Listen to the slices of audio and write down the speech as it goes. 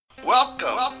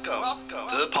Welcome to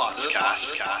the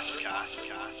Pottscast.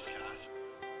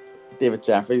 David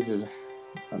Jeffries is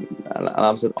an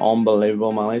absolute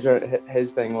unbelievable manager.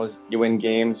 His thing was you win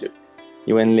games,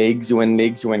 you win leagues, you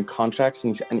win contracts,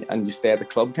 and you stay at the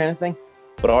club kind of thing.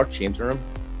 But our changing room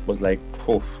was like, it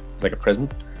was like a prison.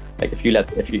 Like if you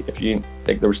like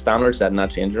there were standards set in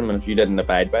that changing room, and if you didn't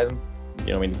abide by them,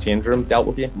 the changing room dealt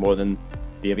with you more than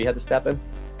Davey had to step in.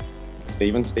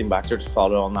 Steve Baxter just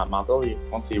followed on that mantle.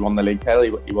 Once he won the league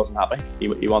title, he wasn't happy.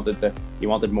 He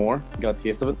wanted more. He got a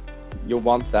taste of it. You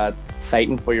want that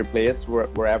fighting for your place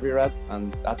wherever you're at,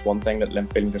 and that's one thing that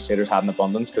Linfield Crusaders had in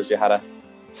abundance, because you had a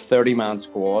 30-man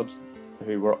squad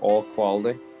who were all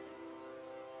quality.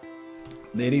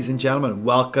 Ladies and gentlemen,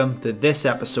 welcome to this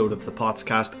episode of the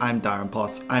Pottscast. I'm Darren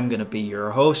Potts. I'm going to be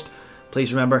your host.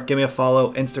 Please remember, give me a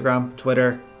follow: Instagram,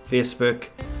 Twitter, Facebook,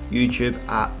 YouTube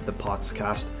at the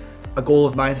Pottscast. A goal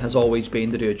of mine has always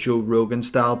been to do a Joe Rogan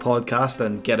style podcast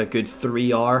and get a good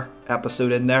 3-hour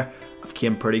episode in there. I've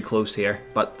came pretty close here,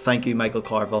 but thank you, Michael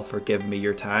Carvill, for giving me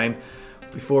your time.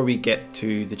 Before we get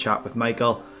to the chat with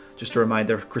Michael, just a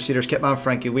reminder, Crusaders kitman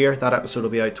Frankie Weir, that episode will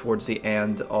be out towards the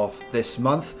end of this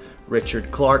month.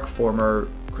 Richard Clark, former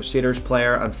Crusaders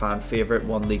player and fan favourite,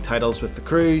 won league titles with the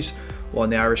Crews, won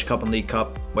the Irish Cup and League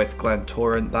Cup with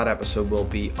Glentoran. That episode will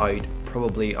be out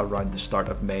probably around the start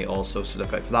of May also, so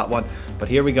look out for that one. But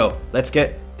here we go. Let's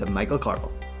get to Michael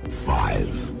Carvill. 5,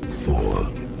 4,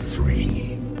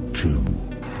 3, 2,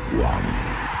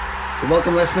 1. So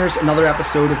welcome, listeners, another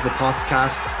episode of the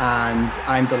Pottscast, and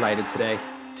I'm delighted today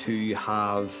to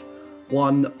have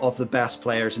one of the best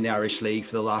players in the Irish League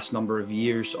for the last number of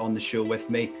years on the show with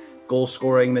me. Goal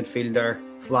scoring midfielder,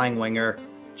 flying winger,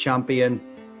 champion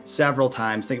several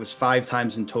times. I think it was 5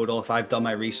 times in total. If I've done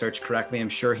my research correctly, I'm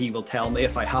sure he will tell me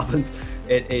if I haven't.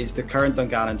 It is the current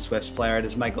Dungannon Swifts player. It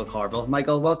is Michael Carvill.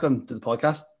 Michael, welcome to the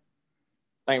podcast.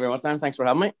 Thank you very much, Dan. Thanks for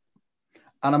having me.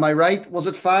 And am I right? Was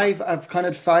it 5? I've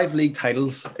counted 5 league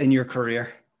titles in your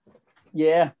career.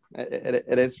 Yeah,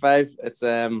 it is 5. It's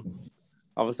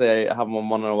obviously I haven't won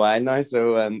one in a while now,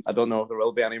 so I don't know if there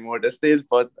will be any more at this stage.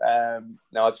 But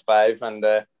no, it's 5, and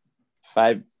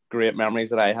 5 great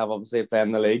memories that I have, obviously, playing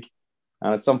in the league.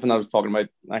 And it's something I was talking about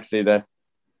actually the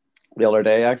other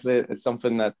day. Actually, it's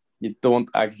something that you don't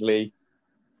actually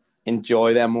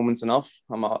enjoy them moments enough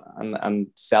and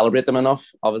celebrate them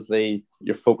enough. Obviously,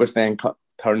 your focus then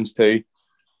turns to,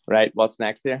 right, what's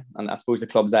next here? And I suppose the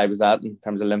clubs I was at in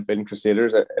terms of Linfield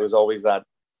Crusaders, it was always that,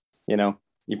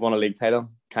 you've won a league title.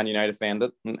 Can you now defend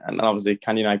it? And obviously,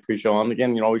 can you now push on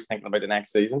again? You're always thinking about the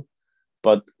next season.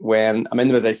 But when I'm in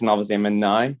the position, obviously, I'm in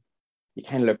now, you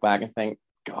kind of look back and think,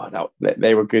 God,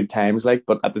 they were good times.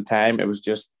 But at the time, it was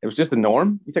just the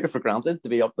norm. You took it for granted to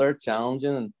be up there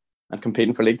challenging and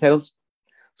competing for league titles.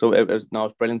 So it was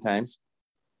brilliant times.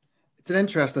 It's an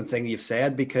interesting thing you've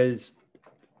said, because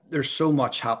there's so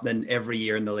much happening every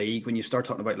year in the league. When you start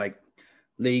talking about like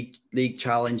league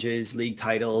challenges, league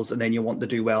titles, and then you want to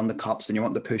do well in the cups and you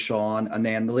want to push on, and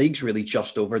then the league's really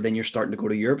just over, then you're starting to go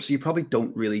to Europe. So you probably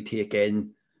don't really take in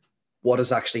what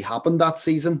has actually happened that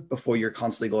season before you're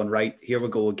constantly going, right, here we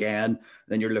go again. And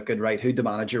then you're looking, right, who'd the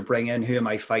manager bring in? Who am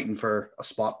I fighting for a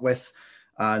spot with?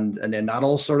 And then that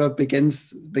all sort of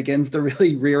begins to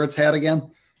really rear its head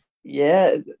again.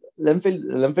 Yeah,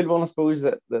 Linfield one, I suppose,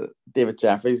 that David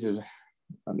Jeffries is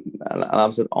an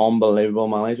absolute unbelievable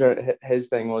manager. His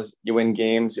thing was you win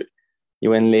games,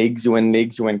 you win leagues, you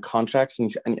win contracts,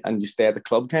 and you stay at the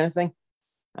club kind of thing.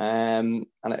 And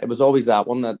it was always that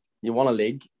one, that you won a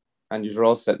league and you were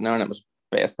all sitting there, and it was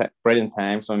brilliant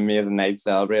times, some amazing nights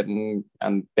celebrating,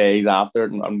 and days after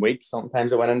and weeks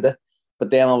sometimes it went into. But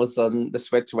then all of a sudden the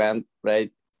switch went,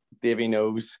 right, Davey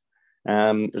knows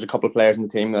there's a couple of players in the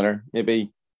team that are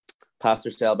maybe past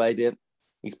their sell-by date.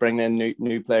 He's bringing in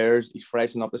new players. He's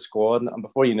freshening up the squad, and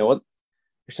before you know it,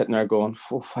 you're sitting there going,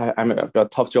 "I've got a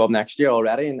tough job next year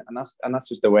already," and that's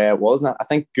just the way it was. And I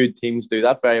think good teams do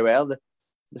that very well. They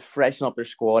freshen up their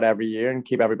squad every year and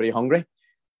keep everybody hungry.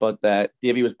 But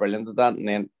Davey was brilliant at that. And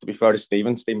then, to be fair to Steve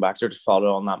Baxter just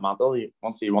followed on that mantle.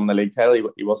 Once he won the league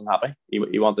title, he wasn't happy.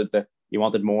 He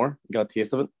wanted more. He got a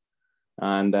taste of it,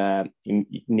 and you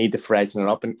need to freshen it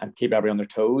up and keep everyone on their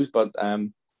toes. But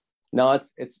no,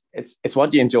 it's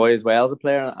what you enjoy as well as a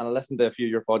player. And I listened to a few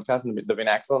of your podcasts, and they've been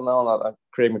excellent now.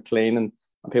 Craig McLean and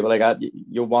people like that.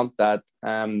 You want that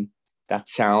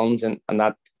challenge and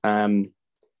that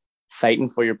fighting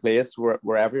for your place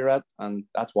wherever you're at. And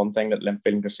that's one thing that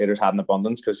Linfield Crusaders had in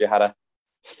abundance, because you had a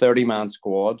 30-man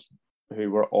squad who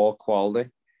were all quality.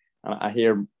 And I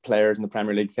hear players in the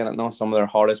Premier League saying it now, some of their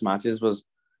hardest matches was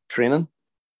training.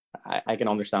 I can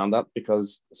understand that,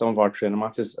 because some of our training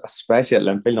matches, especially at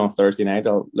Linfield on Thursday night,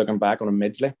 looking back on a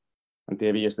Midgley, and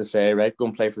Davey used to say, right, go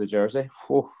and play for the jersey.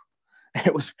 Whew.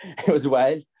 It was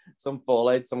wild. Some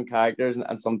fallouts, some characters,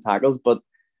 and some tackles, but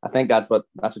I think that's what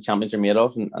champions are made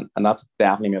of, and that's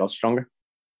definitely made us stronger.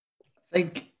 I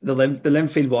think the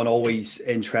Linfield one always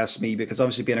interests me because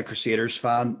obviously being a Crusaders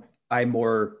fan, I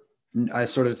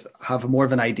sort of have more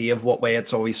of an idea of what way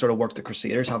it's always sort of worked at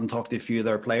Crusaders, having talked to a few of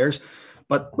their players.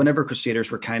 But whenever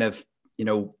Crusaders were kind of,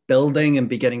 building and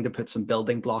beginning to put some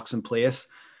building blocks in place,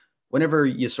 whenever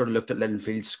you sort of looked at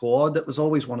Linfield's squad, it was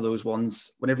always one of those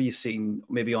ones, whenever you seen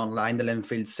maybe online the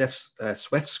Linfield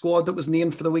Swift squad that was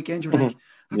named for the weekend, you're like,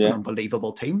 that's an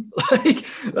unbelievable team. Like,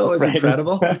 that was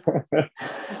incredible.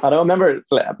 I remember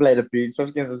I played a few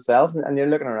Swift games myself, and you're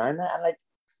looking around, and like,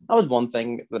 that was one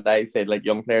thing that I said, like,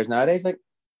 young players nowadays, like,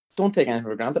 don't take anything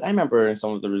for granted. I remember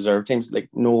some of the reserve teams, like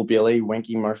Noel Bailey,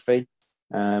 Winky Murphy,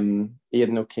 Aidan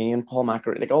O'Kane, Paul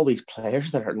Macquarie, like all these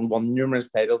players that had won numerous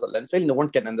titles at Linfield, and they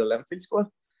weren't getting into the Linfield squad.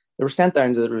 They were sent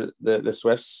down to the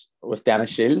Swifts with Dennis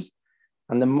Shields,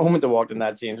 and the moment they walked in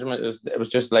that change room, it was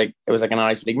just like, it was like an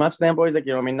Irish League match then, boys. Like,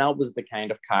 I mean, that was the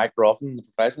kind of character often, the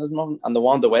professionalism of them, and they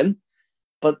wanted to win.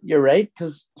 But you're right,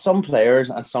 because some players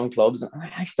and some clubs, and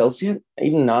I still see it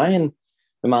even now, and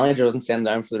the manager doesn't send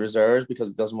down for the reserves because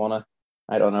it doesn't want to,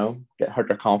 I don't know, hurt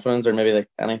their confidence, or maybe like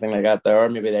anything like that there, or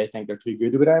maybe they think they're too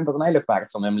good to go down. But when I look back at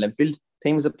some of them Linfield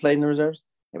teams that played in the reserves,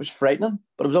 it was frightening,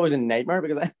 but it was always a nightmare,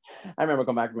 because I remember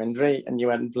coming back from injury, and you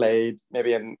went and played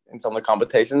maybe in some of the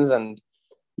competitions, and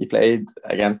you played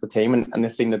against the team, and they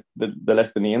seen the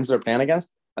list of names they're playing against,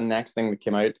 and next thing that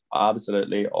came out,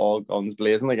 absolutely all guns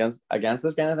blazing against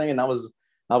this kind of thing, and that was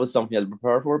something you had to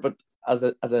prepare for. But as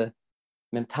a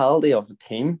mentality of the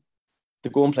team, to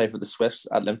go and play for the Swifts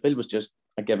at Linfield was just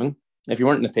a given. If you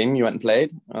weren't in the team, you went and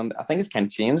played. And I think it's kind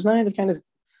of changed now. That kind of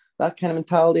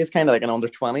mentality. It's kind of like an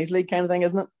under-20s league kind of thing,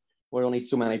 isn't it? Where only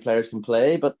so many players can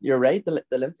play. But you're right, the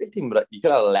Linfield team, but you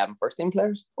could have 11 first-team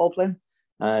players all playing,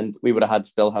 and we would have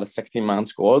still had a 16-man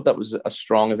squad that was as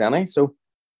strong as any. So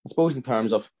I suppose in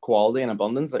terms of quality and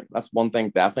abundance, like, that's one thing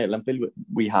definitely at Linfield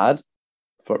we had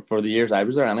for the years I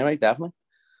was there anyway, definitely.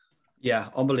 Yeah,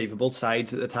 unbelievable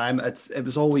sides at the time. It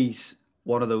was always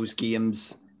one of those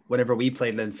games whenever we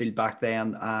played Linfield back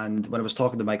then, and when I was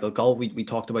talking to Michael Gull, we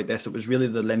talked about this. It was really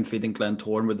the Linfield and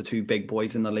Glentoran were the two big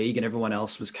boys in the league, and everyone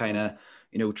else was kind of,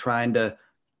 trying to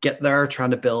get there,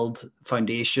 trying to build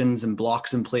foundations and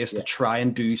blocks in place to try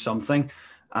and do something.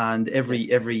 And every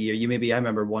year, I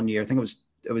remember one year, I think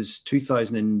it was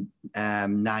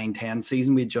 2009-10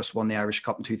 season. We had just won the Irish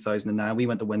Cup in 2009. We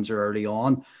went to Windsor early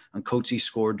on, and Coatsy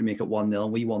scored to make it 1-0,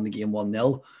 and we won the game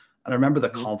 1-0. And I remember the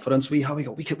confidence we had.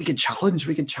 We could challenge.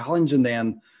 And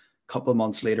then a couple of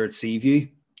months later at Seaview,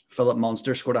 Philip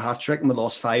Munster scored a hat-trick, and we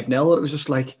lost 5-0. It was just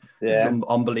like, it's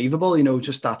unbelievable,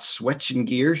 just that switch in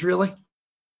gears, really.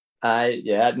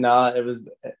 It was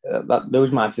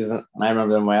those matches, and I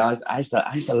remember them well. I used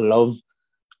to love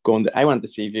going. I went to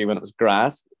Seaview when it was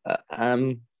grass.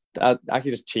 That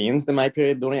actually just changed in my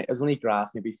period. It was only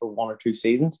grass maybe for 1 or 2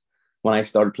 seasons when I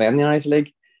started playing the Irish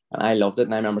League, and I loved it.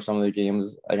 And I remember some of the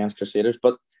games against Crusaders.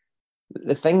 But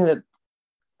the thing that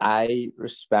I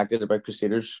respected about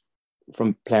Crusaders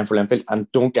from playing for Linfield, and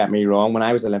don't get me wrong, when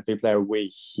I was a Linfield player, we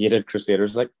hated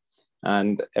Crusaders, like.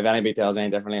 And if anybody tells any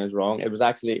differently, I was wrong. It was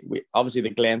actually, obviously the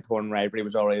Glentoran rivalry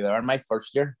was already there. In my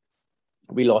first year,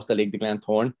 we lost the league to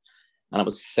Glentoran, and it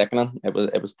was sickening. It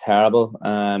was terrible.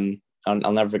 I'll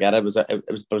never forget it. It was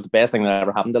the best thing that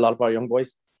ever happened to a lot of our young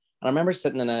boys. And I remember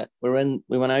sitting we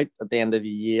went out at the end of the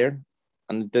year,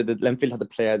 and the Linfield had the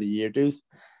Player of the Year dues,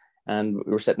 and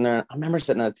we were sitting there. I remember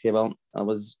sitting at a table. It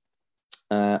was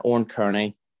Owen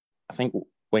Kearney, I think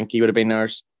Winky would have been there,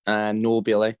 Noel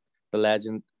Bailey, the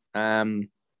legend, and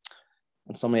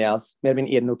somebody else, maybe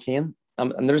Aidan O'Kane,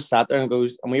 and they just sat there and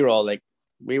goes, and we were all like,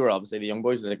 we were obviously the young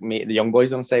boys, like me, the young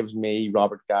boys, I'm gonna say, it was me,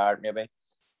 Robert Garrett, maybe,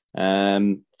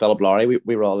 Philip Lowry.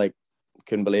 We were all like,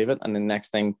 couldn't believe it. And the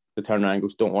next thing, they turn around and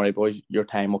goes, "Don't worry, boys, your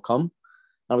time will come."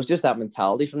 And it was just that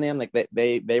mentality from them. Like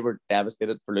they were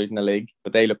devastated for losing the league,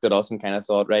 but they looked at us and kind of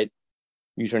thought, right,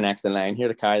 you're next in line here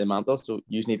to carry the mantle, so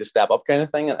you just need to step up, kind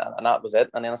of thing. And that was it.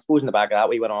 And then I suppose in the back of that,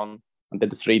 we went on and did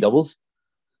the 3 doubles.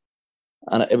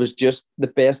 And it was just the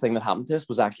best thing that happened to us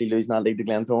was actually losing that league to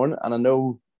Glentoran. And I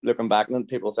know, looking back, and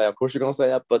people say, of course you're going to say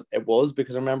that, but it was,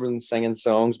 because I remember them singing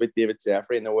songs with David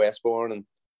Jeffrey and the Westbourne and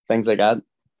things like that.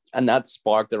 And that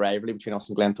sparked the rivalry between us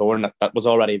and Glentoran. That was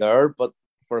already there. But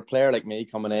for a player like me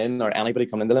coming in, or anybody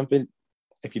coming into Linfield,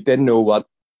 if you didn't know what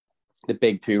the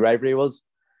big 2 rivalry was,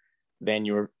 then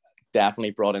you were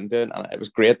definitely brought into it, and it was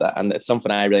great. And it's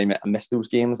something I really missed those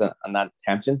games and that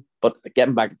tension. But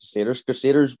getting back to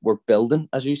Crusaders were building,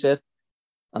 as you said,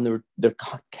 and they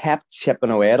kept chipping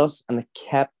away at us, and they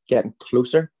kept getting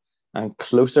closer and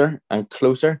closer and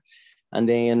closer. And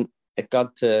then it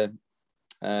got to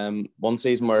one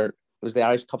season where it was the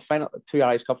Irish Cup final, 2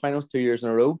 Irish Cup finals 2 years in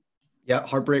a row. Yeah,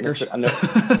 heartbreakers.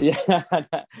 Yeah,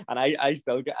 and I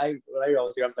still when I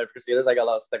obviously went to Crusaders, I got a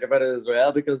lot of stick about it as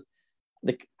well, because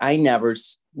like we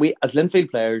as Linfield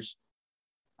players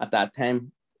at that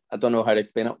time, I don't know how to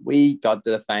explain it. We got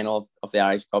to the final of the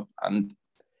Irish Cup, and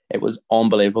it was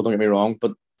unbelievable. Don't get me wrong,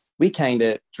 but we kind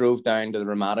of drove down to the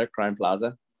Ramada Crown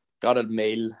Plaza, got a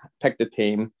meal, picked the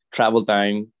team, travelled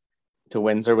down to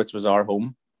Windsor, which was our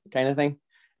home, kind of thing,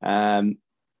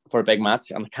 for a big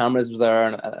match. And the cameras were there,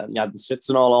 and you had the suits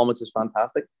and all on, which was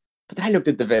fantastic. But then I looked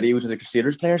at the videos of the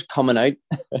Crusaders players coming out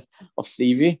of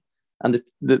Seaview, and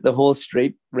the whole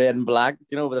street red and black, with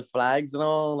the flags and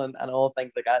all, and all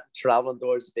things like that, travelling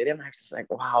towards the stadium. I was just like,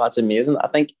 wow, that's amazing. I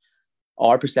think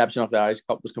our perception of the Irish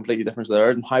Cup was completely different to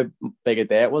theirs, and how big a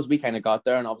day it was. We kind of got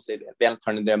there, and obviously then it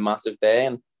turned into a massive day.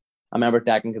 And I remember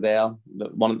Declan Cadell,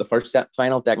 one of the first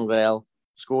final, Declan Cadell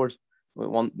scores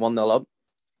 1-0 up,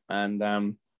 and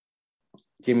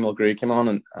Jamie Mulgrew came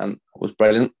on and was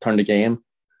brilliant, turned the game,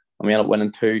 and we ended up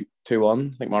winning 2-1.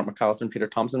 I think Mark McAllister and Peter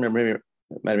Thompson,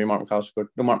 maybe Mark McAllister,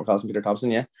 and Peter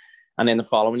Thompson, yeah. And then the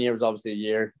following year was obviously a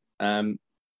year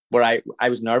where I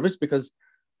was nervous, because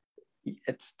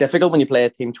it's difficult when you play a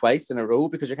team twice in a row,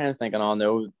 because you're kind of thinking, oh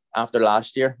no, after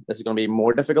last year, this is going to be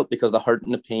more difficult because of the hurt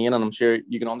and the pain, and I'm sure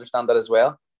you can understand that as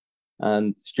well.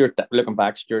 And looking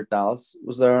back, Stuart Dallas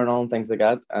was there and all, and things like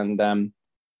that. And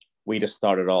we just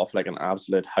started off like an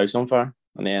absolute house on fire.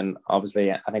 And then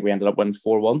obviously, I think we ended up winning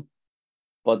 4-1.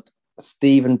 But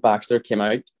Stephen Baxter came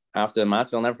out after the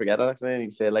match, I'll never forget it actually, and he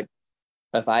said, like,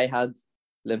 if I had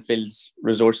Linfield's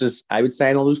resources, I would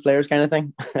sign all those players, kind of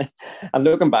thing. And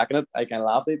looking back on it, I kind of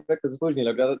laughed at it, because I suppose when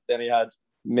you look at it, then he had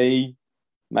me,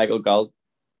 Michael Galt,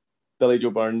 Billy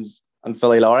Joe Burns, and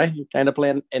Philly Lowry kind of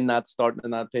playing in that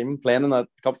team, playing in that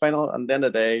cup final. And then the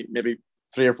day, maybe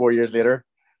 3 or 4 years later,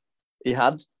 he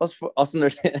had us in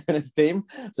his team.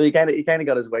 So he kind of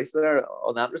got his wish there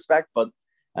on that respect. But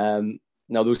no,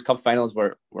 those cup finals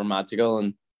were magical,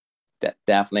 and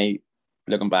definitely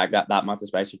looking back, that match,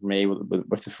 especially for me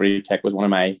with the free kick, was one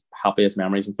of my happiest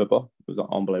memories in football. It was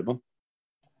unbelievable.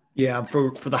 Yeah,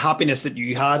 for the happiness that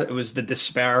you had, it was the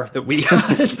despair that we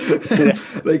had.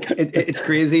 Like it's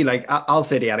crazy. Like I'll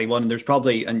say to anyone, there's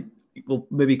probably, and we'll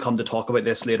maybe come to talk about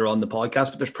this later on the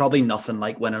podcast, but there's probably nothing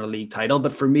like winning a league title.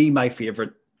 But for me, my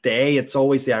favorite day, it's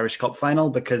always the Irish Cup final,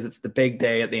 because it's the big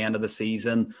day at the end of the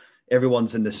season.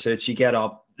 Everyone's in the suits. You get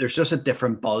up. There's just a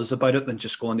different buzz about it than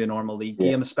just going to a normal league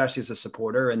game, especially as a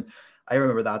supporter. And I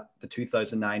remember the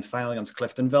 2009 final against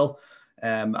Cliftonville.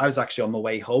 I was actually on my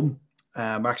way home.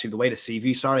 Actually the way to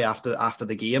Seaview, after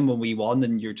the game when we won,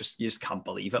 and you just can't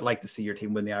believe it, like, to see your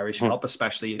team win the Irish Cup,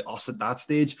 especially us at that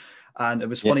stage. And it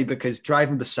was funny because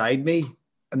driving beside me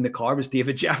in the car was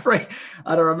David Jeffrey,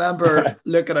 and I remember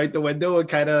looking out the window and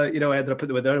kind of, ended up at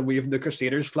the window and waving the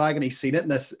Crusaders flag, and he's seen it,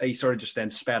 and he sort of just then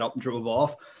sped up and drove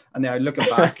off. And now looking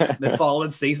back the following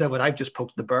season, I went, I've just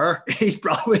poked the bear. He's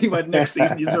probably went, next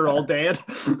season these are all dead.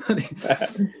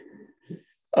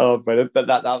 Oh, but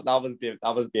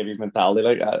that was Davey's mentality,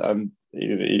 like, and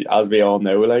he, as we all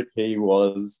know, like, he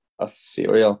was a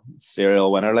serial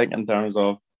winner, like, in terms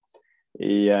of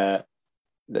the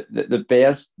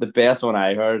best one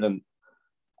I heard, and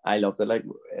I loved it. Like,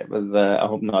 it was I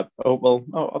don't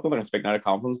think I'm speaking out of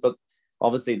confidence, but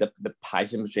obviously the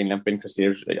passion between Linfield and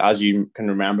Crusaders, as you can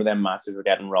remember, them matches were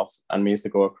getting rough, and we used to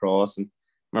go across, and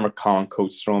I remember Colin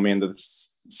Coates throwing me into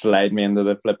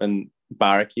the flipping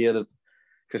barricade at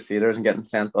Crusaders and getting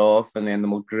sent off, and then the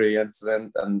Mulgrew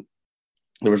incident, and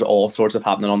there was all sorts of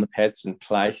happening on the pitch, and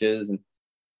clashes, and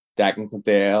Declan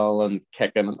Cadell and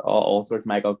kicking, and all sorts.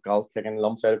 Michael Galt kicking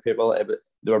lumps out of people.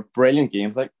 They were brilliant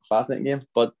games, like fascinating games.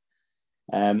 But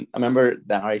I remember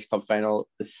the Irish Cup final,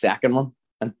 the second one,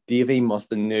 and Davey must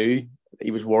have knew.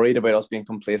 He was worried about us being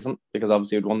complacent, because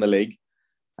obviously we'd won the league,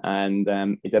 and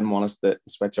he didn't want us to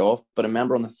switch off. But I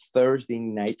remember on the Thursday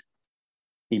night,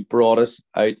 he brought us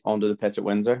out onto the pitch at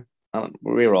Windsor, and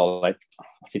we were all like,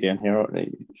 what's he doing here?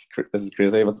 This is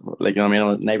crazy. But, like, you know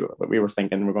what I mean? We were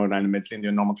thinking we're going down to Midland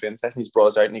doing a normal training session. He's brought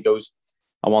us out, and he goes,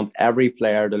 I want every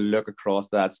player to look across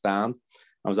that stand.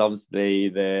 It was obviously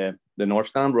the North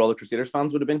Stand where all the Crusaders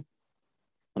fans would have been.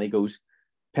 And he goes,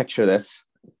 picture this,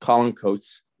 Colin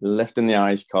Coates lifting the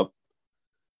Irish Cup,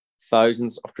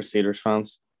 thousands of Crusaders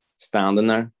fans standing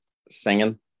there,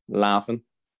 singing, laughing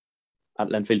at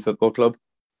Linfield Football Club.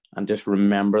 and just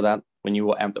remember that when you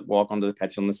walk onto the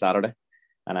pitch on the Saturday.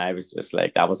 And I was just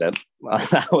like, that was it.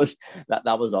 that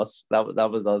was us.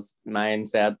 That was us.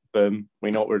 Mindset, boom.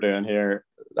 We know what we're doing here.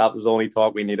 That was the only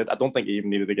talk we needed. I don't think he even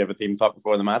needed to give a team talk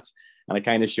before the match, and it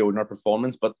kind of showed in our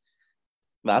performance. But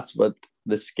that's what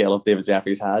the skill of David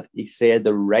Jeffries had. He said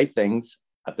the right things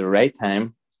at the right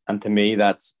time, and to me,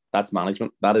 that's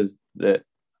management. That is the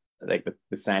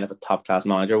sign of a top class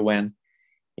manager, when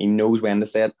he knows when to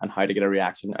say it and how to get a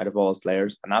reaction out of all his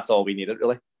players, and that's all we needed,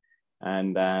 really.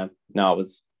 And no,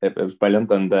 it was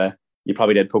brilliant. And you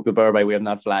probably did poke the bear by waving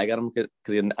that flag at him,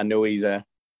 because I know he's a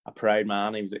proud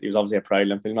man. He was obviously a proud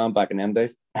Linfield man back in them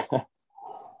days.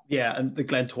 Yeah, and the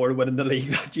Glentoran winning the league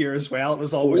that year as well. It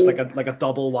was always like a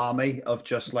double whammy of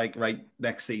just like, right,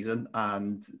 next season,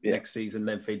 and next season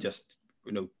Linfield just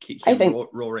keep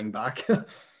roaring back.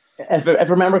 If I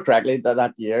remember correctly,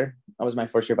 that year, that was my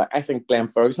first year back. I think Glenn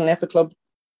Ferguson left the club.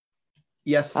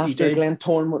 Yes, after he did.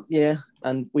 Glentoran, yeah,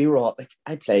 and we were all like,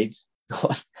 I played.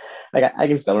 Like I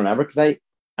can still remember, because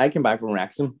I came back from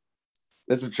Wrexham.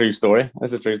 This is a true story.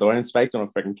 And Spike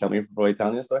don't freaking kill me for probably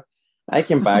telling you a story. I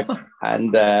came back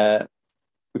and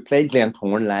we played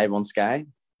Glentoran live on Sky.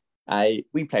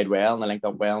 We played well and I linked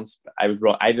up well. And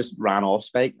I just ran off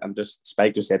Spike, and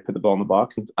Spike just said, put the ball in the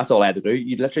box, and that's all I had to do.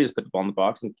 You literally just put the ball in the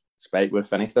box, and Spike would have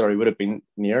finished it, or he would have been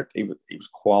near it. He was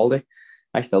quality.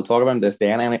 I still talk about him this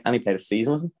day, and I only played a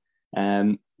season with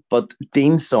him. But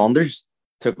Dean Saunders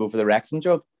took over the Wrexham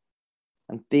job,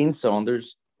 and Dean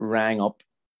Saunders rang up,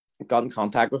 got in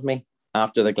contact with me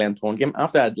after the Glentoran game,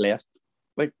 after I'd left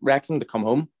like Wrexham to come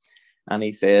home, and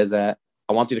he says, I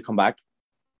want you to come back.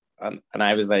 And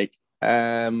I was like,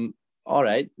 all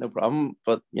right, no problem,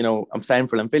 but I'm signed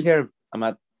for Linfield here. I'm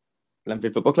at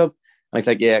Linfield Football Club. And he's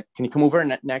like, yeah, can you come over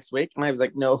next week? And I was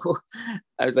like, no.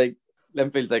 I was like,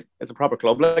 Linfield's like, it's a proper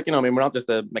club, like, we're not just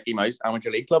a Mickey Mouse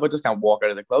amateur league club. I just can't walk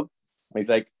out of the club. And he's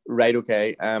like, right,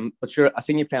 okay. But sure, I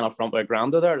seen you playing up front with a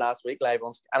Granda there last week live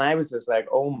on, and I was just like,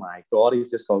 oh my God,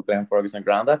 he's just called Glenn Ferguson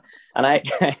Granda. And I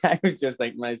was just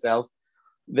thinking to myself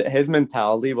that his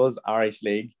mentality was Irish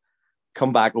League,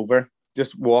 come back over,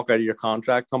 just walk out of your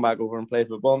contract, come back over and play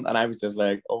football. And I was just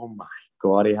like, oh my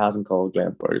God, he hasn't called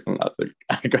Glenn Ferguson. That's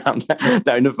a grand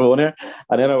down the phone here.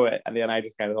 And then I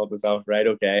just kind of thought to myself, right,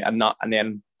 okay. And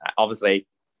then obviously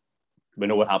we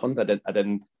know what happened. I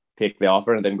didn't take the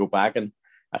offer and didn't go back, and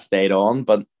I stayed on.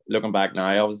 But looking back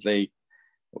now, obviously,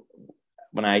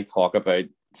 when I talk about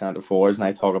centre forwards and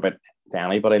I talk about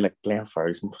anybody, like Glenn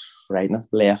Ferguson was frightening.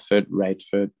 Left foot, right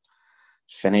foot,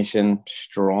 finishing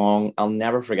strong. I'll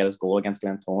never forget his goal against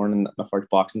Glentoran in the first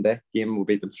Boxing Day game. We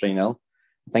beat them 3-0.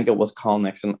 I think it was Colin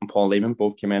Nixon and Paul Lehman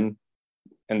both came in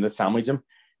the sandwich him,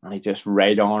 and he just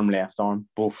right arm, left arm,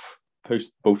 both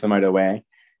pushed both of them out of the way,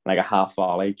 like a half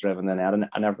volley driven the net. And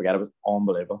I never forget, it was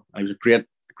unbelievable. And he was a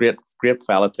great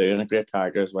fella too, and a great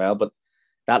character as well. But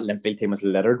that Linfield team was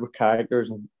littered with characters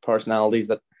and personalities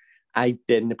that I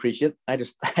didn't appreciate. I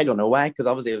don't know why, because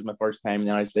obviously it was my first time in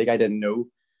the Irish League. I didn't know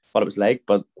what it was like,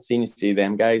 but seeing you see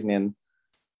them guys, and then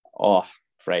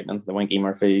frightening. The Winky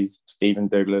Murphys, Stephen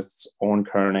Douglas, Owen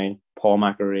Kearney, Paul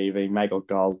McAreevy, Michael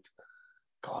Galt.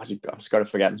 God, I'm scared of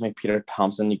forgetting something. Peter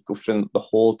Thompson. You go through the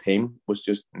whole team was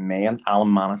just man.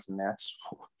 Alan Mannis and nets,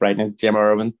 frightening. Jim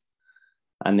Irwin,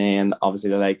 and then obviously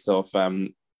the likes of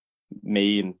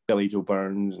me and Billy Joe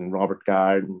Burns and Robert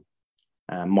Gard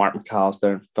and Martin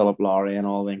Callister and Philip Lowry and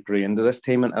all them grew into this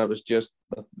team, and it was just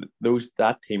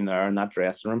that team there in that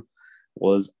dressing room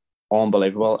was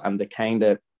unbelievable. And the kind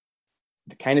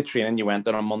of training you went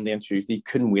on Monday and Tuesday, you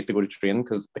couldn't wait to go to training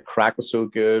because the crack was so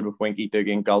good with Winky,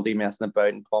 Dougie and Galdi messing about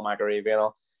and Paul McAreevy and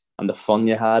all, and the fun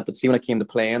you had. But see, when it came to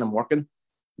playing and working,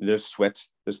 you just switched,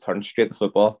 just turned straight to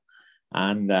football.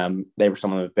 And they were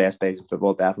some of the best days in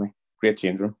football, definitely. Great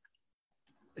change room.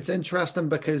 It's interesting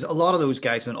because a lot of those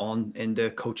guys went on into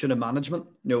coaching and management.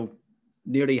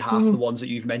 Nearly half the ones that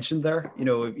you've mentioned there.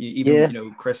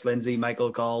 Chris Lindsay, Michael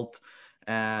Galt,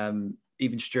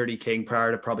 even Sturdy King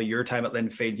prior to probably your time at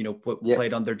Linfield.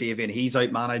 Played under Davy, and he's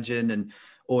out managing, and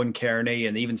Owen Kearney,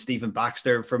 and even Stephen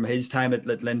Baxter from his time at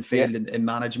Linfield in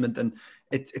management. And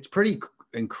it's pretty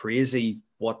crazy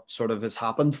what sort of has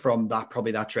happened from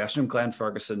that dressing room. Glenn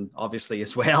Ferguson, obviously,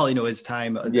 as well, his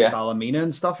time at Ballymena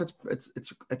and stuff.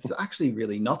 It's actually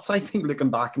really nuts, I think, looking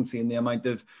back and seeing the amount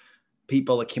of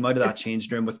people that came out of that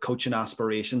changing room with coaching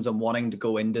aspirations and wanting to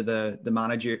go into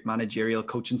the managerial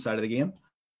coaching side of the game.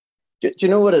 Do you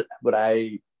know what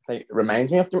I think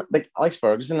reminds me of? Like Alex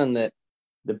Ferguson and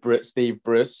the Steve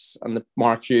Bruce and the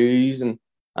Mark Hughes and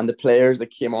the players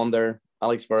that came under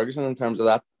Alex Ferguson in terms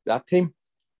of that team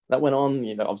that went on,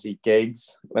 obviously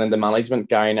Giggs, went into management,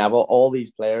 Gary Neville, all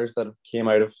these players that came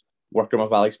out of working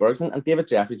with Alex Ferguson. And David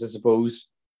Jeffries, I suppose,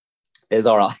 is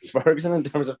our Alex Ferguson in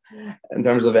terms of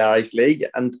the Irish League.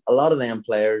 And a lot of them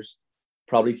players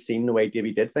probably seen the way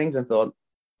Davy did things and thought,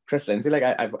 Chris Lindsay, like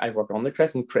I've worked under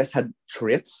Chris, and Chris had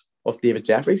traits of David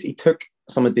Jeffries. He took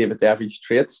some of David Jeffries'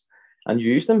 traits and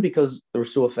used them because they were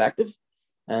so effective.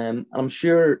 And I'm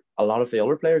sure a lot of the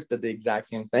other players did the exact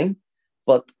same thing.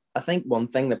 But I think one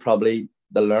thing that probably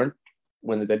they learned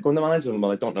when they did go into management,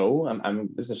 well, I don't know, I'm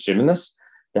just assuming this,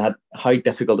 that how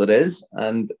difficult it is.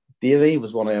 And Davy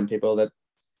was one of them people that,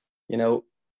 you know,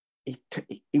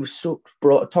 he was so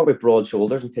broad, talk about broad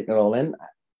shoulders and taking it all in.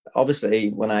 Obviously,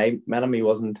 when I met him, he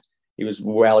was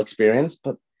well experienced,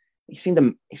 but he seemed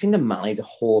to manage a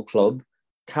whole club,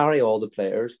 carry all the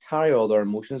players, carry all their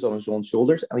emotions on his own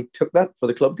shoulders, and he took that for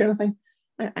the club kind of thing.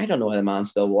 I don't know how the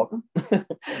man's still walking.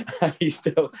 he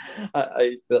still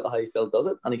does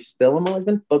it, and he's still in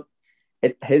management. But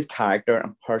his character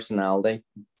and personality,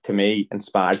 to me,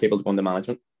 inspired people to go into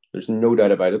management. There's no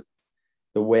doubt about it.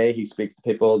 The way he speaks to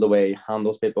people, the way he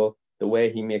handles people, the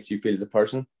way he makes you feel as a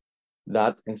person,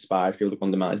 that inspires people to go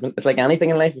into management. It's like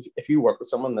anything in life. If you work with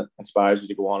someone that inspires you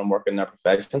to go on and work in their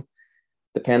profession,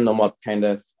 depending on what kind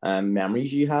of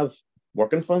memories you have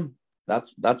working for them,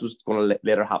 that's what's going to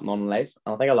later happen on in life.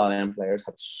 And I think a lot of them players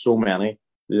had so many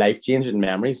life-changing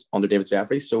memories under David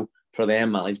Jeffries. So for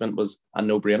them, management was a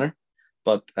no-brainer.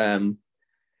 But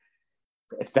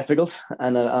it's difficult,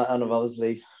 and I've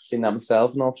obviously seen that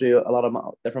myself, and all through a lot of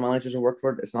different managers who work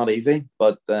for it. It's not easy,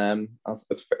 but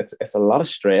it's a lot of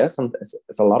stress, and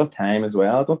it's a lot of time as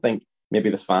well. I don't think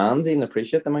maybe the fans even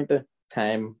appreciate the amount of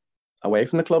time away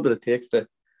from the club that it takes to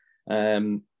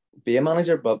be a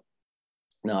manager. But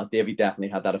no, Davey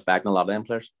definitely had that effect on a lot of them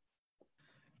players.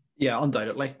 Yeah,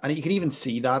 undoubtedly. And you can even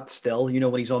see that still, you know,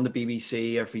 when he's on the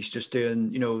BBC, or if he's just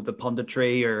doing, you know, the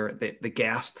punditry or the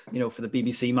guest, you know, for the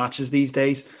BBC matches these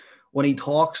days. When he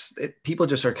talks, people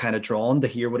just are kind of drawn to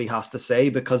hear what he has to say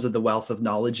because of the wealth of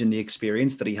knowledge and the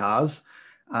experience that he has.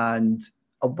 And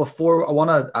before, I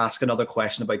want to ask another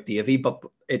question about Davy, but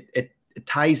it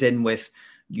ties in with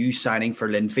you signing for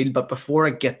Linfield. But before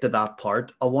I get to that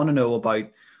part, I want to know about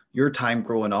your time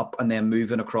growing up and then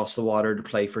moving across the water to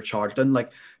play for Charlton.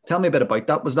 Like, tell me a bit about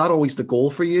that. Was that always the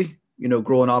goal for you? You know,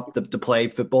 growing up to play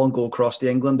football and go across to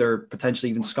England or potentially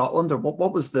even Scotland, or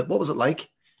what was it like?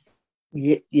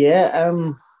 Yeah.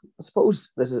 I suppose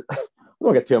this is. I'm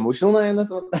gonna get too emotional now in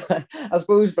this one. I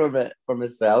suppose for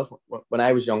myself, when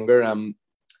I was younger,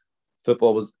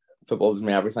 football was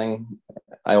my everything.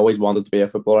 I always wanted to be a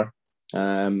footballer.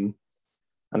 I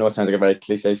know it sounds like a very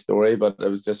cliche story, but it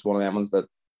was just one of them ones that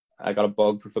I got a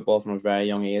bug for football from a very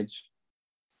young age.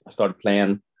 I started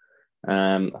playing,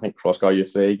 I think Crossgar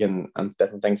Youth League and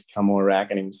different things, Kilmore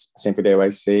Rec, and he was St. Peter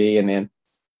AYC, and then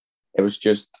it was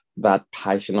just that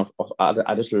passion of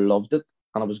I just loved it,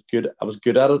 and I was good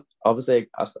at it. Obviously,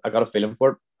 I got a feeling for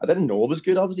it. I didn't know it was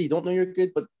good. Obviously, you don't know you're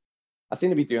good, but I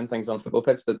seem to be doing things on football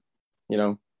pitch that, you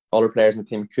know, other players in the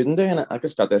team couldn't do, and I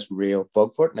just got this real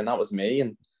bug for it, and that was me.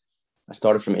 And I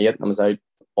started from 8, and I was out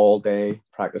all day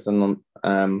practicing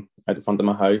out the front of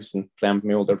my house and playing with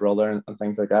my older brother and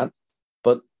things like that.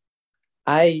 But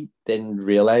I didn't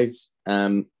realise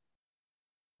how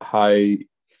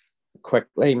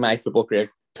quickly my football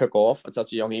career took off at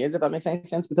such a young age, if that makes any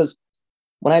sense. Because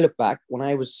when I look back, when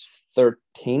I was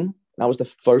 13, that was the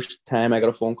first time I got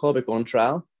a phone call about going on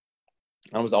trial.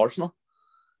 And it was Arsenal.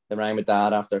 They rang my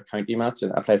dad after a county match,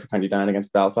 and I played for County Down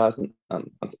against Belfast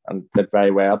and did very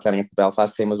well. Playing against the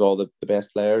Belfast team was all the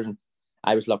best players, and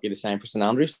I was lucky to sign for St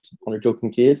Andrews under Joe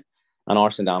Kincaid, and our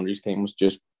St Andrews team was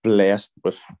just blessed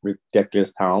with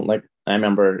ridiculous talent. Like, I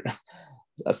remember I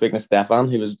was speaking to Stefan,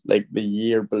 who was like the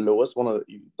year below us.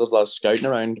 He does a lot of scouting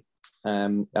around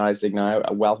the Irish League now,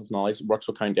 a wealth of knowledge, works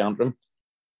with County Antrim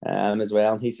as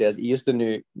well. And he says he used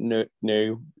to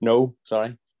know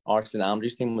our St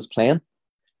Andrews team was playing,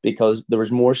 because there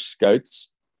was more scouts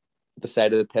at the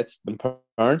side of the pitch than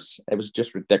parents. It was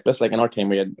just ridiculous. Like, in our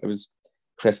team, it was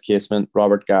Chris Casement,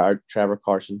 Robert Gard, Trevor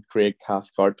Carson, Craig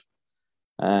Cathcart,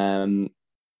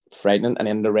 frightening. And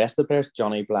then the rest of the players,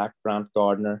 Johnny Black, Grant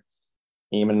Gardner,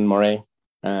 Eamon Murray.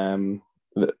 There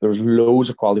was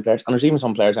loads of quality players. And there's even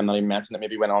some players I'm not even mentioning that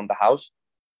maybe went on to have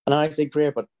an Irish League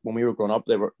career, but when we were growing up,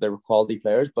 they were quality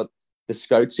players. But the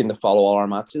scouts seemed to follow all our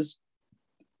matches.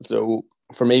 So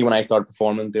for me, when I started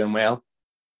performing, doing well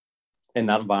in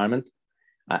that environment,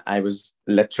 I was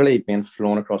literally being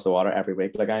flown across the water every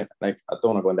week. Like, I don't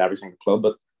want to go into every single club,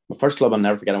 but my first club I'll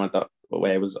never forget, I went that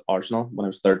way, was Arsenal when I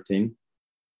was 13.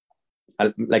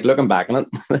 Looking back on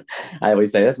it, I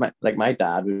always say this, my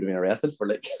dad would have been arrested for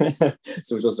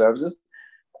social services.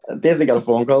 I basically got a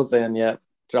phone call saying, yeah,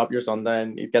 drop your son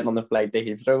down. He's getting on the flight to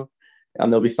Heathrow,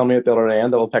 and there'll be somebody at the other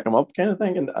end that will pick him up, kind of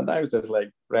thing. And I was just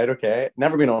like, right, okay.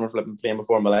 Never been on a flipping plane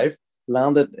before in my life.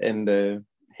 Landed in the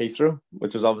Heathrow,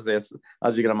 which was obviously,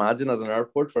 as you can imagine, as an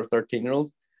airport for a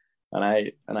 13-year-old. And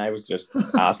I was just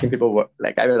asking people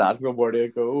I was asking people where do I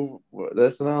go,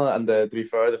 this and all. And to be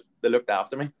fair, they looked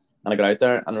after me. And I got out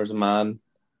there, and there was a man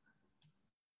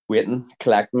waiting,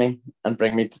 collect me, and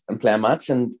bring me and play a match.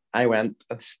 And I went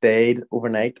and stayed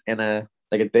overnight in a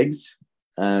digs.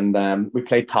 And we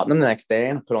played Tottenham the next day,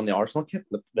 and I put on the Arsenal kit,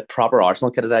 the proper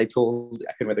Arsenal kit, as I couldn't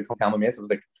wait to tell my mates. It was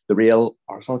like the real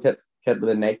Arsenal kit with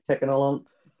a Nike tick and all on. And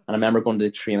I remember going to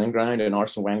the training ground, and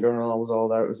Arsene Wenger and all was all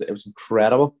there. It was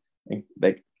incredible.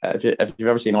 Like if you've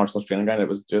ever seen Arsenal's training ground, it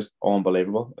was just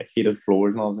unbelievable. Like heated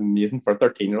floors and all, it was amazing for a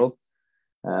 13-year-old.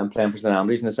 Playing for St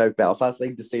Andrews in the South Belfast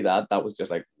League, to see that was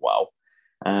just like wow.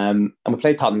 And we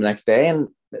played Tottenham the next day, and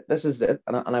this is it.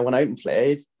 And I went out and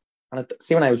played. And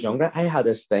see, when I was younger, I had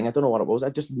this thing. I don't know what it was. I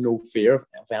just had no fear of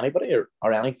anybody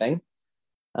or anything.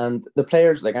 And the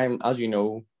players, like as you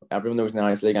know, everyone knows in the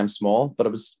Irish League, I'm small, but I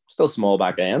was still small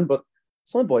back then. But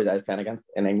some of the boys I was playing against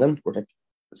in England were like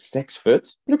 6 foot.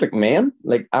 They looked like men,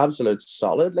 like absolute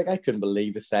solid. Like I couldn't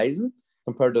believe the sizing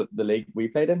compared to the league we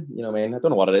played in. You know what I mean? I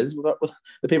don't know what it is with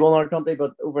the people in our country,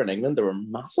 but over in England they were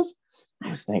massive. I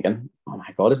was thinking, oh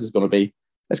my god, it's going to be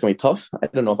tough. I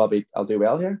don't know if I'll do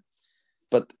well here.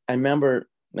 But I remember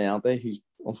my auntie, who's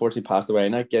unfortunately passed away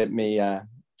now, gave me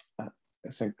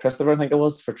St. Christopher, I think it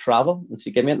was, for travel, and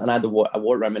she gave me it, and I wore it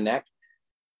around my neck.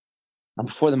 And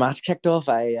before the match kicked off,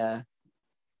 the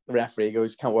referee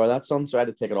goes, "Can't wear that, son." So I had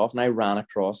to take it off, and I ran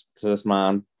across to this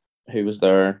man who was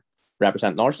there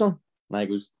representing Arsenal, and I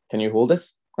goes, "Can you hold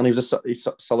this?" And he was a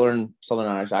Southern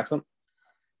Irish accent,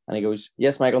 and he goes,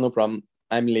 "Yes, Michael, no problem.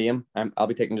 I'm Liam. I'll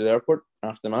be taking you to the airport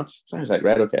after the match." So I was like,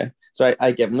 right, okay. So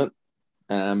I gave him it.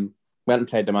 Went and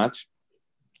played the match,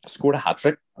 scored a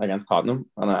hat-trick against Tottenham,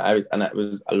 and I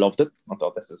loved it. I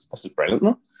thought this is brilliant,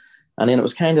 no? And then it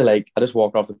was kind of like I just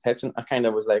walked off the pitch, and I kind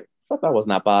of was like, "Fuck, that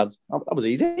wasn't that bad. That was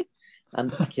easy."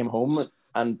 And I came home,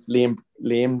 and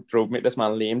Liam drove me to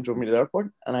the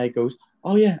airport, and I goes,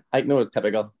 "Oh yeah, I know,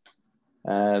 typical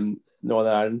Northern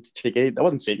Ireland cheeky." That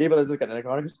wasn't cheeky, but I was just getting in the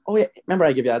car. He goes, "Oh yeah, remember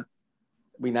I gave you that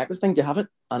wee necklace thing? Do you have it?"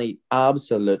 And he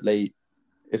absolutely,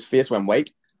 his face went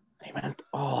white. He went,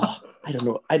 "Oh, I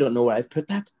don't know where I've put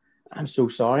that. I'm so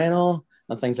sorry and all."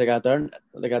 And things like that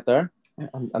there.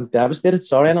 I'm devastated,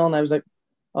 sorry and all. And I was like,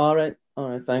 all right,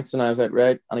 thanks. And I was like,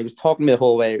 right. And he was talking to me the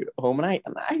whole way home. And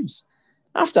I was,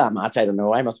 after that match, I don't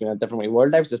know, I must have been in a different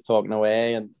world. I was just talking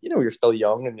away, and you're still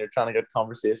young and you're trying to get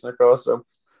conversation across. So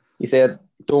he said,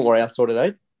 "Don't worry, I'll sort it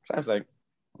out." So I was like,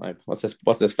 right, what's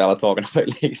this fella talking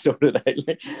about? Like, sort it out.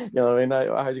 Like, you know what I mean?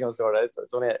 How's he gonna sort it out?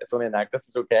 It's only a necklace,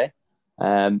 it's okay.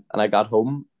 And I got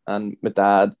home, and my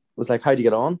dad was like, "How'd you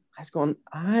get on?" I was going,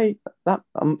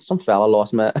 some fella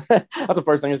lost me. That's the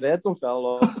first thing I said. Some fella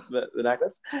lost the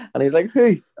necklace. And he's like, "Who?"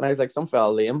 And I was like, "Some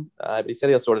fella, Liam." But he said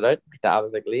he'll sort it out. My dad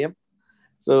was like, "Liam."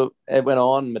 So it went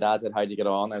on. My dad said, "How'd you get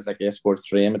on?" I was like, "Yeah, scored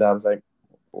 3. And my dad was like,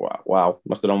 wow,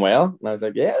 must have done well." And I was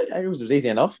like, "Yeah, it was easy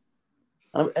enough."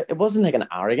 And it wasn't like an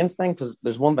arrogance thing, because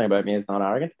there's one thing about me, it's not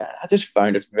arrogant. I just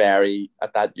found it very,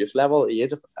 at that youth level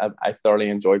age, I thoroughly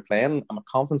enjoyed playing, and my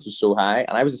confidence was so high,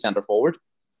 and I was a centre forward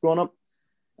growing up,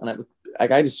 and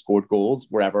I just scored goals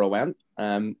wherever I went.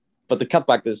 But to cut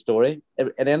back to the story,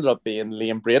 it ended up being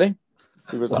Liam Brady,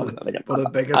 who was one of the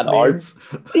biggest names.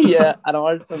 Yeah, an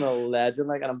Arsenal legend.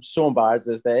 Like, and I'm so embarrassed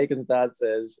this day, because Dad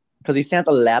says, because he sent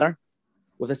a letter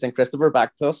with a St. Christopher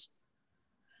back to us,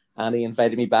 and he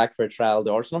invited me back for a trial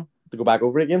to Arsenal to go back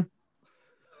over again.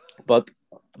 But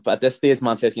at this stage,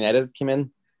 Manchester United came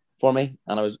in for me,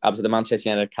 and I was at the Manchester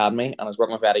United Academy, and I was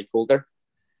working with Eddie Coulter.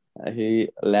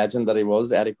 Legend that he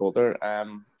was, Eddie Coulter.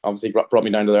 Obviously brought me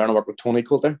down to there, and I worked with Tony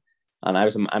Coulter, and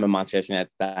I'm a Manchester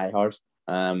United diehard.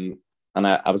 And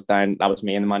I was down. That was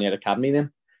me in the Man United Academy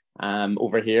then.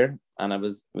 Over here, and it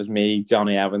was me,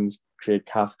 Johnny Evans, Craig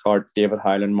Cathcart, David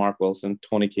Howland, Mark Wilson,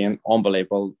 Tony Kane.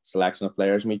 Unbelievable selection of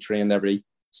players. We trained every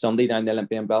Sunday down the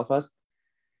Olympia in Belfast.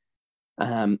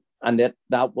 And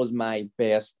that was my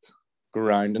best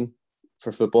grounding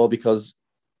for football, because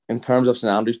in terms of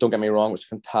St Andrews, don't get me wrong, it was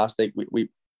fantastic.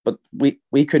 But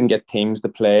we couldn't get teams to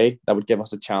play that would give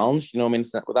us a challenge. You know what I mean?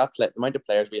 With the amount of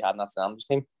players we had in that St Andrews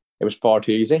team, it was far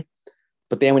too easy.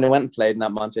 But then when I went and played in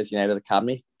that Manchester United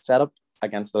Academy setup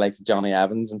against the likes of Johnny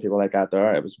Evans and people like that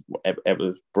there, it was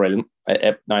brilliant.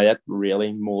 That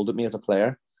really moulded me as a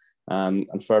player.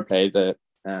 And fair play to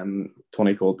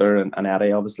Tony Coulter and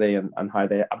Eddie, obviously, and how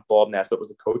and Bob Nesbitt was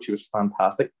the coach. He was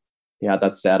fantastic. He had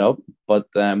that set up. But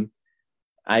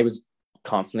I was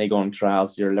constantly going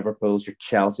trials. Your Liverpool's, your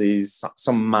Chelsea's,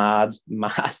 some mad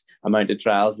amount of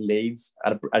trials. Leeds,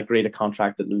 I agreed a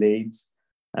contract at Leeds.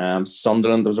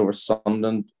 Sunderland, I was over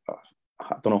Sunderland.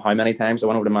 I don't know how many times. I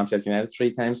went over to Manchester United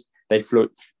 3 times. They flew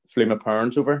my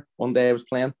parents over one day I was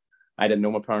playing. I didn't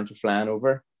know my parents were flying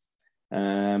over.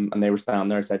 And they were standing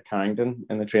there outside Carrington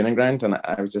in the training ground. And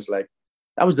I was just like,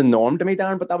 that was the norm to me,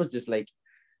 Darren, but that was just like,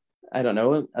 I don't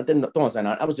know. Don't want to say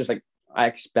that. I was just like, I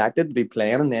expected to be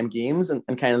playing in them games and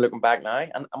kind of looking back now.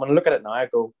 And when I look at it now, I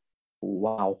go,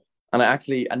 wow. And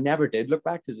I never did look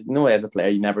back because, as a player,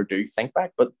 you never do think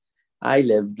back. But I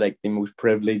lived like the most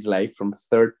privileged life from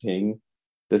 13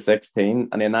 to 16.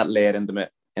 And then that led into my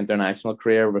international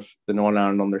career with the Northern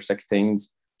Ireland under 16s,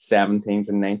 17s,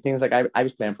 and 19s. Like I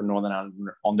was playing for Northern Ireland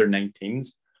under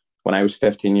 19s when I was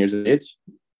 15 years of age.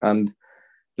 And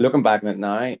looking back on it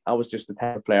now, I was just the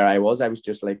type of player I was. I was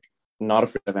just like, not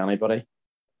afraid of anybody,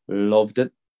 loved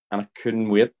it, and I couldn't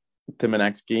wait to my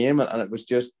next game. And I was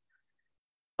just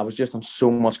on so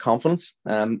much confidence.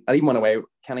 I even went away.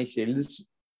 Kenny Shields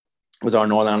was our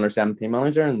Northern Ireland 17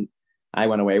 manager, and I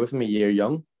went away with him a year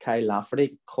young. Kyle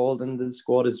Lafferty called into the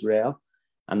squad as well,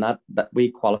 and that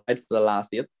we qualified for the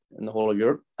last 8 in the whole of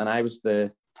Europe, and I was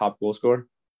the top goal scorer.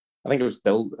 I think it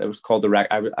was called the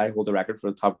record. I hold the record for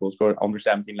the top goal scorer under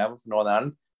 17 level for Northern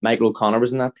Ireland. Michael O'Connor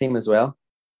was in that team as well.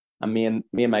 And me and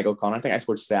Michael O'Connor, I think I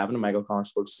scored 7 and Michael O'Connor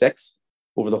scored 6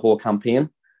 over the whole campaign.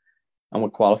 And we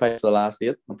qualified for the last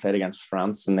 8 and played against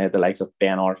France. And they had the likes of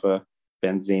Ben Arfa,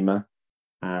 Benzema.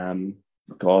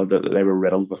 God, they were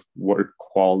riddled with word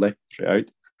quality throughout.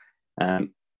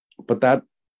 But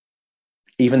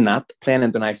playing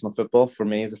international football for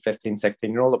me as a 15,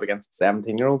 16-year-old up against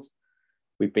 17-year-olds,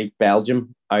 we beat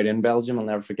Belgium out in Belgium. I'll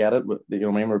never forget it. You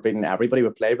know what I mean? We're beating everybody we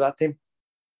played with that team.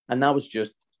 And that was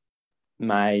just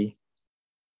my,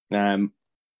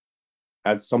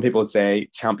 as some people would say,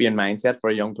 champion mindset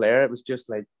for a young player. It was just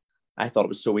like, I thought it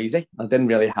was so easy. I didn't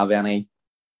really have any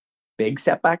big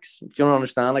setbacks. Do you don't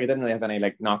understand? Like I didn't really have any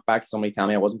like knockbacks. Somebody tell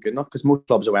me I wasn't good enough because most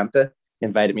clubs I went to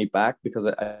invited me back because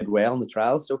I did well in the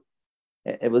trials. So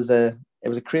it was a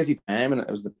crazy time, and it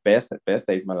was the best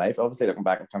days of my life. Obviously, looking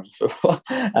back in terms of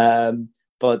football,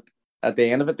 but at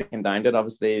the end of it, they came down to it.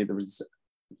 Obviously, there was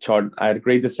chart. I had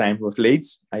agreed to sign with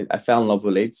Leeds. I fell in love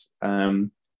with Leeds. Their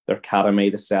academy,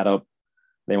 the setup,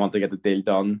 they wanted to get the deal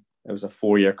done. It was a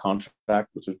 4-year contract,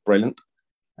 which was brilliant.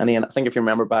 And then I think if you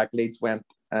remember back, Leeds went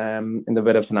in a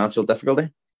bit of financial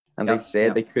difficulty, and they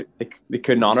said they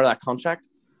couldn't honour that contract.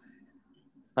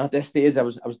 And at this stage, I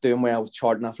was doing well with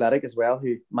Charlton Athletic as well.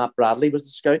 Who Matt Bradley was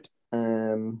the scout.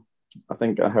 I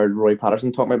think I heard Roy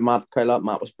Patterson talking about Matt quite a lot.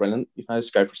 Matt was brilliant. He's now a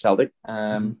scout for Celtic.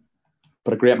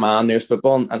 But a great man, knew his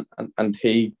football, and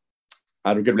he I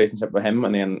had a good relationship with him.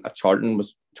 And then at Charlton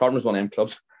was one of them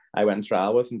clubs I went and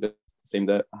trial with, and seemed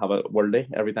to have a worldie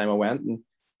every time I went, and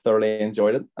thoroughly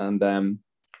enjoyed it. And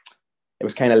it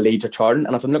was kind of Leeds or Charlton.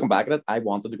 And if I'm looking back at it, I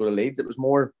wanted to go to Leeds. It was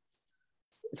more.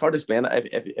 It's hard to explain it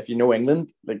if you know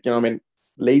England, like you know what I mean.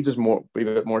 Leeds was a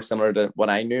bit more similar to what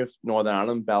I knew of Northern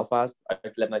Ireland, Belfast. I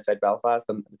was living outside Belfast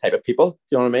and the type of people. Do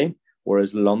you know what I mean?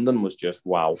 Whereas London was just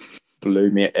wow,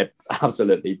 it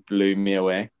absolutely blew me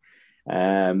away.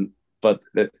 But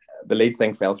the Leeds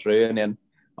thing fell through, and then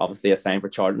obviously I signed for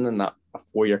Charlton, and that a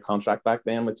 4-year contract back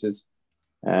then, which is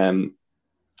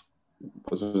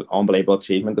was an unbelievable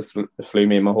achievement. It flew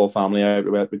me and my whole family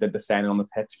out. We did the signing on the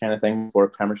pitch kind of thing for a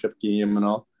Premiership game and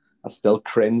all. I still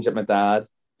cringe at my dad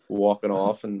walking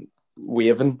off and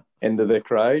waving into the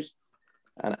crowd,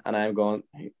 and I'm going,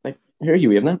 like, who are you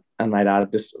waving at? And my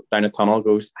dad just down a tunnel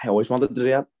goes, I always wanted to do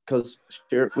that because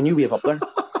sure, when you wave up there,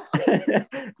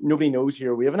 nobody knows who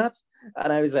you're waving at.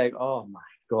 And I was like, oh my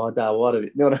God, Dad,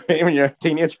 you know what I mean? When you're a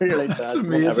teenager, you're like, that's Dad,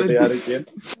 amazing. never do that again.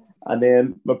 And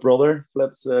then my brother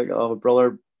flips. My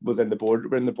brother was in the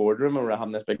boardroom, and we were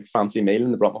having this big fancy meal,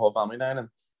 and they brought my whole family down, and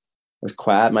it was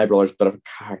quiet. My brother's a bit of a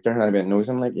character, and everybody knows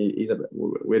him. Like he's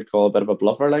we'd call a bit of a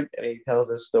bluffer. Like he tells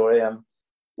this story.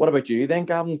 What about you then,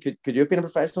 Gavin? Could you have been a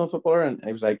professional footballer? And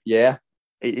he was like, yeah,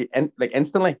 like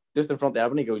instantly, just in front of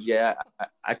everyone. He goes, yeah,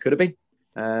 I could have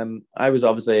been. I was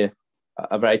obviously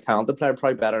a very talented player,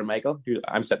 probably better than Michael.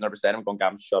 I'm sitting there beside him, going,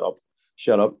 Gavin, shut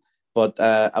up. But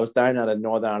I was down at a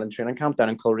Northern Ireland training camp down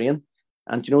in Coleraine,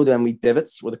 and you know them wee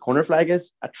divots where the corner flag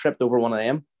is? I tripped over one of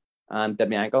them and did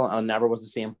my ankle, and I never was the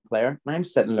same player. And I'm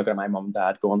sitting looking at my mum and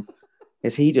dad going,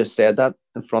 is he just said that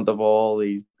in front of all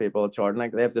these people at Jordan?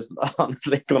 Like, they're just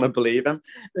honestly going to believe him.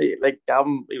 Like,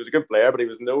 Gavin, he was a good player, but he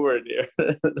was nowhere near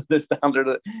the standard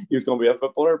that he was going to be a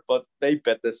footballer. But they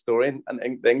bit this story,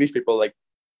 and the English people like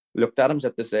looked at him as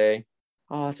if to say,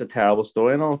 oh, that's a terrible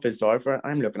story, and I don't feel sorry for it.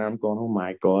 I'm looking at him going, oh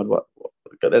my God, what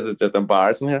this is just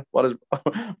embarrassing here. What is?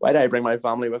 Why did I bring my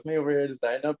family with me over here to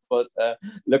sign up? But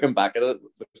looking back at it,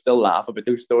 we still laugh about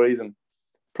those stories, and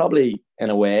probably in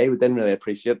a way we didn't really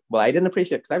appreciate. Well, I didn't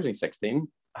appreciate because I was only 16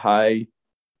 how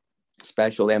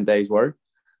special them days were,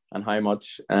 and how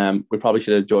much we probably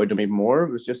should have enjoyed them even more.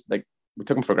 It was just like we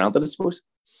took them for granted, I suppose.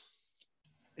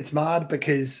 It's mad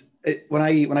because when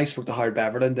I spoke to Howard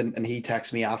Beverland and he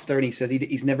texted me after and he said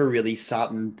he's never really sat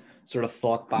and sort of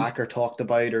thought back or talked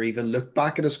about or even looked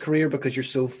back at his career because you're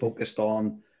so focused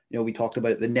on, we talked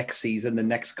about the next season, the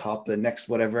next cup, the next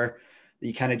whatever, that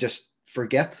you kind of just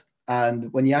forget.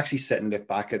 And when you actually sit and look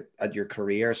back at your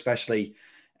career, especially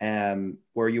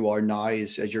where you are now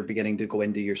as you're beginning to go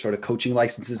into your sort of coaching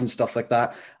licenses and stuff like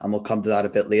that, and we'll come to that a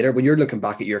bit later. When you're looking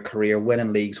back at your career,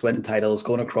 winning leagues, winning titles,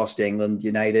 going across to England,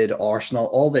 United, Arsenal,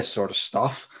 all this sort of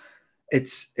stuff,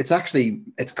 it's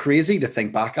crazy to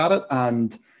think back at it,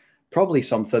 and probably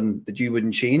something that you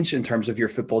wouldn't change in terms of your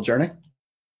football journey.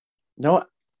 No,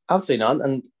 absolutely not.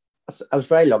 And I was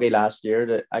very lucky last year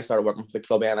that I started working for the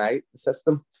club NI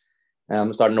system.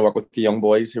 Starting to work with the young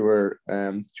boys who were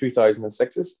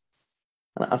 2006s.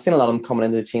 And I've seen a lot of them coming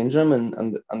into the change room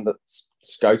and the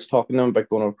scouts talking to them about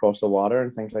going across the water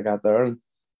and things like that there. And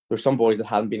there's some boys that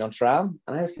hadn't been on trial.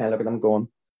 And I was kind of looking at them going,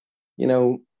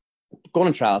 going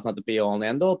on trial is not the be all and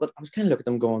end all, but I was kind of looking at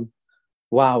them going,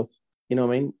 wow, you know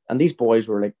what I mean? And these boys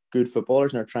were like good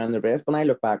footballers and they're trying their best. But when I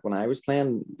look back when I was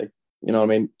playing, like, you know what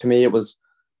I mean? To me, it was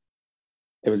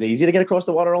easy to get across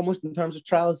the water almost in terms of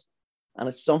trials. And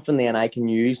it's something then I can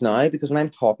use now because when I'm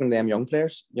talking to them young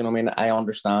players, you know what I mean? I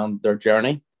understand their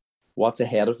journey, what's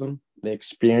ahead of them, the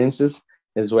experiences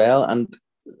as well. And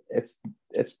it's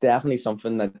definitely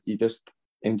something that you just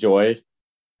enjoy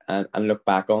and look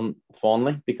back on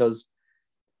fondly, because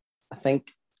I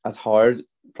think as hard,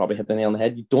 probably hit the nail on the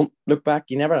head, you don't look back.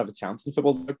 You never have a chance in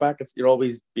football to look back. You're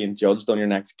always being judged on your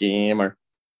next game or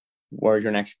where's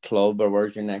your next club or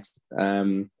where's your next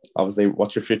obviously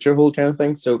what's your future hold kind of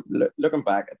thing. So looking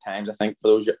back at times, I think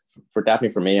for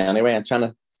definitely for me anyway, I'm trying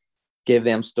to give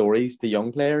them stories to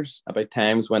young players about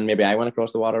times when maybe I went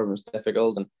across the water and it was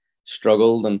difficult and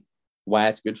struggled and why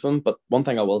it's good for them. But one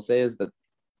thing I will say is that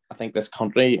I think this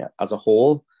country as a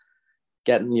whole,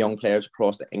 getting young players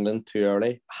across to England too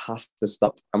early has to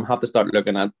stop. I'm have to start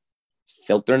looking at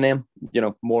filtering them,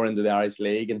 more into the Irish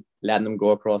League and letting them go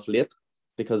across late.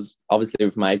 Because obviously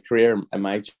with my career and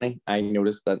my journey, I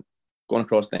noticed that going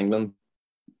across to England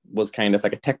was kind of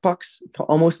like a tick box,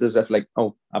 almost as if like,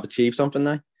 oh, I've achieved something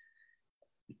now.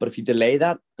 But if you delay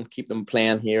that and keep them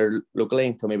playing here locally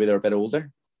until maybe they're a bit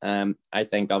older, I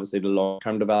think obviously the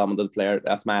long-term development of the player,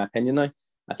 that's my opinion now.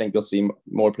 I think you'll see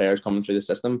more players coming through the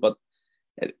system, but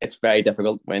it's very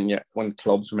difficult when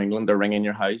clubs from England are ringing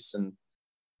your house and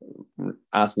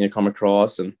asking you to come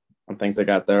across and things like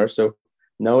that there. So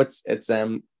no, it's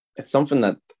something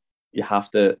that you have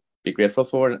to be grateful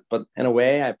for. But in a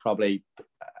way, I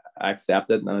accept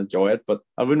it and enjoy it. But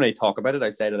I wouldn't really talk about it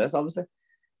outside of this, obviously.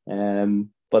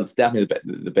 But it's definitely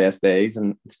the best days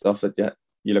and stuff that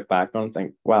you look back on and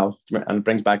think, wow, and it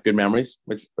brings back good memories,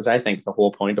 which I think is the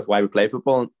whole point of why we play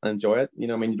football and enjoy it. You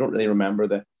don't really remember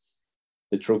the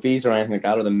trophies or anything like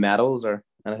that, or the medals or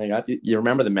anything like that. You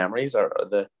remember the memories or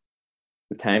the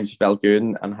times you felt good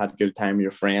and had a good time with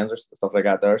your friends or stuff like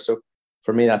that there. So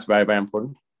for me, that's very, very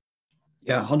important.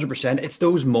 Yeah, 100%. It's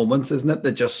those moments, isn't it,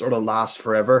 that just sort of last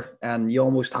forever. And you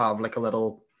almost have like a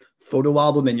little photo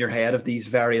album in your head of these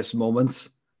various moments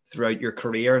throughout your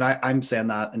career. And I'm saying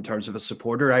that in terms of a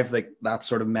supporter. I've like that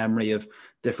sort of memory of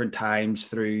different times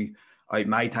throughout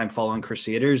my time following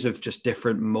Crusaders of just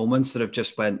different moments that have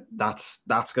just went, that's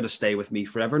going to stay with me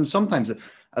forever. And sometimes,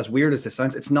 as weird as this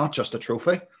sounds, it's not just a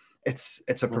trophy. It's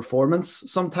a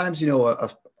performance. Sometimes, a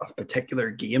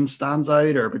particular game stands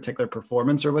out or a particular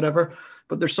performance or whatever.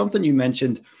 But there's something you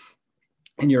mentioned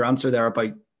in your answer there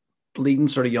about bleeding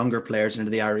sort of younger players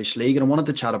into the Irish League. And I wanted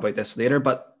to chat about this later,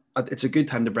 but it's a good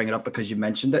time to bring it up because you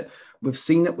mentioned it. We've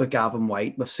seen it with Gavin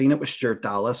White. We've seen it with Stuart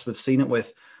Dallas. We've seen it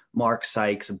with Mark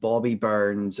Sykes and Bobby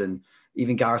Burns and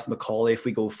even Gareth McCauley if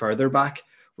we go further back,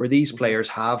 where these players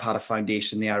have had a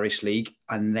foundation in the Irish League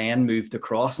and then moved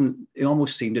across, and they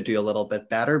almost seem to do a little bit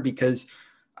better because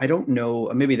I don't know,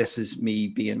 and maybe this is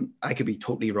me I could be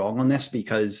totally wrong on this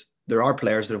because there are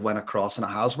players that have went across and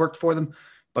it has worked for them,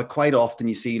 but quite often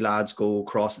you see lads go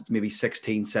across, it's maybe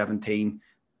 16, 17,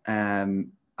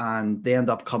 and they end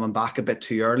up coming back a bit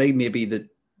too early, maybe the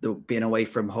being away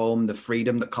from home, the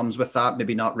freedom that comes with that,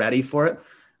 maybe not ready for it.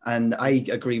 And I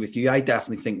agree with you. I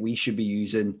definitely think we should be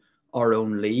using our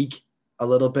own league a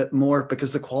little bit more,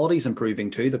 because the quality is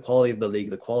improving too. The quality of the league,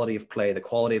 the quality of play, the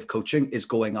quality of coaching is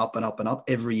going up and up and up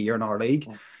every year in our league.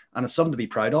 And it's something to be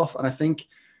proud of. And I think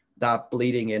that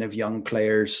bleeding in of young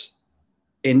players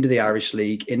into the Irish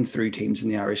League, in through teams in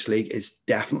the Irish League, is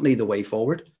definitely the way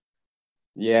forward.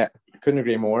 Yeah, I couldn't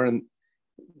agree more. And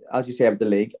as you say about the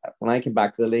league, when I came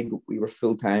back to the league, we were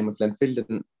full-time with Linfield,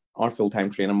 and our full-time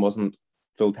training wasn't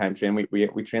full-time training.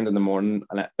 We trained in the morning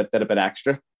and did a bit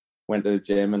extra, went to the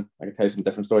gym, and I could tell you some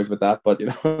different stories about that. But, you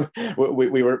know,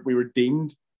 we were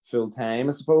deemed full-time,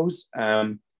 I suppose.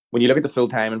 When you look at the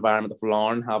full-time environment that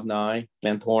Lauren have now,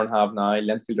 Glentoran have now,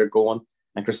 Linfield are going,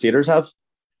 and Crusaders have,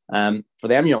 for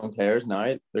them young players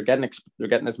now, they're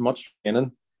getting as much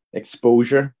training,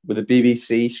 exposure with the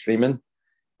BBC streaming,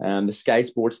 the Sky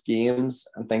Sports games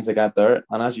and things like that there.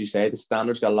 And as you say, the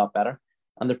standards got a lot better,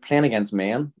 and they're playing against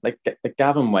men like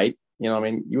Gavin White. You know what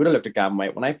I mean? You would have looked at Gavin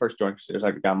White when I first joined Crusaders. I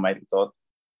looked at Gavin White and thought,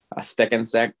 a stick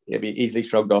insect, he'd be easily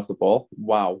shrugged off the ball.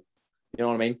 Wow, you know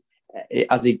what I mean?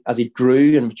 As he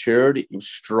grew and matured, he was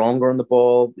stronger on the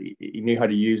ball. He knew how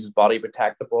to use his body to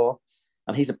protect the ball,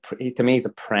 and to me he's a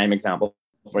prime example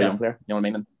for a young player. You know what I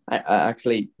mean? And I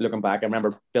actually, looking back, I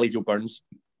remember Billy Joe Burns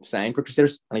signed for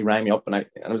Crusaders, and he rang me up, and it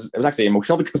was actually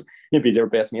emotional because me and BJ were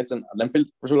best mates in Linfield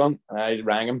for so long, and I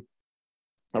rang him.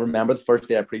 I remember the first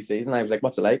day of pre-season, I was like,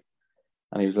 "What's it like?"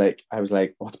 And I was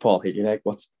like, "What's Paul Healy like?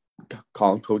 What's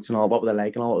Colin Coates and all? What were they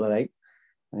like and all what were they like?"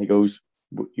 And he goes,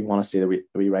 "You want to see the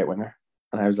wee right winger?"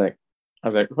 And I was like,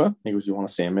 "What?" He goes, "You want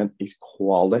to see him, man? He's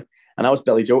quality." And that was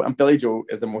Billy Joe. And Billy Joe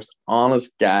is the most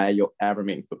honest guy you'll ever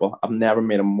meet in football. I've never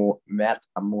met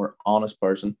a more honest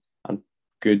person and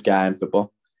good guy in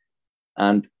football.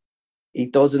 And he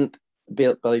doesn't,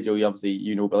 Billy Joe, obviously,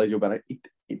 you know Billy Joe better.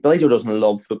 Billy Joe doesn't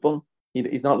love football.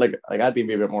 He's not like I'd be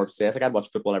a bit more obsessed. Like, I'd watch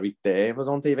football every day if it was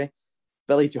on TV.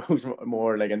 Billy Joe's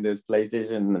more like into his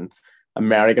PlayStation and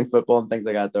American football and things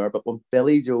like that there. But when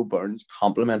Billy Joe Burns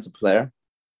compliments a player,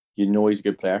 you know he's a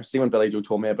good player. See, when Billy Joe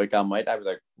told me about Gavin White, I was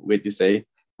like, wait to see.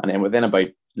 And then within about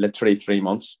literally 3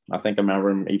 months, I think I remember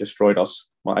him, he destroyed us.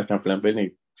 Well, I was playing for Linfield, and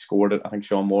he scored it. I think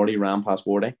Sean Morley ran past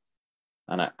Wardy.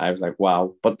 And I was like,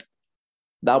 wow. But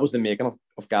that was the making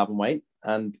of Gavin White.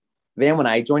 And then when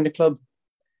I joined the club,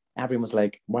 everyone was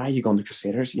like, why are you going to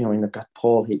Crusaders? You know, I mean, they've got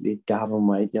Paul Heatley, Gavin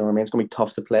White, you know what I mean? It's going to be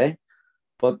tough to play.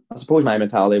 But I suppose my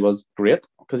mentality was great,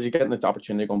 because you're getting this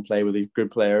opportunity to go and play with these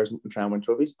good players and try and win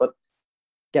trophies. But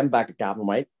getting back to Gavin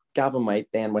White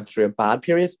then went through a bad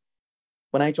period.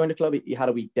 When I joined the club, he had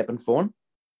a wee dip in form.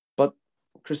 But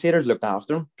Crusaders looked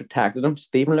after him, protected him.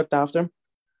 Stephen looked after him.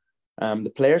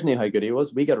 The players knew how good he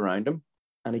was. We got around him,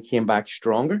 and he came back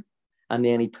stronger. And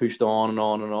then he pushed on and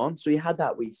on and on. So he had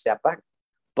that wee setback.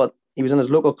 But he was in his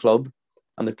local club,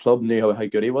 and the club knew how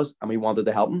good he was, and we wanted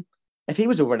to help him. If he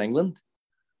was over in England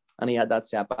and he had that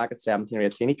setback at 17 or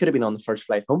 18, he could have been on the first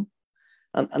flight home.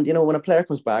 And you know, when a player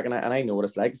comes back, and I know what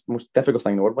it's like, it's the most difficult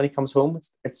thing in the world. When he comes home,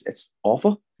 it's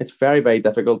awful. It's very, very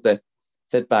difficult to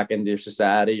fit back into your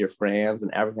society, your friends,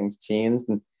 and everything's changed,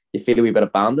 and you feel a wee bit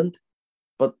abandoned.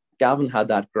 But Gavin had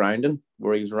that grounding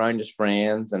where he was around his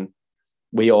friends, and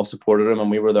we all supported him, and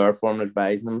we were there for him,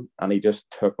 advising him, and he just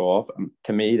took off. And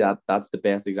to me, that's the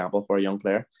best example for a young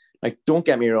player. Like, don't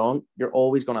get me wrong, you're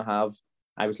always going to have.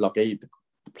 I was lucky to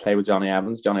play with Johnny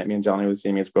Evans. Me and Johnny were the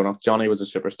same age growing up. Johnny was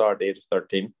a superstar at the age of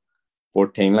 13,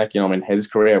 14. Like, you know, I mean, his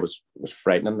career was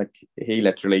frightening. Like, he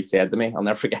literally said to me, I'll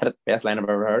never forget it, best line I've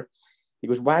ever heard. He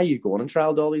goes, "Why are you going and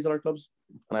trial to all these other clubs?"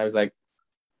 And I was like,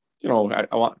 you know,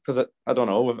 I want, because I don't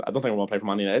know, I don't think I want to play for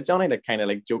Man United. Johnny, like, kind of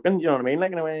like joking, you know what I mean?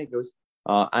 Like, in a way, he goes,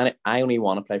 and I only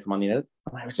want to play for Man United.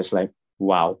 And I was just like,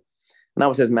 wow. And that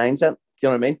was his mindset. Do you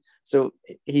know what I mean? So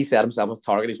he set himself a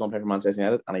target. He's going to play for Manchester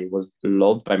United, and he was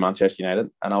loved by Manchester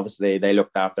United. And obviously they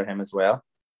looked after him as well.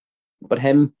 But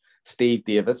him, Steve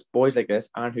Davis, boys like this,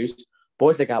 Aaron Hoos,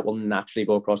 boys like that will naturally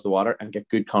go across the water and get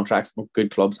good contracts and good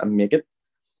clubs and make it.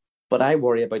 But I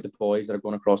worry about the boys that are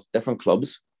going across different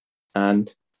clubs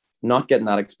and not getting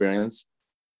that experience,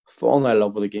 falling out of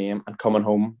love with the game and coming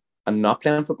home and not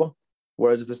playing football.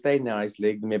 Whereas if they stayed in the Irish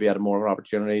League, they maybe had more of an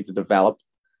opportunity to develop,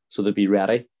 so they'd be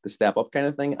ready to step up, kind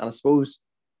of thing. And I suppose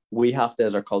we have to,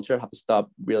 as our culture, have to stop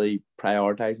really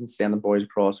prioritising sending boys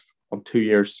across on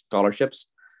 2-year scholarships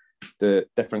to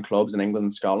different clubs in England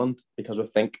and Scotland, because we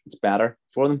think it's better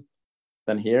for them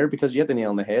than here, because you hit the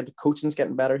nail on the head. The coaching's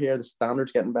getting better here, the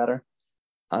standard's getting better,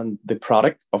 and the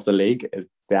product of the league is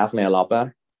definitely a lot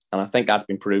better. And I think that's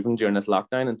been proven during this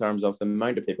lockdown in terms of the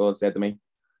amount of people who have said to me,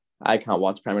 I can't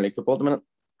watch Premier League football at the minute.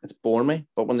 It's boring me.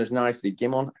 But when there's an Irish League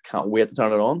game on, I can't wait to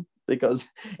turn it on, because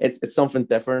it's something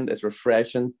different. It's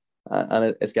refreshing,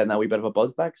 and it's getting that wee bit of a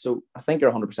buzz back. So I think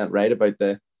you're 100% right about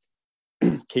the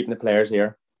keeping the players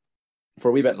here for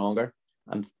a wee bit longer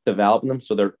and developing them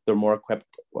so they're more equipped,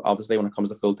 obviously, when it comes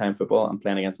to full-time football and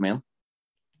playing against men.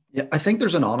 Yeah, I think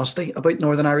there's an honesty about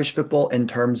Northern Irish football in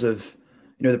terms of,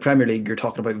 the Premier League. You're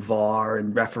talking about VAR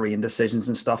and refereeing decisions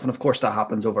and stuff, and of course that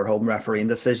happens over home, refereeing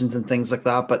decisions and things like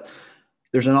that. But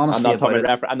there's an honesty about it.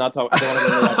 I'm not talking. I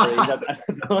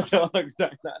don't want to go to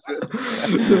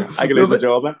referees. I can lose my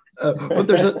job. But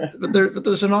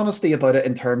there's an honesty about it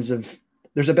in terms of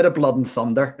there's a bit of blood and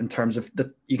thunder in terms of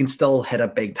that you can still hit a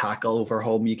big tackle over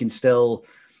home. You can still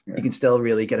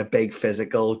really get a big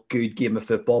physical, good game of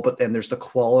football. But then there's the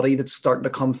quality that's starting to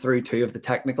come through too of the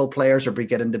technical players are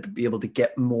beginning to be able to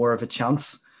get more of a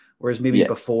chance. Whereas maybe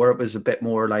before it was a bit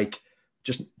more like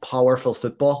just powerful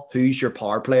football. Who's your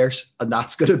power players? And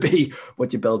that's going to be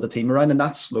what you build the team around. And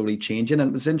that's slowly changing. And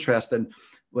it was interesting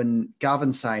when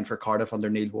Gavin signed for Cardiff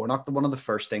under Neil Warnock, one of the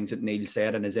first things that Neil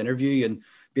said in his interview, and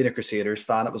being a Crusaders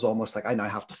fan, it was almost like I now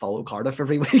have to follow Cardiff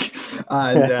every week.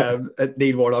 And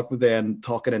Neil Warnock was then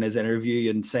talking in his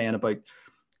interview and saying about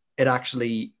it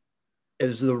actually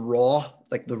is the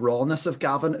rawness of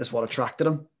Gavin is what attracted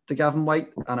him to Gavin White,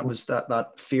 and it was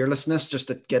that fearlessness just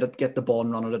to get the ball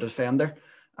and run at a defender.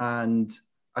 And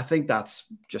I think that's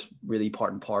just really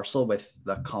part and parcel with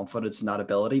the confidence and that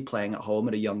ability playing at home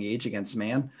at a young age against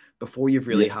men before you've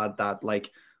really had that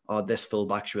this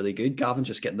fullback's really good. Gavin's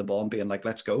just getting the ball and being like,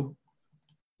 let's go.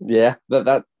 Yeah,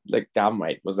 that like Gavin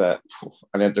White was an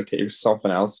entertainer,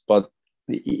 something else, but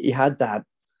he had that,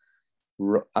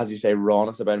 as you say,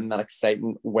 rawness about him, that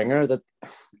exciting winger that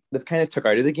they've kind of took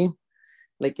out of the game.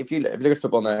 Like if you look at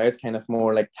football now, it's kind of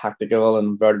more like tactical and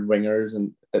inverted wingers,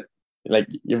 and like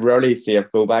you rarely see a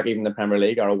fullback, even in the Premier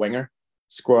League, or a winger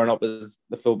squaring up as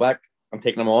the fullback and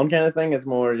taking them on kind of thing. It's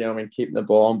more, keeping the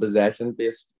ball in possession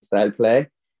based style play.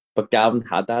 But Gavin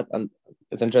had that, and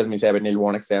it's interesting you say about Neil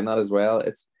Warnock saying that as well.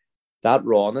 It's that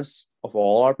rawness of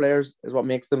all our players is what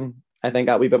makes them, I think,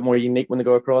 a wee bit more unique when they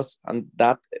go across, and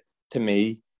that to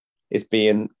me is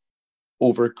being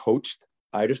overcoached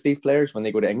out of these players when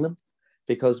they go to England.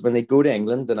 Because when they go to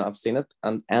England, and I've seen it,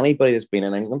 and anybody that's been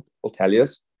in England will tell you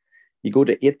this, you go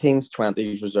to 18s,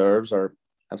 20s reserves, or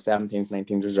 17s,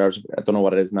 19s reserves. I don't know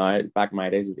what it is now. Back in my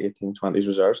days, it was 18s, 20s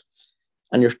reserves.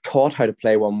 And you're taught how to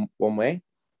play one way.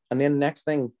 And then next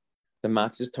thing, the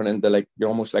matches turn into you're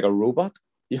almost like a robot.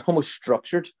 You're almost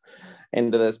structured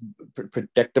into this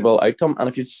predictable outcome. And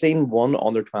if you've seen one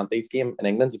under 20s game in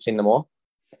England, you've seen them all.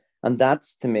 And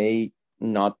that's, to me,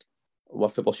 not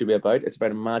what football should be about. It's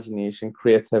about imagination,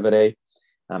 creativity,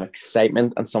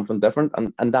 excitement, and something different.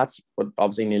 And that's what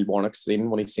obviously Neil Warnock's seen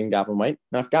when he's seen Gavin White.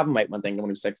 Now, if Gavin White went to England when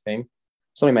he was 16,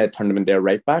 somebody might have turned him into a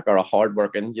right back or a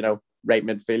hard-working, right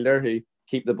midfielder who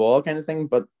keep the ball kind of thing.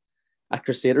 But at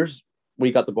Crusaders,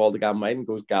 we got the ball to Gavin White and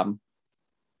goes, Gavin,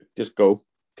 just go.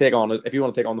 Take on it. If you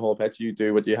want to take on the whole pitch, you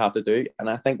do what you have to do. And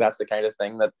I think that's the kind of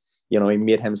thing that, he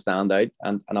made him stand out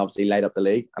and obviously light up the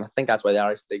league. And I think that's why the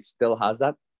Irish League still has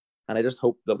that. And I just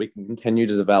hope that we can continue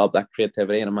to develop that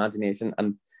creativity and imagination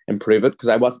and improve it. Because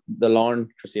I watched the Larne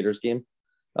Crusaders game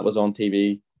that was on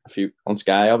TV on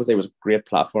Sky. Obviously, it was a great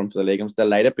platform for the league. I'm still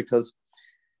delighted because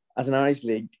as an Irish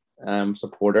League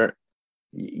supporter,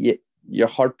 your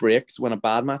heart breaks when a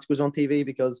bad match goes on TV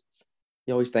because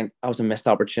you always think, that was a missed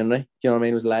opportunity. Do you know what I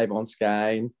mean? It was live on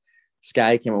Sky, and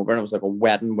Sky came over and it was like a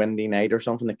wet and windy night or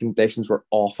something. The conditions were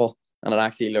awful and it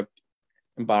actually looked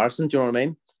embarrassing. Do you know what I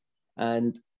mean?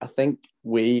 And I think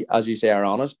we, as you say, are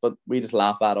honest, but we just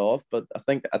laugh that off. But I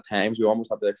think at times we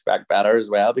almost have to expect better as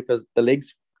well because the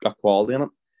league's got quality in it.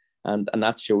 And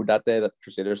that showed that day that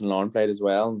Crusaders and Larne played as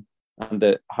well.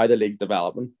 And how the league's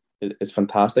developing is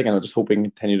fantastic. And I just hope we can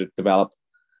continue to develop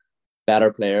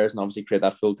better players and obviously create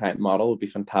that full-time model. Would be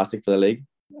fantastic for the league.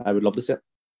 I would love to see it.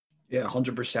 Yeah,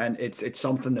 100%. It's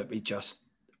something that we just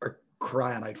are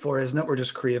crying out for, isn't it? We're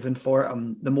just craving for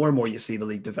it. The more and more you see the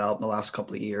league develop in the last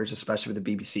couple of years, especially with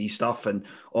the BBC stuff and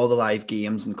all the live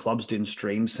games and clubs doing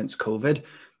streams since COVID,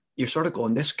 you're sort of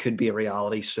going, this could be a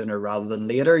reality sooner rather than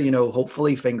later,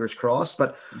 hopefully, fingers crossed.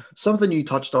 But something you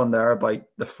touched on there about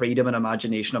the freedom and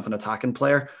imagination of an attacking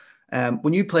player.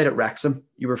 When you played at Wrexham,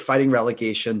 you were fighting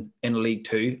relegation in League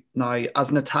Two. Now,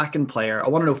 as an attacking player, I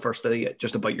want to know firstly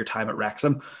just about your time at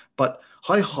Wrexham, but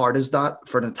how hard is that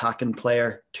for an attacking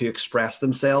player to express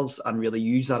themselves and really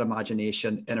use that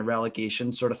imagination in a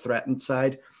relegation sort of threatened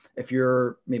side? If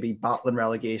you're maybe battling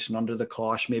relegation under the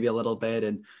cosh maybe a little bit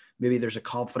and maybe there's a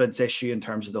confidence issue in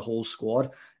terms of the whole squad,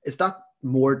 is that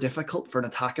more difficult for an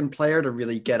attacking player to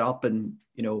really get up and,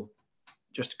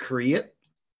 just create?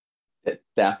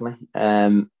 Definitely.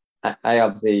 I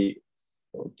obviously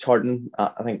Charlton,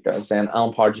 I think I was saying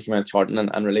Alan Pardew came in at Charlton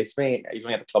and released me. He was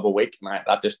only at the club a week, and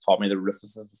that just taught me the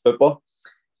ruthlessness of football.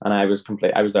 And I was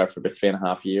there for about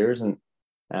 3.5 years, and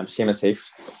Seamus Heath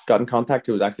got in contact,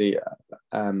 who was actually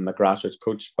a grassroots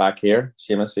coach back here.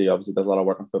 Seamus, who obviously does a lot of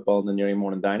work on football in the Newry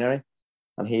Morning Down area,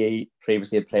 and he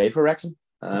previously had played for Wrexham.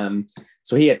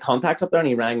 So he had contacts up there, and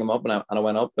he rang them up, and I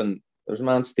went up, and there was a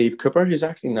man, Steve Cooper, who's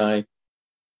actually now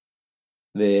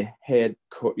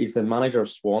he's the manager of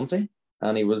Swansea,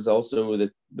 and he was also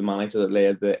the manager that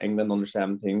led the England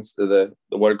under-17s to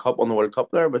the World Cup, won the World Cup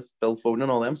there with Phil Foden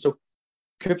and all them. So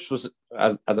Coops was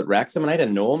as at Wrexham, and I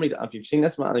didn't know him. If you've seen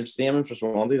this man, if you've seen him for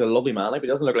Swansea, he's a lovely man. Like, he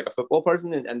doesn't look like a football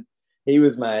person, and he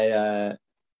was my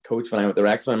coach when I went to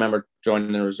Wrexham. I remember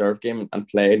joining a reserve game and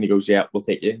played, and he goes, "Yeah, we'll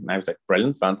take you." And I was like,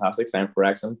 "Brilliant, fantastic, sign for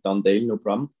Wrexham, done deal, no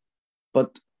problem."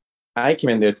 But I came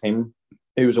into a team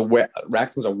who was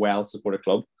Wrexham was a well-supported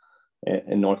club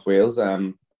in North Wales.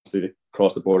 Obviously,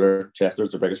 across the border,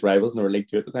 Chester's their biggest rivals, and they were League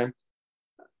Two at the time.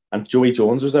 And Joey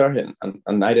Jones was there,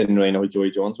 and I didn't really know who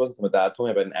Joey Jones was until my dad told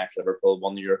me about an ex-Liverpool,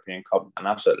 won the European Cup, an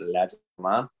absolute legend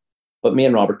man. But me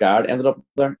and Robert Gard ended up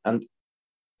there, and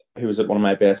who was one of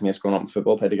my best mates growing up in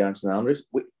football, played against St Andrews.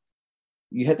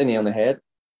 You hit the nail on the head.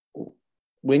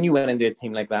 When you went into a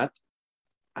team like that,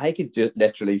 I could just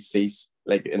literally see,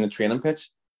 like in the training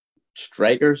pitch,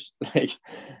 strikers like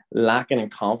lacking in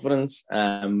confidence,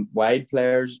 wide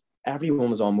players. Everyone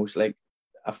was almost like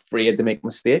afraid to make a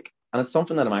mistake. And it's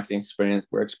something that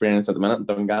we're experiencing at the minute in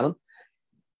Dungannon.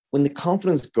 When the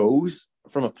confidence goes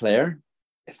from a player,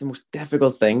 it's the most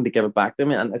difficult thing to give it back to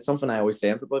them. And it's something I always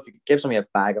say to people: if you could give somebody a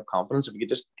bag of confidence, if you could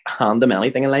just hand them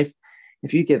anything in life,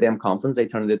 if you give them confidence, they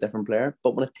turn into a different player.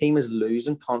 But when a team is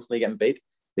losing, constantly getting beat,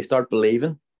 they start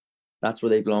believing that's where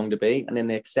they belong to be, and then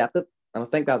they accept it. And I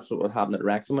think that's what happened at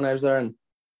Wrexham when I was there. And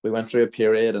we went through a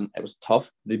period, and it was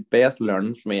tough. The best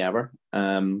learning for me ever.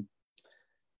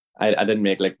 I didn't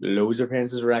make like loads of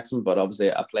appearances at Wrexham, but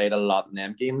obviously I played a lot in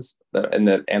them games that in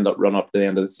the end up run up to the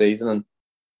end of the season, and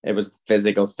it was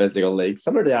physical league,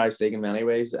 similar to the Irish League in many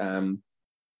ways.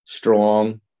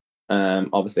 Strong.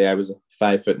 Obviously I was a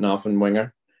 5 foot nothing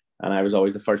winger, and I was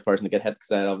always the first person to get hit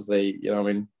because I'd obviously,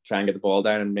 try and get the ball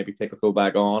down and maybe take the full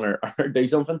back on or do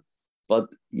something. But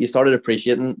you started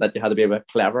appreciating that you had to be a bit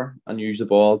clever and use the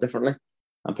ball differently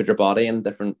and put your body in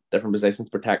different positions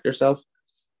to protect yourself.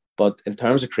 But in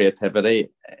terms of creativity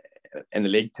in the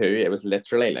League Two, it was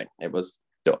literally like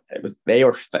they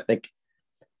were fit. Like,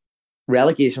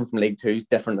 relegation from League Two is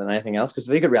different than anything else, because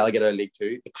if they could relegate out of League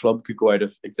Two, the club could go out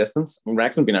of existence. And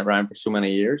Wrexham been around for so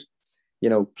many years.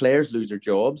 Players lose their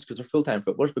jobs because they're full-time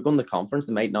footballers, but going to the conference,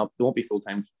 they won't be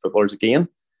full-time footballers again.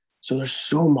 So there's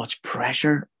so much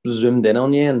pressure zoomed in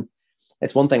on you. And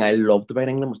it's one thing I loved about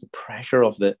England was the pressure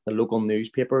of the local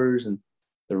newspapers and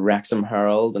the Wrexham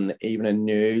Herald and the Evening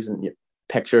News, and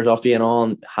pictures of you and all,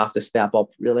 and have to step up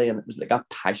really. And it was like that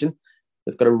passion.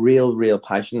 They've got a real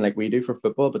passion like we do for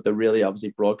football, but they're really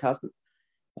obviously broadcasting.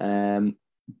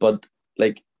 But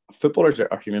like, footballers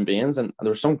are human beings, and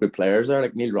there were some good players there.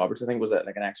 Like Neil Roberts, I think, was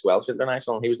like an ex-Welsh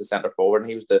international, and he was the centre forward, and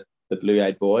he was the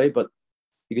blue-eyed boy. But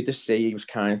you could just see he was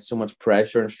carrying so much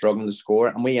pressure and struggling to score.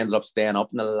 And we ended up staying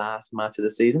up in the last match of the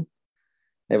season.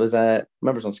 It was I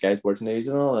remember it was on Sky Sports News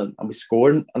and all, and we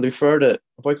scored. And to be fair to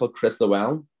a boy called Chris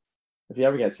Llewellyn, if you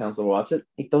ever get a chance to watch it,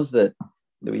 he does the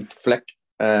wee flick.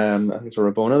 I think it's a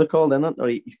Rabona they called, isn't it? Or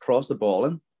he's crossed the ball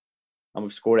in, and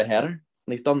we've scored a header. And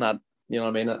he's done that, you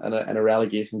know what I mean, in a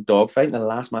relegation dogfight in the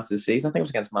last match of the season. I think it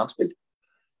was against Mansfield.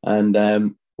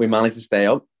 And we managed to stay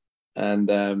up. And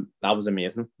that was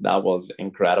amazing. That was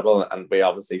incredible. And we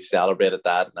obviously celebrated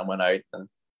that, and I went out, and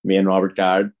me and Robert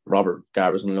Gard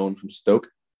was on loan from Stoke,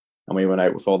 and we went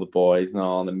out with all the boys and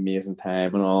all, an amazing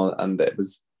time and all. And it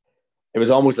was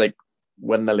almost like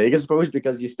winning the league, I suppose,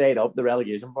 because you stayed up. The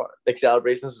relegation part, like,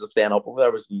 celebrations of staying up over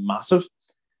there was massive.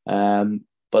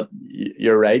 But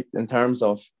you're right, in terms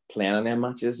of playing in them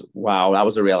matches, wow, that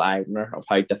was a real eye-opener of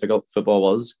how difficult football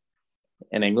was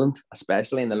in England,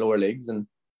 especially in the lower leagues. And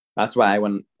that's why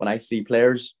when I see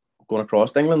players going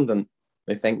across England and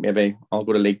they think maybe I'll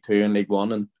go to League Two and League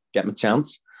One and get my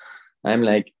chance, I'm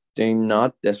like, do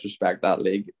not disrespect that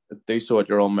league. Do so at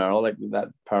your own peril. Like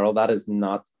that is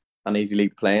not an easy league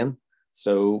to play in.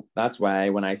 So that's why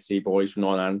when I see boys from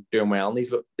Northern Ireland doing well in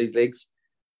these leagues,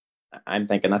 I'm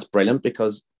thinking that's brilliant,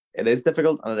 because it is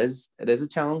difficult, and it is a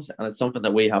challenge, and it's something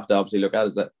that we have to obviously look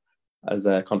at as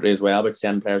a country as well, about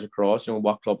sending players across,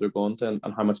 what club they're going to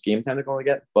and how much game time they're going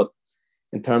to get. But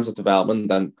in terms of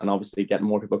development and obviously getting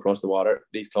more people across the water,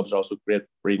 these clubs are also great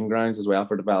breeding grounds as well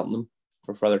for developing them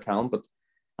for further talent. But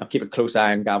I'm keeping a close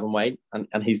eye on Gavin White, and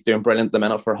he's doing brilliant at the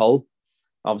minute for Hull.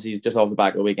 obviously just off the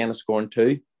back of the weekend of scoring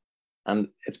 2. And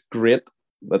it's great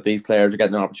that these players are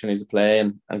getting opportunities to play.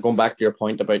 And going back to your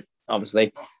point about,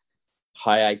 obviously,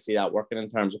 how I see that working in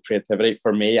terms of creativity,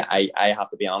 for me, I have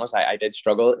to be honest, I did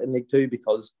struggle in League Two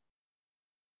because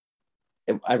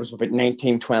I was about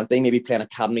 19, 20, maybe playing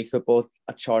academy football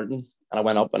at Charlton, and I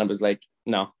went up and I was like,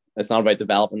 no, it's not about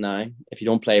developing now. If you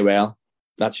don't play well,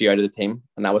 that's you out of the team.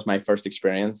 And that was my first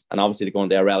experience. And obviously to go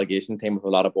into a relegation team with a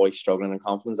lot of boys struggling in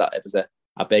confidence, it was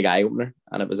a big eye-opener,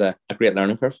 and it was a great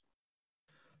learning curve.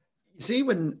 You see,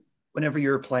 whenever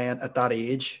you're playing at that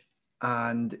age,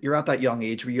 and you're at that young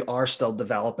age where you are still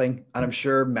developing, and I'm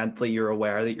sure mentally you're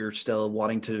aware that you're still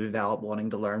wanting to develop,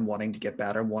 wanting to learn, wanting to get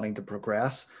better, wanting to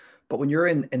progress. But when you're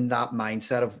in that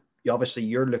mindset of, obviously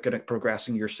you're looking at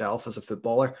progressing yourself as a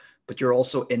footballer, but you're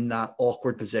also in that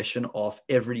awkward position of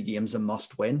every game's a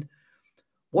must win.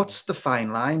 What's the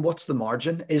fine line? What's the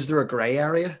margin? Is there a gray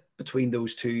area between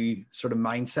those two sort of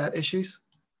mindset issues?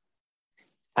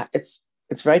 It's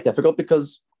very difficult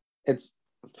because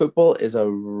football is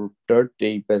a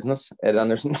dirty business,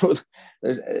 and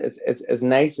it's as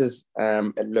nice as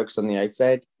it looks on the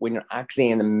outside. When you're actually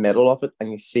in the middle of it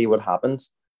and you see what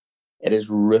happens, it is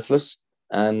ruthless.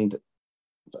 And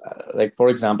like, for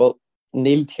example,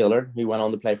 Neil Taylor, who went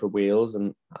on to play for Wales,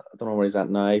 and I don't know where he's at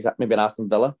now, he's at maybe at Aston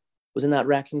Villa, was in that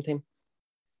Wrexham team.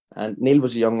 And Neil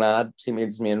was a young lad, same age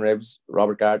as me and Ribs,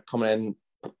 Robert Garrett, coming in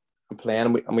and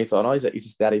playing, and we thought, oh, he's a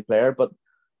steady player. But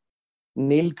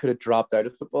Neil could have dropped out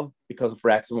of football because of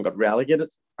Wrexham got relegated.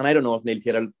 And I don't know if Neil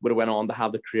Taylor would have went on to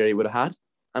have the career he would have had.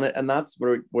 And that's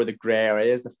where the grey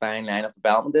area is, the fine line of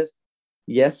development is.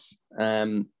 Yes,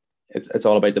 it's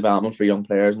all about development for young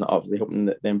players and obviously hoping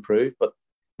that they improve. But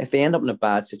if they end up in a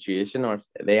bad situation, or if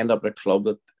they end up in a club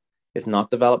that is not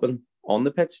developing on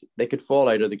the pitch, they could fall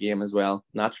out of the game as well,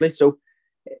 naturally. So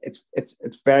it's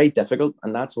very difficult.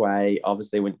 And that's why,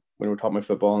 obviously, when we're talking about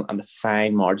football and the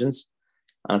fine margins,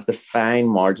 and it's the fine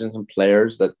margins and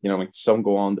players that, some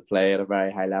go on to play at a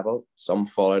very high level, some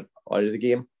fall out of the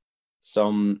game,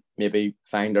 some maybe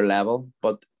find their level,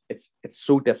 but it's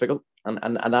so difficult.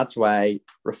 And that's why,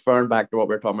 referring back to what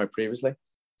we were talking about previously,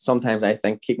 sometimes I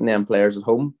think keeping them players at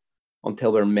home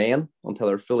until they're men, until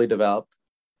they're fully developed,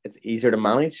 it's easier to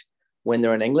manage. When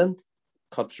they're in England,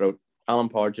 cutthroat. Alan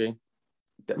Pardew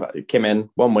came in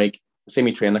 1 week, see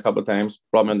me train a couple of times,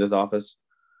 brought me into his office.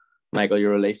 Michael,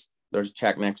 you're released. There's a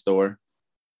check next door.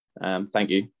 Thank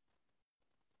you.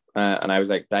 And I was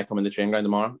like, do I come in the training ground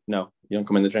tomorrow? No, you don't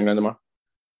come in the training ground tomorrow.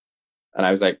 And I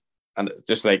was like, and it's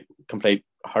just like complete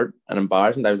hurt and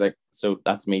embarrassment. I was like, so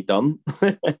that's me done.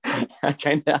 I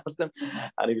kind of asked him,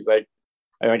 and he was like,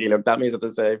 I think he looked at me as if to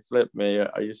say, flip me,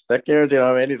 are you stuck here? Do you know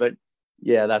what I mean? He's like,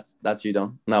 yeah, that's you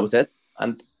done. And that was it.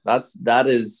 And that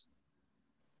is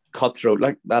cutthroat.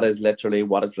 Like, that is literally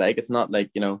what it's like. It's not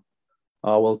like,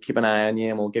 oh, we'll keep an eye on you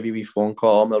and we'll give you a wee phone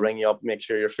call and we'll ring you up and make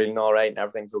sure you're feeling all right and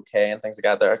everything's okay and things like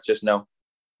that. There, it's just no,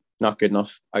 not good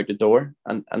enough, out the door.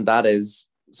 And that is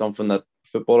something that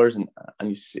footballers and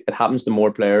you see, it happens to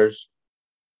more players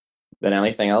than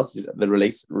anything else. The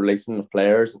releasing of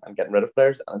players and getting rid of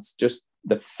players, and it's just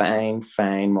the fine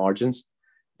margins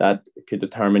that could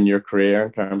determine your career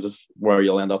in terms of where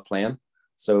you'll end up playing.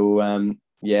 So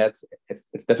yeah,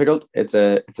 it's difficult. It's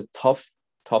a tough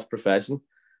profession,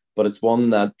 but it's one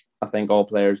that I think all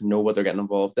players know what they're getting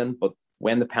involved in. But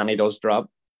when the penny does drop,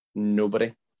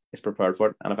 nobody is prepared for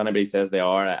it. And if anybody says they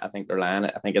are, I think they're lying.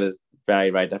 I think it is very,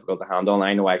 very difficult to handle. And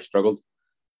I know I struggled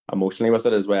emotionally with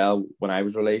it as well when I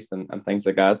was released and things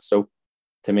like that. So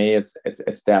to me, it's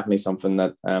definitely something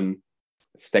that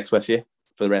sticks with you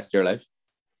for the rest of your life.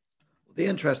 The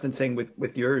interesting thing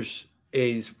with yours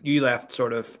is you left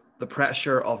sort of the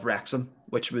pressure of Wrexham,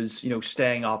 which was,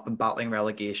 staying up and battling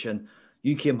relegation.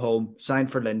 You came home,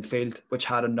 signed for Linfield, which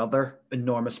had another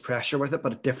enormous pressure with it,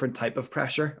 but a different type of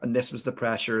pressure. And this was the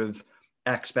pressure of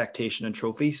expectation and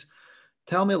trophies.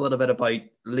 Tell me a little bit about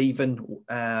leaving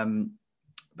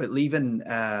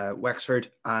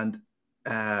Wexford and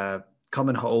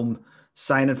coming home,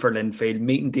 signing for Linfield,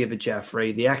 meeting David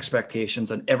Jeffrey, the expectations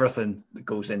and everything that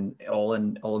goes in, all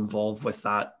involved with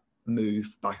that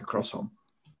move back across home.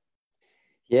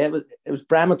 Yeah, it was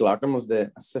Brian McLaughlin was the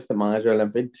assistant manager at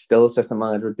Linfield, still assistant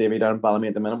manager with Davy down in Ballymena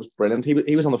at the minute. It was brilliant.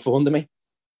 He was on the phone to me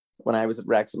when I was at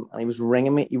Wrexham, and he was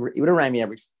ringing me. He would have rang me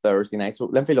every Thursday night. So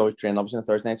Linfield always trained obviously on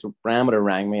Thursday night. So Brian would have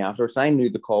rang me afterwards. So I knew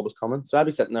the call was coming. So I'd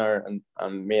be sitting there,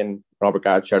 and me and Robert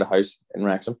Garrett shared a house in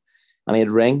Wrexham, and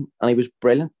he'd ring, and he was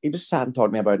brilliant. He just sat and talked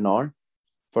to me about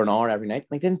for an hour every night.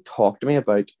 And he didn't talk to me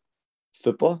about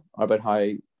football or about how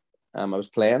I was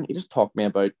playing. He just talked to me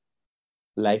about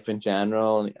life in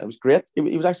general. And it was great. He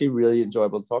was actually really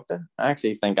enjoyable to talk to. I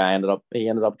actually think he ended up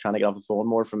trying to get off the phone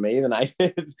more from me than I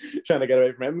did trying to get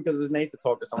away from him, because it was nice to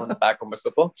talk to someone back on my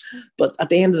football. But at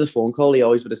the end of the phone call, he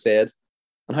always would have said,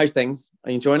 "And how's things?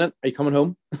 Are you enjoying it? Are you coming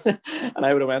home?" And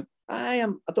I would have went, I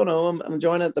don't know. I'm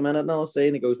enjoying it at the minute. And I'll say,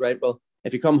 and he goes, "Right, well,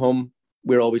 if you come home,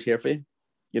 we're always here for you.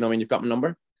 You know what I mean? You've got my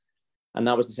number." And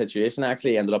that was the situation. I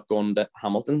actually ended up going to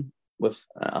Hamilton with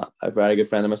a very good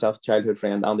friend of myself, childhood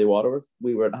friend, Andy Waterworth.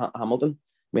 We were at Hamilton.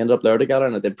 We ended up there together,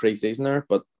 and I did pre-season there,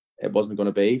 but it wasn't going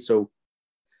to be. So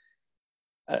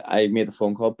I made the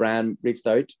phone call. Brian reached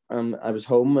out. I was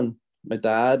home, and my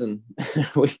dad and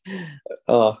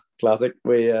classic.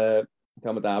 We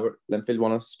tell my dad, "Linfield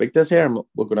want to speak to us here, and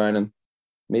we'll go down and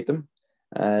meet them."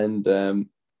 And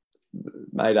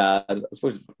my dad, I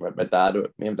suppose me and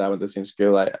dad went to the same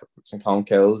school, like St. Colin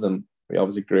Kills, and we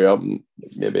obviously grew up, and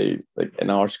maybe like in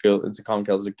our school in St. Colin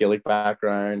Kills, a Gaelic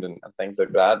background and things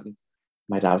like that. And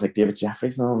my dad was like, "David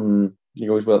Jeffries," and he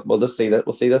goes, "Well, we'll just see that.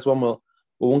 We'll see this one.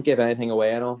 We won't give anything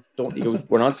away and all. Don't." He goes,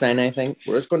 "We're not saying anything.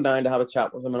 We're just going down to have a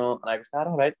chat with him and all." And I goes, "Dad,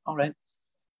 all right."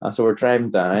 So we're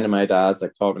driving down, and my dad's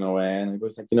like talking away, and I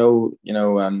goes like,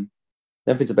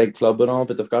 Linfield's a big club and all,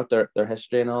 but they've got their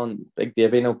history and all, and Big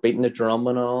Davy, beating the drum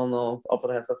and all up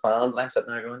against the fans. And I'm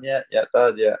sitting there going, yeah,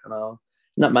 Dad, yeah, and all.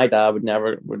 Not my dad would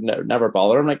never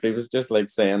bother him. Like, he was just like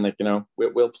saying, like,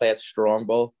 we'll play it strong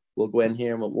ball. We'll go in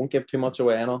here and we won't give too much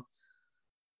away and all.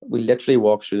 We literally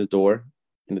walked through the door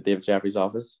in the David Jeffries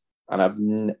office,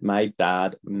 and my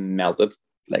dad melted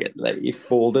like he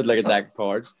folded like a deck of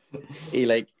cards.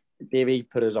 Davey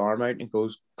put his arm out and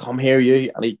goes, "Come here, you,"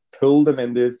 and he pulled him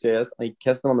into his chest and he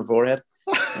kissed him on the forehead.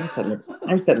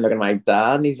 I'm sitting looking at my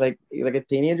dad, and he's like a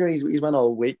teenager. He's went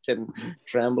all weak and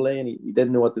trembling, and he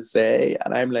didn't know what to say.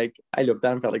 And I'm like, I looked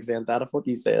at him, felt like saying, "Dad, if what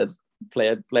you said,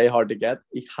 play hard to get."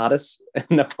 He had us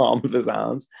in the palm of his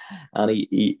hands, and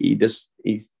he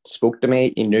spoke to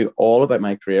me. He knew all about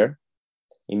my career.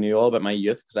 He knew all about my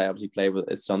youth, because I obviously played with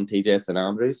his son TJ at St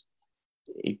Andrews.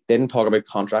 He didn't talk about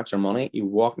contracts or money. He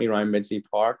walked me around Midgley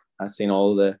Park. I've seen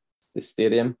all the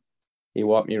stadium. He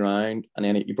walked me around, and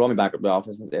then he brought me back up to the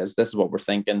office and says, "This is what we're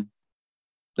thinking.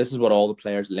 This is what all the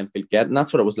players at Linfield get." And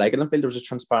that's what it was like at Linfield. There was a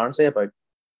transparency about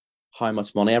how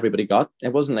much money everybody got.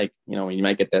 It wasn't like, you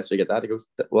might get this or you get that. He goes,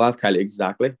 "Well, I'll tell you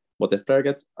exactly what this player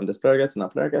gets, and this player gets, and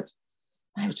that player gets."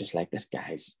 I was just like, this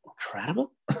guy's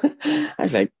incredible. I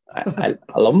was like, I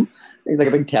love him. He's like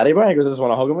a big teddy bear. I goes, "I just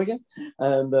want to hug him again."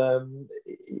 And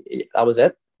that was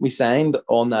it. We signed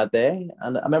on that day.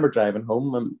 And I remember driving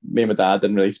home, and me and my dad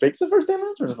didn't really speak for the first 10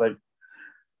 minutes. We're just like,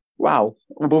 wow.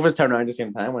 We both of us turned around at the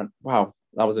same time and went, wow,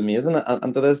 that was amazing.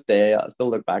 And to this day, I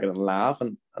still look back at it and laugh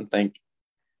and think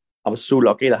I was so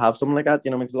lucky to have someone like that.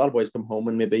 Because a lot of boys come home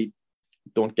and maybe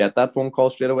don't get that phone call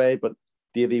straight away. But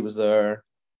Davey was there,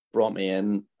 brought me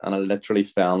in, and I literally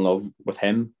fell in love with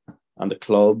him and the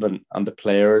club and the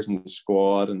players and the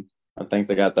squad and things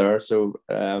like that there. So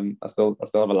I still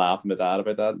have a laugh with my dad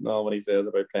about that. No, when he says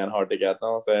about playing hard to get,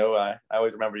 I'll say, I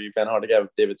always remember you playing hard to get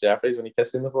with David Jeffries when he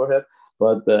kissed you in the forehead.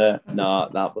 But no,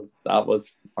 that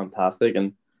was fantastic,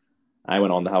 and I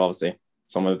went on to have obviously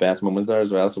some of the best moments there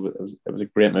as well. So it was a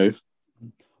great move.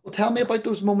 Well, tell me about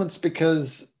those moments,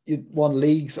 because you won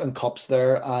leagues and cups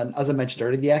there, and as I mentioned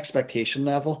earlier, the expectation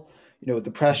level,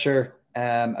 the pressure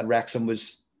at Wrexham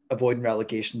was avoiding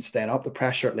relegation, staying up. The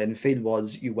pressure at Linfield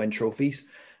was you win trophies.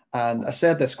 And I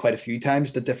said this quite a few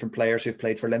times to different players who've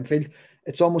played for Linfield.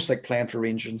 It's almost like playing for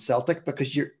Rangers and Celtic,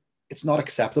 because it's not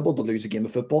acceptable to lose a game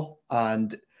of football.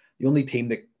 And the only team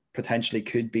that potentially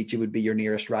could beat you would be your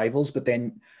nearest rivals. But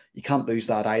then you can't lose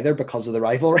that either because of the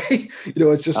rivalry.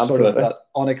 It's just Absolutely. sort of that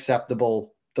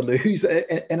unacceptable to lose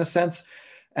in a sense.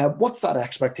 What's that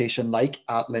expectation like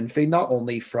at Linfield? Not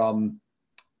only from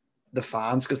the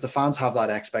fans, because the fans have that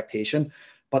expectation,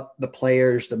 but the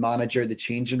players, the manager, the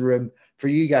changing room. For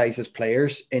you guys as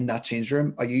players in that change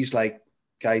room, are you like,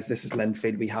 guys, this is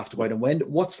Linfield, we have to go out and win?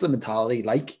 What's the mentality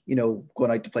like,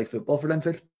 going out to play football for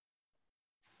Linfield?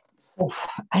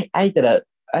 I did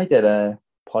a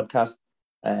podcast,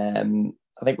 I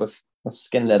think with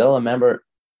Skin Little. I remember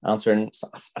answering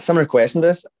a similar question to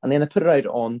this, and then I put it out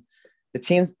on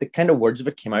the kind of words of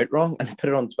it came out wrong, and I put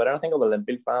it on Twitter. I think all the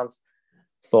Linfield fans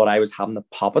thought I was having a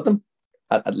pop at them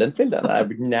at Linfield, and I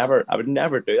would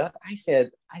never do that. I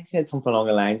said something along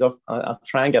the lines of, I'll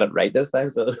try and get it right this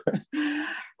time. So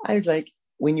I was like,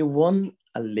 when you won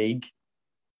a league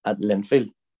at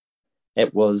Linfield,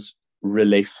 it was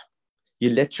relief.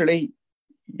 You literally,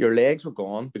 your legs were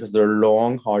gone because they're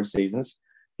long, hard seasons.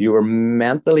 You were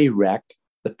mentally wrecked.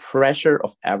 The pressure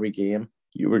of every game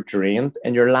you were drained.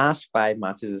 In your last 5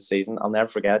 matches of the season, I'll never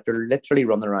forget, you're literally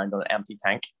running around on an empty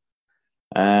tank.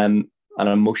 An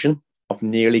emotion of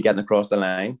nearly getting across the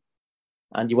line.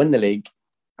 And you win the league.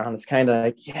 And it's kind of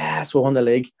like, yes, we won the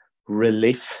league.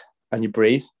 Relief. And you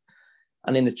breathe.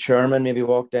 And then the chairman maybe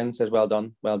walked in and says, well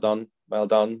done, well done, well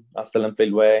done. That's the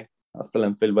Linfield way. That's the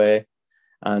Linfield way.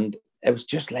 And it was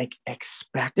just like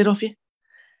expected of you.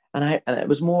 And it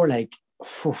was more like,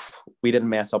 we didn't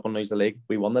mess up and lose the league.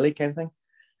 We won the league kind of thing.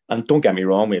 And don't get me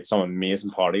wrong, we had some amazing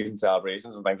parties and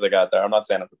celebrations and things like that there. I'm not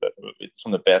saying it's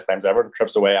one of the best times ever,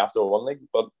 trips away after a one league,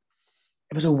 but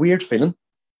it was a weird feeling.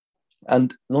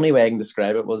 And the only way I can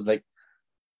describe it was like,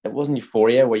 it wasn't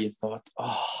euphoria where you thought,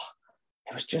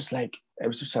 it was just like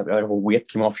a weight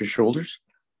came off your shoulders.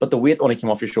 But the weight only came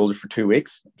off your shoulders for 2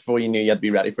 weeks before you knew you had to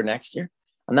be ready for next year.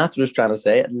 And that's what I was trying to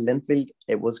say. At Linfield,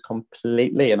 it was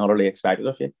completely and utterly expected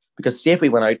of you. Because say if we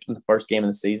went out in the first game of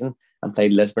the season and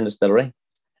played Lisburn Distillery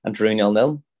and drew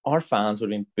 0-0, our fans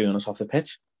would have been booing us off the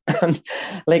pitch. And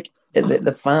like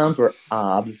the fans were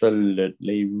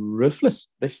absolutely ruthless.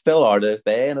 They still are to this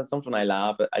day, and it's something I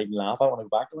laugh at when I go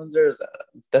back to Windsor.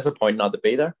 It's disappointing not to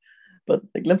be there. But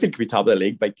like Linfield could be top of the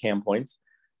league by 10 points,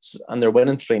 and they're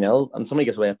winning 3-0, and somebody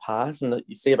gets away a pass, and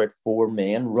you see about 4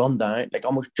 men run down, like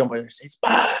almost jump out of their seats,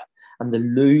 and they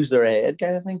lose their head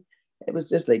kind of thing. It was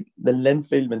just like the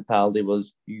Linfield mentality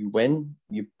was you win,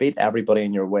 you beat everybody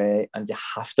in your way, and you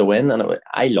have to win. And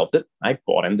I loved it. I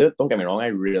bought into it. Don't get me wrong. I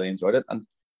really enjoyed it. And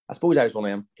I suppose I was one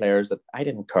of them players that I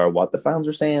didn't care what the fans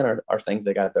were saying or things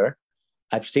they got there.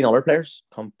 I've seen other players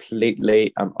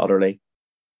completely and utterly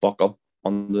buckle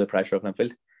under the pressure of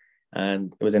Linfield.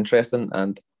 And it was interesting.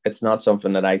 And it's not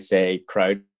something that I say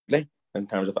proudly in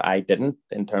terms of I didn't,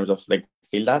 in terms of like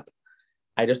feel that.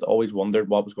 I just always wondered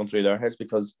what was going through their heads,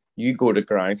 because you go to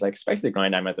grounds like, especially the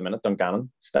ground I'm at the minute, Dungannon,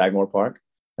 Stagmore Park,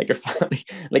 like your family,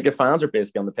 like your fans are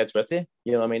basically on the pitch with you.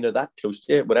 You know what I mean? They're that close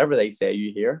to you. Whatever they say,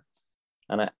 you hear.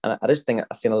 And I just think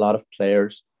I've seen a lot of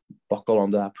players buckle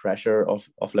under that pressure of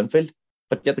Linfield,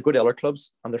 but yet they go to other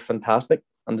clubs and they're fantastic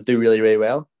and they do really, really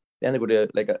well. Then they go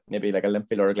to maybe like a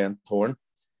Linfield or a Glentoran,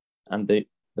 and the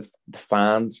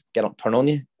fans turn on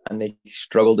you and they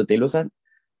struggle to deal with that.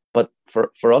 But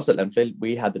for us at Linfield,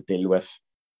 we had to deal with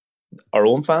our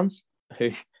own fans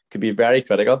who could be very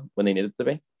critical when they needed to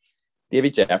be. Davy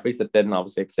Jeffries that didn't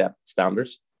obviously accept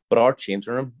standards, but our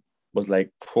changing room was like,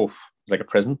 it was like a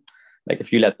prison. Like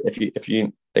if you like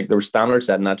there were standards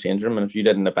set in that changing room, and if you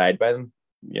didn't abide by them,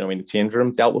 you know, I mean, the changing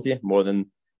room dealt with you more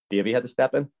than Davy had to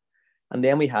step in. And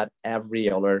then we had every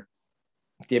other.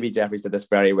 Davy Jeffries did this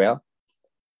very well.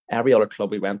 Every other club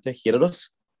we went to hated us.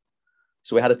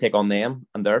 So we had to take on them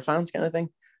and their fans kind of thing.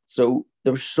 So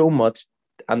there was so much.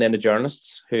 And then the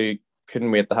journalists who couldn't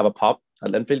wait to have a pop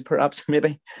at Linfield, perhaps,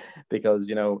 maybe. Because,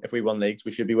 you know, if we won leagues,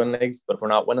 we should be winning leagues. But if we're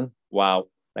not winning, wow.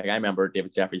 Like I remember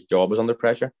David Jeffrey's job was under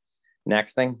pressure.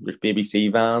 Next thing, there's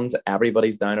BBC vans.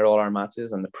 Everybody's down at all our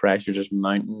matches. And the pressure's just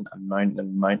mounting and mounting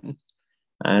and mounting.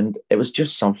 And it was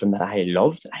just something that I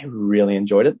loved. I really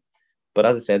enjoyed it. But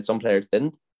as I said, some players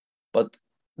didn't. But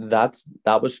that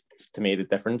was to me the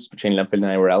difference between Linfield and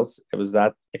anywhere else. It was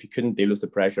that if you couldn't deal with the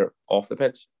pressure off the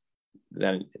pitch,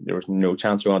 then there was no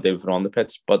chance you were going to deal with it on the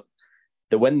pitch. But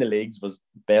to win the leagues was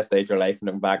the best day of your life. And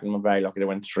looking back, and I'm very lucky to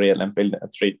win 3 at Linfield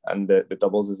and 3 and the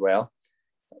doubles as well.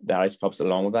 The Irish Cups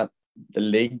along with that. The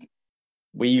league,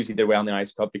 we usually did well in the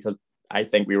Irish Cup because I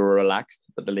think we were relaxed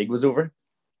that the league was over,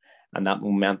 and that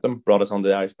momentum brought us on to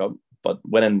the Irish Cup. But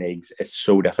winning leagues is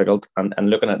so difficult. And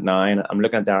looking at now, and I'm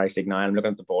looking at the Irish League now, I'm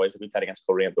looking at the boys that we played against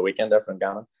Korea at the weekend there from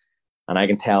Ghana. And I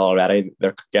can tell already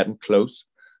they're getting close.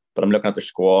 But I'm looking at their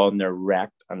squad and they're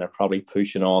wrecked and they're probably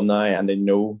pushing on now and they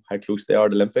know how close they are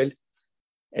to Linfield.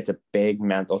 It's a big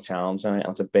mental challenge now, and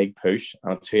it's a big push.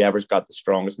 And it's whoever's got the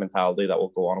strongest mentality that will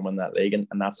go on and win that league. And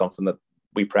that's something that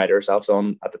we pride ourselves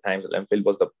on at the times at Linfield,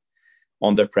 was the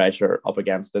under pressure, up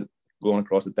against it, going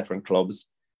across the different clubs.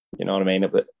 You know what I mean?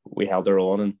 But we held our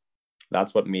own, and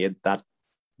that's what made that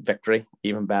victory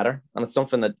even better. And it's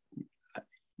something that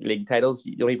league titles,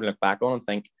 you don't even look back on and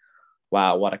think,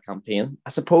 wow, what a campaign. I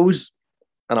suppose,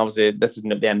 and obviously this is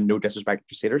then no disrespect to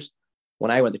Crusaders. When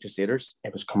I went to Crusaders,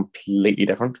 it was completely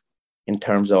different in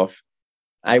terms of,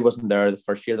 I wasn't there the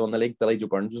first year they won the league. Billy Joe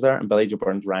Burns was there, and Billy Joe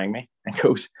Burns rang me and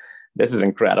goes, this is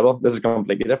incredible. This is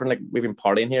completely different. Like, we've been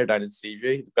partying here down in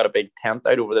Seaview. We've got a big tent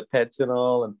out over the pitch and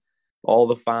all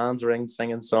the fans are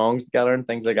singing songs together and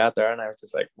things like that there. And I was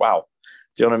just like, wow.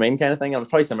 Do you know what I mean? Kind of thing. And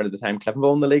probably similar to the time Cliftonville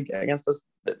won the league against us.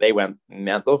 They went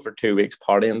mental for 2 weeks,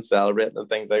 partying, celebrating and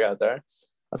things like that there.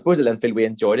 I suppose at Linfield we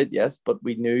enjoyed it, yes, but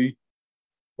we knew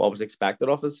what was expected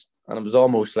of us. And it was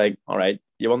almost like, all right,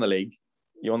 you won the league,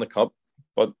 you won the cup,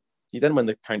 but You didn't win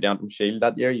the County Antrim Shield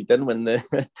that year. You didn't win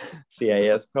the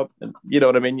CIS Cup. You know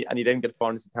what I mean? And you didn't get far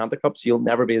in the Santa Cup, so you'll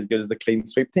never be as good as the clean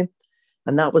sweep team.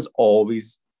 And that was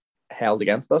always held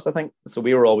against us, I think. So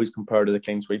we were always compared to the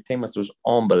clean sweep team, which was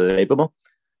unbelievable.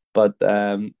 But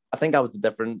I think that was the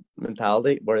different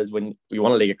mentality. Whereas when we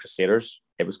won a League of Crusaders,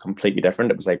 it was completely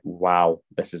different. It was like, wow,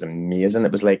 this is amazing.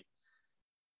 It was like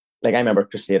I remember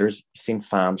Crusaders, you seen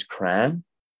fans crying.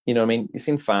 You know what I mean? You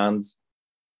seen fans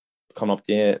come up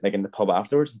to you like in the pub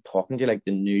afterwards and talking to you like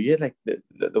they knew you, like they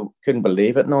couldn't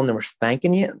believe it and all, and they were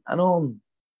thanking you and all,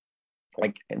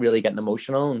 like really getting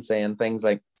emotional and saying things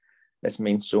like, this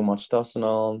means so much to us and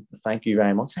all, thank you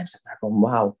very much. I'm sitting there going,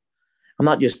 wow, I'm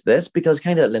not used to this, because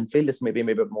kind of at Linfield, it's maybe a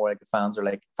bit more like the fans are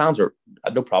like, I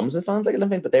had no problems with fans like at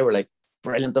Linfield, but they were like,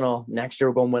 brilliant and all, next year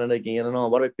we're going to win it again and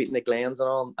all, what about beating the Glens and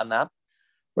all, and that.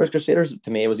 Whereas Crusaders,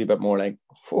 to me, it was a bit more like,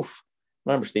 oof. I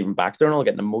remember Stephen Baxter and all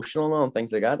getting emotional and all and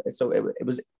things like that. So it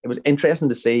was interesting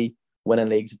to see winning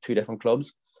leagues at two different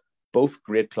clubs, both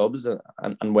great clubs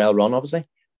and well run, obviously.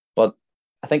 But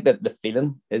I think that the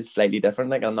feeling is slightly different.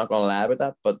 Like, I'm not going to lie about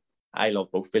that, but I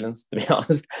love both feelings, to be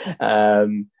honest.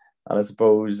 And I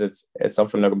suppose it's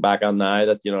something looking back on now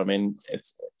that, you know what I mean,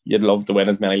 you'd love to win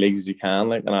as many leagues as you can.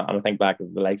 Like, and I think back to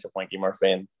the likes of Frankie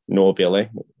Murphy and Noel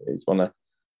Bailey. He's one of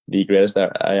the greatest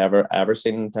that I ever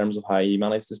seen in terms of how he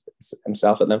managed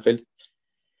himself at Linfield.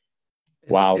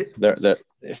 Wow,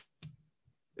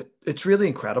 it's really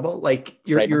incredible. Like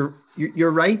you're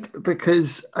right,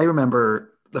 because I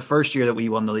remember the first year that we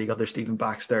won the league under Stephen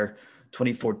Baxter,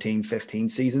 2014-15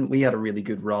 season. We had a really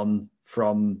good run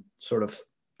from sort of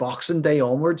Boxing Day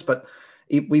onwards, but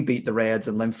we beat the Reds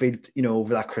and Linfield, you know,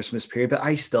 over that Christmas period. But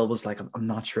I still was like, I'm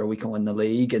not sure we can win the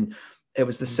league. And it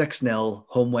was the 6-0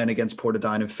 home win against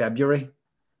Portadown in February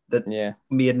that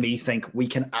made me think we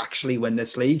can actually win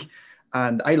this league.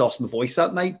 And I lost my voice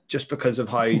that night just because of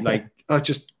how, like, I was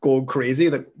just going crazy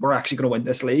that we're actually going to win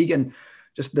this league. And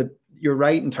just you're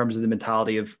right in terms of the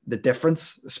mentality of the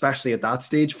difference, especially at that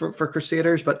stage for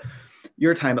Crusaders. But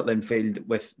your time at Linfield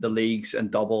with the leagues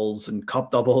and doubles and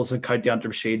cup doubles and County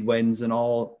Antrim Shield wins and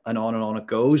all and on it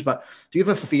goes. But do you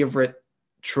have a favourite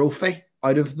trophy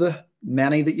out of the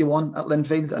many that you won at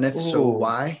Linfield? And if so,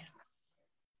 why?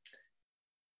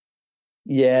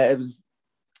 Yeah, it was.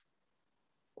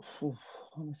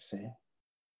 Let me see.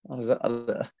 I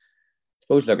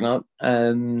suppose looking at,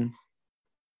 I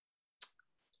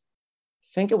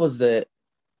think it was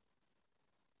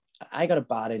I got a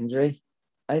bad injury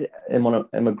in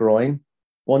my groin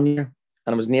one year,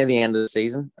 and it was near the end of the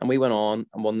season, and we went on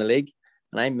and won the league,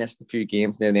 and I missed a few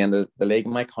games near the end of the league,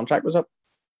 and my contract was up,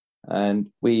 and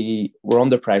we were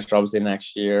under pressure obviously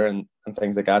next year and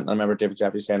things like that. And I remember David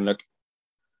Jeffrey saying, look,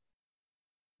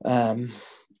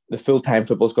 the full-time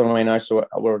football's going away now, so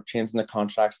we're changing the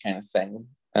contracts kind of thing.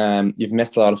 You've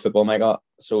missed a lot of football, Michael,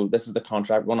 so this is the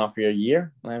contract, one off for a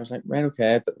year. And I was like, right,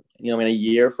 okay. You know what I mean? A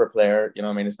year for a player, you know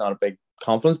what I mean? It's not a big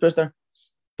confidence booster.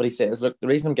 But he says, look, the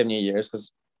reason I'm giving you a year is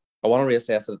because I want to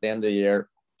reassess it at the end of the year,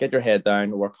 get your head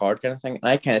down, work hard kind of thing. And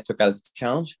I kind of took that as a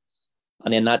challenge.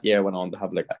 And then that year I went on to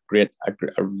have like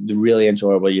a really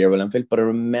enjoyable year with Linfield. But I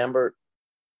remember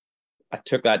I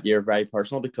took that year very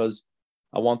personal because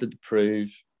I wanted to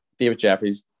prove David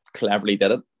Jeffries cleverly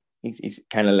did it. He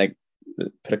kind of like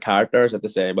put a card there as if to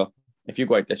say, well, if you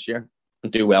go out this year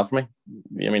and do well for me,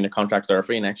 I mean, the contract's there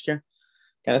for you next year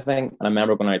kind of thing. And I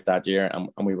remember going out that year and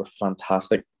we were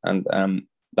fantastic. And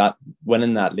that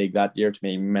winning that league that year to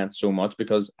me meant so much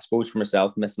because I suppose for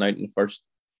myself, missing out in the first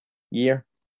year,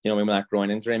 you know, with that groin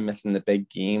injury, missing the big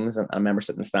games. And I remember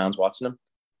sitting in the stands watching them.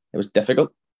 It was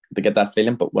difficult to get that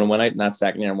feeling. But when I went out in that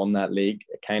second year and won that league,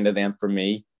 it kind of then for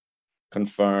me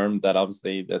confirmed that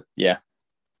obviously that, yeah,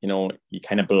 you know, you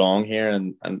kind of belong here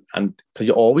and because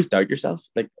you always doubt yourself.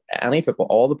 Like any football,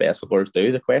 all the best footballers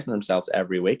do. They question themselves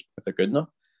every week if they're good enough.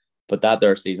 But that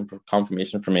their season for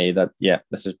confirmation for me that, yeah,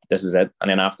 this is it. And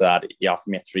then after that, he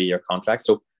offered me a 3-year contract.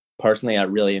 So personally, I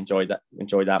really enjoyed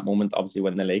that moment, obviously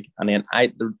winning the league. And then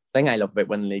the thing I loved about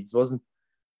winning leagues wasn't,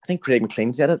 I think Craig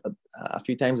McLean said it a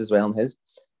few times as well in his,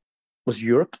 was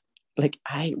Europe. Like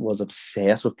I was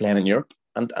obsessed with playing in Europe.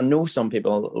 And I know some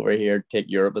people over here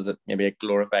take Europe as maybe a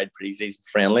glorified pre-season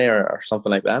friendly or something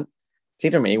like that. See,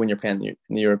 to me, when you're playing in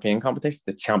the European competition,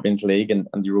 the Champions League and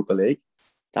the Europa League,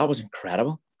 that was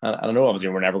incredible. And I know obviously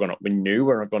we knew we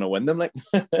weren't going to win them, like,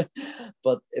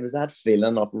 but it was that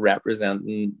feeling of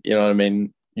representing, you know what I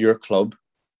mean, your club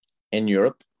in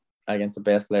Europe against the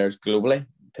best players globally.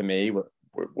 To me,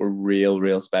 were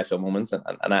real special moments, and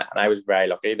I was very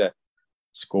lucky to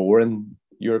score in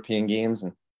European games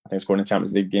and. I think scoring in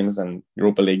Champions League games and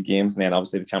Europa League games, and then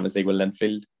obviously the Champions League with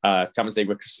Linfield, Champions League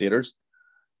with Crusaders.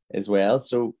 as well.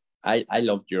 So I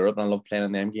loved Europe, and I loved playing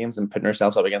in them games and putting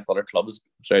ourselves up against other clubs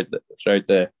throughout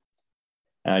the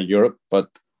Europe. But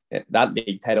that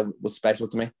league title was special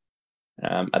to me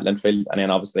at Linfield. And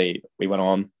then obviously we went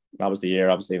on. That was the year,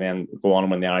 obviously, then go on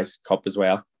and win the Irish Cup as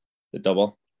well, the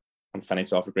double, and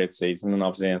finish off a great season. And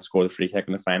obviously then score the free kick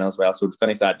in the final as well. So to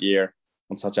finish that year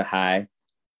on such a high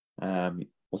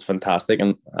was fantastic.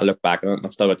 And I look back at it, and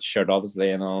I've still got the shirt,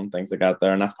 obviously, and things like that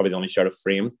there. And that's probably the only shirt I've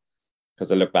framed, because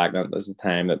I look back at it, this is the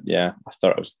time that, I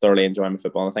thought I was thoroughly enjoying my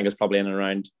football. And I think it was probably in and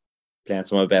around playing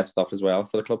some of the best stuff as well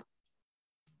for the club.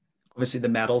 Obviously, the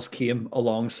medals came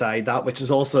alongside that, which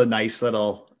is also a nice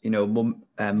little,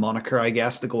 moniker, I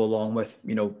guess, to go along with,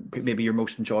 maybe your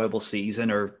most enjoyable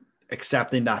season, or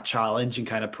accepting that challenge and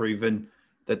kind of proving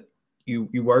that you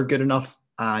were good enough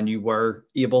and you were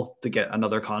able to get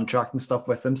another contract and stuff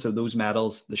with them. So those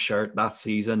medals, the shirt, that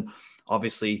season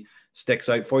obviously sticks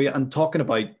out for you. And talking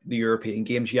about the European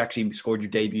games, you actually scored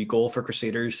your debut goal for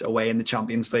Crusaders away in the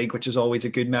Champions League, which is always a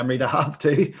good memory to have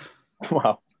too.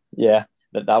 Wow. Yeah.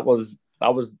 That was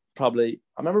probably,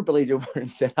 I remember Billy Joe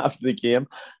Burns said after the game,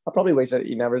 I probably wish that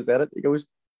he never said it. He goes,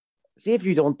 see, if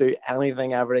you don't do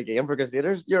anything ever again for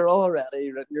Crusaders, you're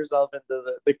already written yourself into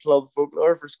the club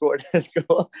folklore for scoring this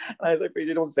goal. And I was like, please,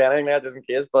 you don't say anything like that just in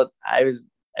case. But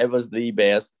it was the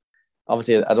best.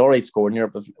 Obviously, I'd already scored in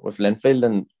Europe with Linfield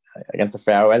and against the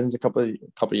Faroe Islands a couple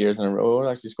of years in a row.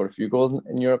 I actually scored a few goals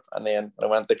in Europe. And then I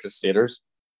went to Crusaders,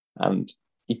 and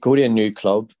you go to a new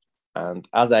club. And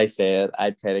as I said,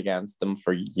 I played against them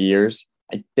for years.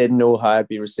 I didn't know how I'd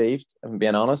be received, if I'm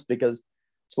being honest, because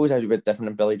I suppose I was a bit different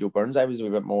than Billy Joe Burns. I was a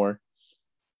bit more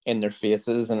in their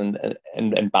faces and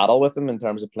in battle with them in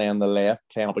terms of playing the left,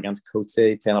 playing up against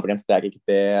Coetzee, playing up against Daggy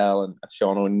Cadell and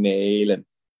Sean O'Neill and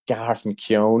Gareth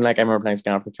McKeown. Like, I remember playing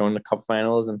Gareth McKeown in the cup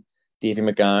finals, and Davy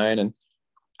McGowan, and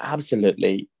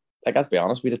absolutely, like, let's be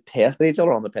honest, we detested each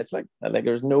other on the pitch. Like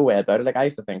there was no way about it. Like, I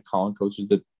used to think Colin Coates was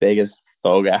the biggest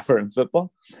thug ever in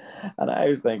football, and I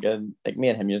was thinking, like, me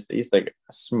and him used to like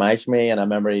smash me. And I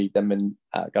remember he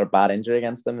got a bad injury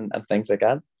against them and things like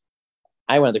that.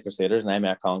 I went to Crusaders and I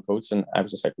met Colin Coates, and I was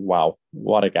just like, wow,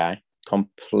 what a guy!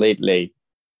 Completely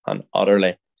and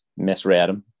utterly misread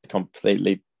him.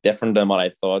 Completely different than what I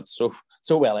thought. So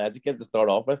well educated to start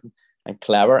off with, and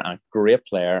clever, and a great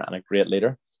player and a great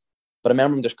leader. But I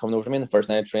remember him just coming over to me in the first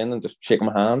night of training and just shaking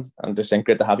my hands and just saying,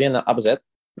 great to have you. And that was it.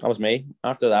 That was me.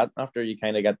 After that, after you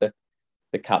kind of get the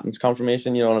captain's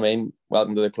confirmation, you know what I mean?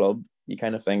 Welcome to the club. You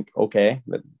kind of think, okay,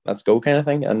 let's go kind of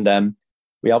thing. And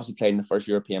we obviously played in the first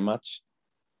European match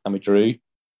and we drew.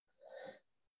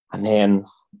 And then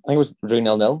I think it was drew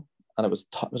 0-0. And it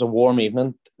was a warm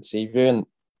evening at Seaview. And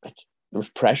like, there was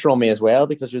pressure on me as well,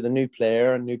 because you're the new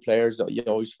player, and new players, you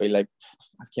always feel like,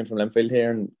 I came from Linfield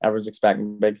here and everyone's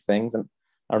expecting big things. And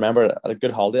I remember I had a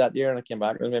good holiday that year, and I came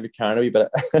back and maybe carrying a wee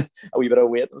bit of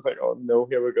weight. I was like, oh no,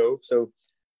 here we go. So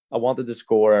I wanted to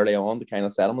score early on to kind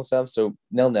of settle myself. So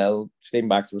 0-0, Stephen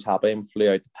Baxter was happy and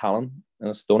flew out to Tallinn in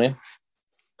Estonia.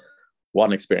 What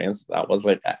an experience that was.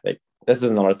 Like this is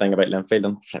another thing about Linfield,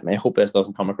 and I hope this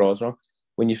doesn't come across wrong.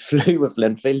 When you flew with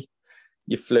Linfield,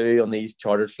 you flew on these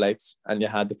chartered flights, and you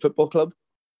had the football club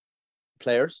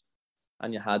players,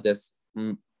 and you had this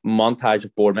montage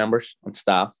of board members and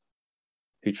staff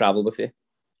who travelled with you,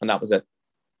 and that was it.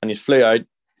 And you flew out,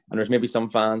 and there's maybe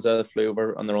some fans that flew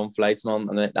over on their own flights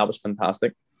and that was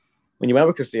fantastic. When you went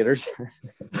with Crusaders,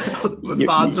 the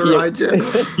fans around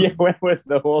you. You went with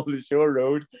the whole show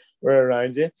road were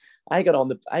around you. I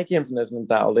came from this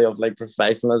mentality of like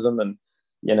professionalism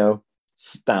and,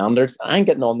 standards. I'm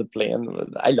getting on the plane.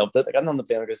 I loved it. I got on the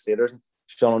plane with Crusaders, and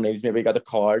Sean O'Neill's maybe got the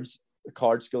card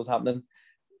school's happening.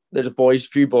 There's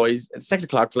few boys. It's 6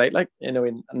 o'clock flight,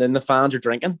 and then the fans are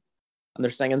drinking and they're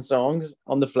singing songs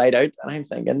on the flight out. And I'm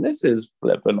thinking, this is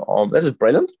flipping on. This is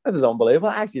brilliant. This is unbelievable.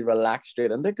 I actually relaxed straight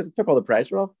into it because it took all the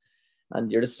pressure off. And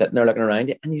you're just sitting there looking around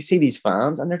you, and you see these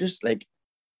fans, and they're just like,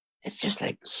 it's just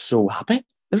like so happy.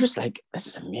 They're just like, this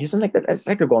is amazing. Like, it's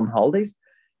like they're going on holidays.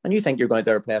 And you think you're going out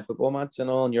there to play a football match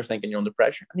and you're thinking you're under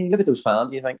pressure. And then you look at those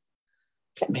fans and you think,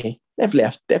 flip me, they've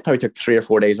left. They probably took 3 or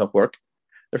 4 days off work.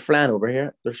 They're flying over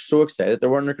here. They're so excited. They're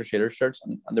wearing their Crusaders shirts,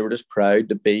 and they were just proud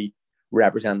to be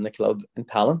representing the club in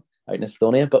Tallinn, out in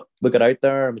Estonia. But we got out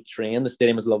there and we trained. The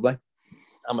stadium was lovely.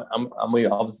 And we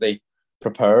obviously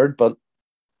prepared, but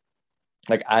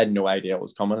like, I had no idea what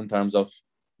was coming in terms of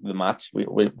the match.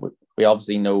 We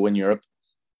obviously know in Europe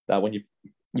that when you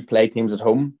play teams at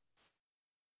home,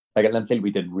 like at Linfield,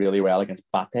 we did really well against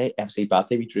Bate, FC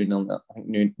Bate. We drew 0-0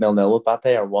 with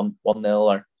Bate, or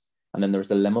 1-0, and then there was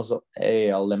the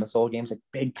Limassol games, like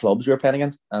big clubs we were playing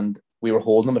against, and we were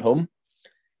holding them at home.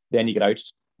 Then you get out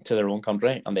to their own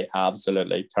country, and they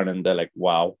absolutely turn into like,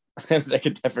 wow. It was like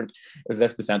it was as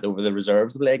if they sent over the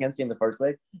reserves to play against you in the first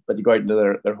leg, but you go out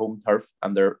into their home turf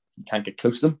and you can't get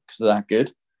close to them because they're that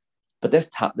good. But this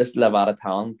Levada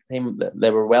talent team, they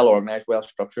were well organised, well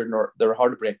structured, and they were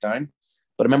hard to break down.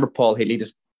 But I remember Paul Healy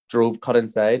just cut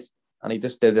inside, and he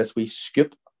just did this wee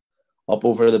scoop up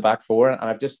over the back four, and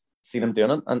I've just seen him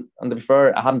doing it. And to be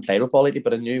fair, I hadn't played with Paul Healy,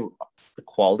 but I knew the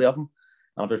quality of him.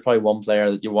 And if there's probably one player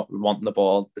that you wanting the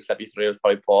ball to slip you through, it was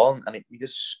probably Paul, and he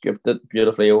just scooped it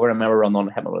beautifully over. I remember running on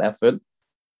and hitting my left foot.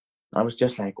 I was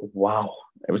just like, wow.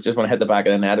 It was just when I hit the back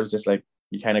of the net, it was just like,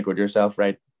 you kind of go to yourself,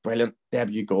 right, brilliant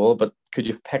debut goal, but could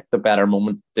you have picked the better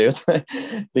moment to do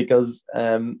it? Because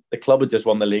the club had just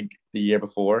won the league the year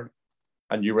before,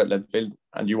 and you were at Linfield,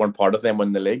 and you weren't part of them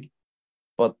winning the league.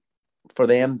 But for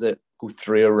them to go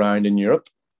through a round in Europe,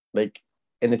 like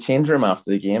in the change room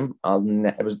after the game,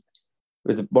 it was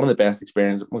one of the best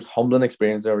experiences, most humbling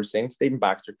experiences I've ever seen. Stephen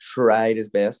Baxter tried his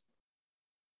best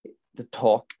to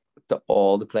talk to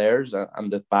all the players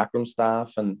and the backroom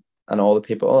staff and all the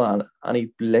people, and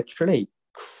he literally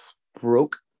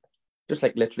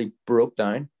literally broke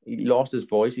down. He lost his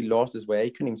voice, he lost his way,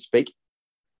 he couldn't even speak.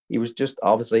 He was just,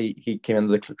 obviously, he came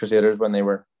into the Crusaders when they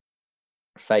were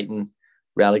fighting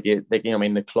relegate.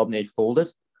 The club nearly folded.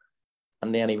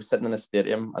 And then he was sitting in a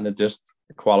stadium and they just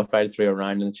qualified through a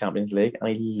round in the Champions League. And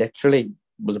he literally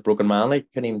was a broken man, like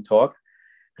couldn't even talk.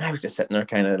 And I was just sitting there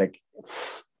kind of like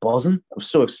buzzing. I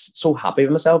was so happy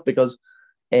with myself because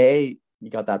you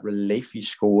got that relief, you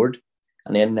scored.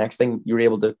 And then next thing, you were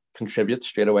able to contribute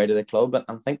straight away to the club. And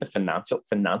I think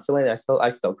financially, I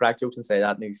still crack jokes and say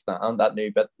that new stand, that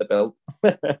new bit, the build.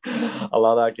 A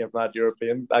lot of that came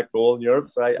from that goal in Europe.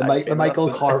 So the Michael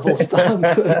Carvill stand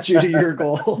due to your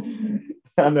goal.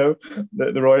 I know.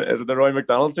 The Roy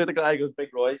McDonald suit? The guy goes, Big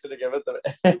Roy should have given it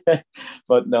to me.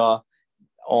 But no,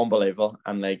 unbelievable.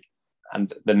 And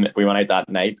then we went out that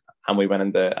night and we went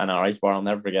into an Irish bar. I'll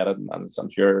never forget it. And I'm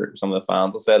sure some of the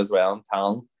fans will say it as well in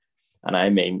town. And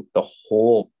I mean, the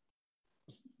whole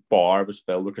bar was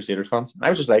filled with Crusaders fans. And I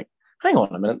was just like, hang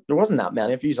on a minute, there wasn't that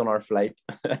many of you on our flight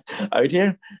out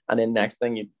here. And then next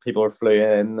thing, people were flew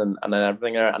in and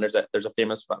everything there. And there's a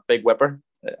famous big whipper,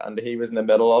 and he was in the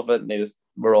middle of it, and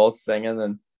we're all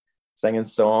singing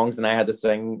songs, and I had to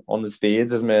sing on the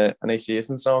stage as my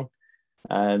initiation song.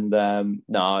 And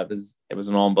no, it was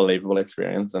an unbelievable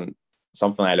experience and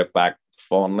something I look back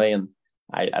fondly, and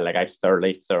I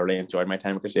thoroughly enjoyed my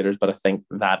time with Crusaders. But I think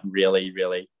that really,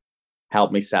 really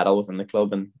helped me settle within the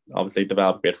club and obviously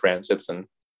develop great friendships and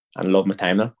love my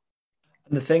time there.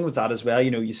 And the thing with that as well,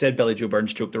 you said Billy Joe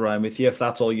Burns joked around with you. If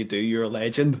that's all you do, you're a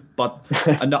legend. But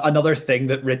another thing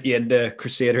that writ you into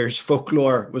Crusaders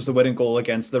folklore was the winning goal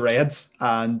against the Reds.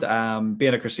 And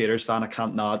being a Crusaders fan, I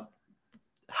can't not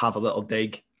have a little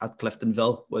dig at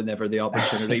Cliftonville whenever the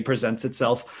opportunity presents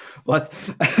itself. But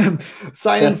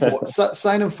signing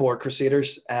for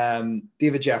Crusaders,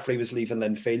 David Jeffrey was leaving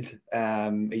Linfield.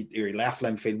 He left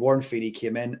Linfield. Warren Feedy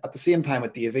came in at the same time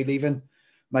with Davy leaving.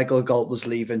 Michael Galt was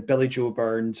leaving. Billy Joe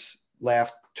Burns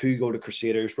left to go to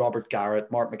Crusaders. Robert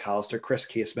Garrett, Mark McAllister, Chris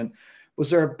Casement.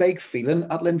 Was there a big feeling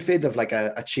at Linfield of like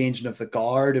a changing of the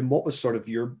guard? And what was sort of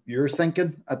your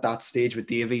thinking at that stage with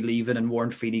Davy leaving and Warren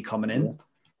Feedy coming in?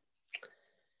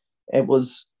 It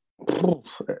was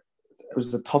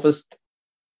the toughest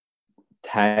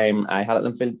time I had at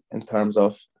Linfield in terms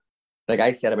of, like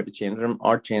I said about the change room.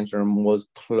 Our change room was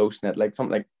close knit, like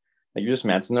something like you just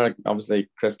mentioned there. Like obviously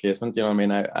Chris Casement, you know what I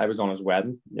mean. I was on his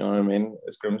wedding, you know what I mean.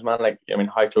 As groomsman,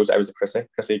 how close I was to Chrissy.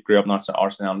 Chrissy grew up in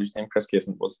Arsenal Andrews team. Chris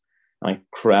Casement was an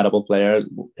incredible player.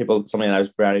 Somebody that I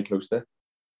was very close to.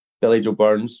 Billy Joe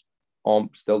Burns.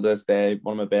 Still to this day,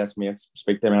 one of my best mates,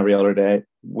 speak to him every other day.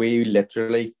 We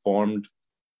literally formed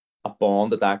a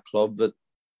bond at that club that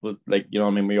was like, you know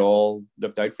what I mean, we all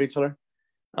looked out for each other.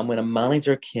 And when a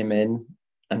manager came in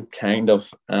and kind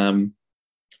of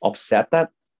upset that,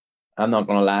 I'm not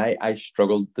going to lie, I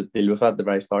struggled to deal with that at the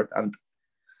very start. And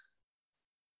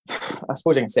I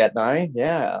suppose I can say it now.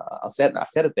 Yeah, I said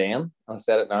it then. I'll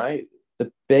say it now.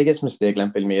 The biggest mistake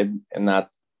Linfield made in that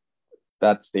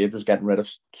stage was getting rid of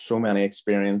so many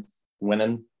experienced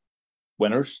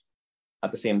winners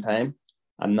at the same time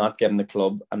and not giving the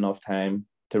club enough time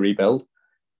to rebuild.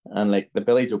 And like the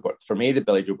Billy Joe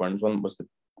Burns one was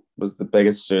the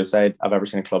biggest suicide I've ever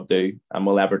seen a club do and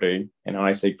will ever do in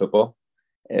Irish League football.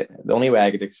 The only way I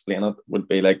could explain it would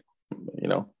be like,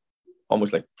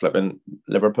 almost like flipping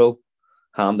Liverpool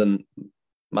handing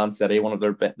Man City one of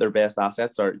their best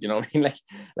assets, or you know what I mean,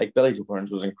 like Billy Joe Burns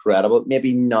was incredible.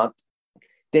 Maybe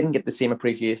didn't get the same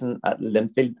appreciation at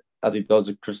Linfield as he does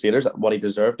at Crusaders, at what he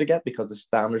deserved to get, because the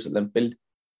standards at Linfield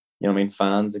you know what I mean,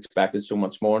 fans expected so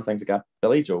much more and things like that.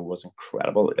 Billy Joe was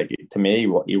incredible. Like, to me,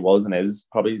 what he was and is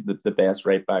probably the best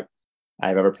right back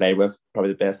I've ever played with,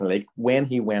 probably the best in the league. When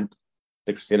he went to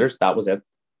the Crusaders, that was it.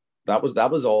 That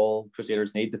was all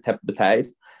Crusaders need to tip the tide.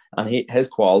 And his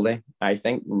quality, I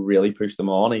think, really pushed them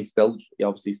on. He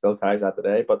obviously still carries that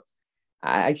today. But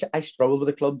I struggled with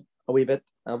the club a wee bit,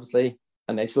 obviously.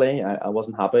 Initially, I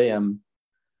wasn't happy.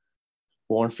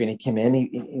 Warren Feeney came in.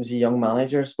 He was a young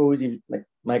manager, I suppose. Like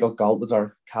Michael Galt was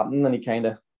our captain, and he kind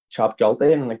of chopped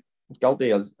Galty. And like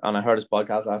Galty, and I heard his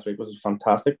podcast last week, was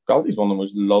fantastic. Galty's one of the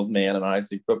most loved men in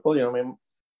Irish League football. You know what I mean?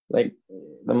 Like,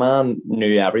 the man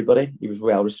knew everybody. He was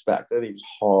well respected. He was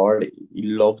hard. He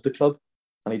loved the club,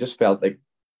 and he just felt like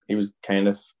he was kind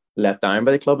of let down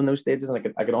by the club in those stages.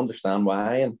 And I could understand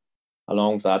why. And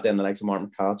along with that, then the likes of Martin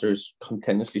McAllister, who's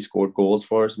continuously scored goals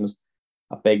for us and was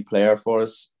a big player for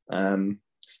us.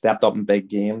 Stepped up in big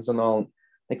games and all.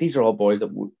 Like, these are all boys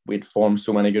that we'd formed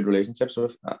so many good relationships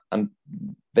with, and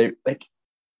they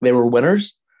were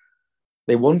winners.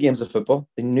 They won games of football.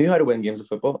 They knew how to win games of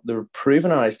football. They were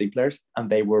proven Irish League players, and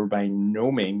they were by no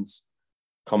means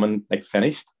coming like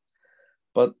finished.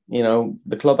 But you know,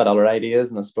 the club had other ideas,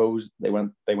 and I suppose they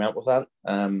went with that.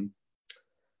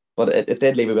 But it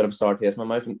did leave a bit of a sour taste in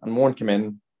my mouth. And Warren came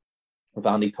in with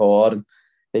Andy Todd, and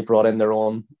they brought in their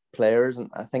own players. And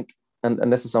I think,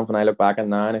 and this is something I look back at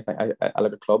now, and I think I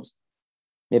look at clubs.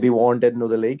 Maybe Warren didn't know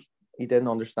the league. He didn't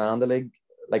understand the league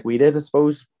like we did, I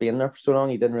suppose. Being there for so long,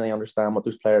 he didn't really understand what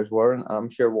those players were. And I'm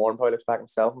sure Warren probably looks back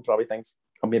himself and probably thinks,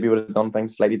 oh, maybe would have done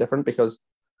things slightly different, because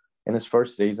in his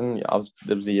first season,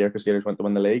 there was the year Crusaders went to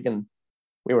win the league, and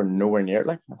we were nowhere near it.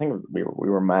 Like, I think we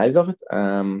were miles of it,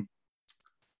 and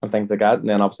things like that. And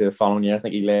then obviously the following year, I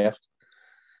think he left.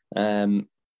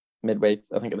 Midway,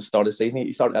 I think at the start of the season,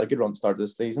 he started at a good run start of the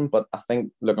season. But I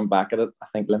think looking back at it, I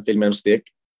think Linfield made a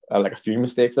mistake, like a few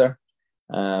mistakes there.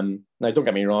 Now, don't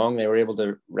get me wrong, they were able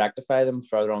to rectify them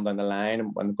further on down the line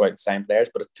and when they go out and sign players,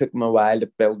 but it took them a while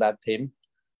to build that team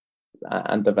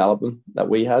and develop them that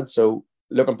we had. So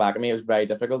looking back at me, it was very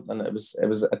difficult, and it was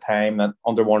a time that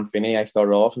under Warren Feeney, I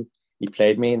started off, and he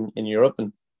played me in Europe,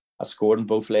 and I scored in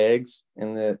both legs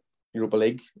in the Europa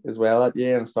League as well that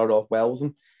year, and started off well with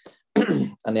him.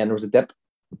 And then there was a dip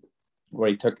where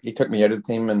he took me out of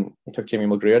the team, and he took Jamie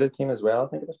Mulgrew out of the team as well, I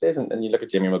think, at the stage. And you look at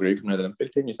Jamie Mulgrew coming out of the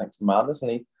Linfield team, you think it's madness.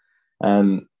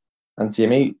 And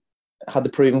Jamie had to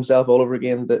prove himself all over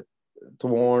again to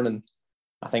Warren. And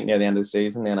I think near the end of the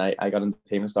season, then I got into the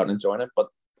team and started enjoying it. But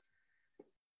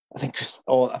I think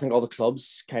all the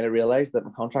clubs kind of realised that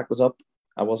my contract was up.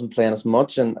 I wasn't playing as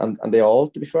much, and they all,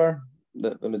 to be fair,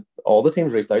 all the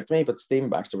teams reached out to me, but Stephen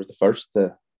Baxter was the first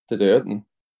to do it. And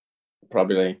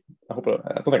probably, I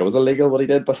don't think it was illegal what he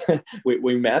did, but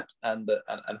we met and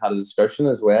had a discussion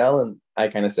as well. And I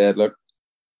kind of said, look,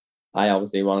 I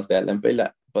obviously want to stay at Linfield,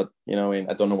 but you know,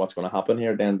 I don't know what's going to happen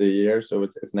here at the end of the year. So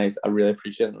it's nice. I really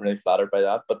appreciate it and really flattered by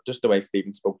that. But just the way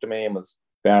Stephen spoke to me and was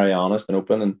very honest and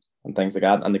open and things like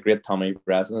that. And the great Tommy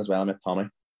Breslin as well. I met Tommy.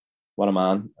 What a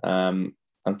man.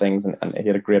 And things, and he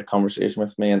had a great conversation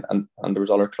with me, and there was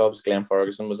other clubs. Glenn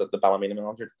Ferguson was at the Ballymena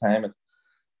manager at the time, and I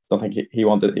don't think he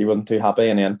wasn't too happy.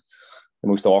 And then the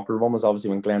most awkward one was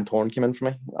obviously when Glenn Thorne came in for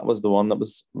me. That was the one that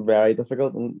was very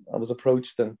difficult, and I was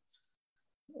approached, and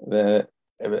it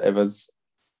was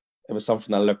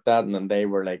something I looked at, and then they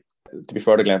were like, to be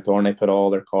fair to Glenn Thorne, they put all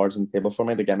their cards on the table for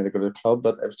me to get me to go to the club,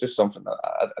 but it was just something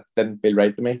that it didn't feel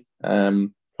right to me.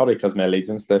 Probably because my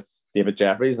allegiance to David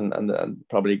Jeffries and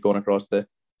probably going across to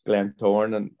Glen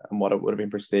Thorne and what it would have been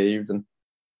perceived and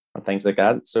things like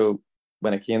that. So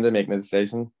when it came to making a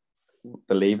decision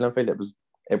to leave Linfield,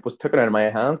 it was taken out of my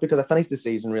hands, because I finished the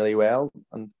season really well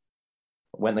and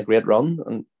went on a great run.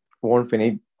 And Warren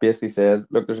Feeney basically said,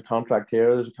 look, there's a contract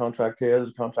here, there's a contract here, there's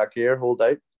a contract here, hold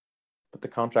out. But the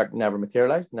contract never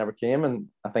materialised, never came. And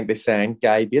I think they signed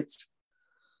Guy Bates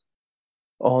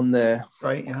on the...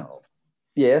 Right, yeah.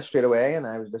 Yeah, straight away. And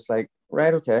I was just like,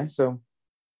 right, okay, so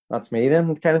that's me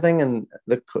then, kind of thing. And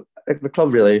the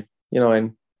club really, you know,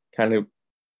 and kind of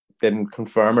didn't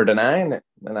confirm or deny. And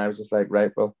I was just like,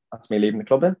 right, well, that's me leaving the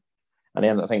club then. And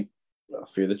then I think a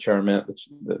few of the chairman,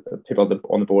 the people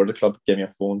on the board of the club gave me a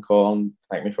phone call and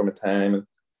thanked me for my time and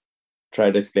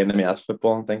tried to explain to me as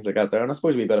football and things like that there. And I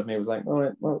suppose a wee bit of me was like, all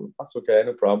right, well, that's okay,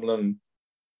 no problem.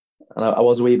 And I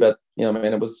was a wee bit, you know, I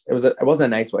mean, it wasn't a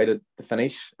nice way to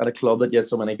finish at a club that you had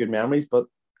so many good memories, but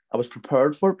I was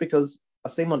prepared for it, because I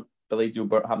seen what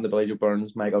happened to Billy Joe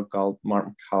Burns, Michael Galt,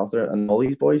 Martin McAllister, and all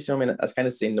these boys. You know, I mean, I was kind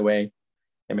of seen the way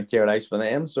it materialised for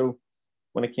them. So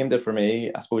when it came to it for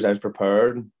me, I suppose I was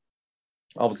prepared.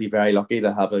 Obviously, very lucky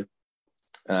to have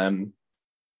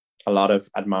a lot of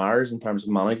admirers in terms of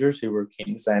managers who were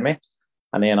keen to sign me.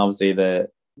 And then obviously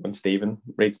when Stephen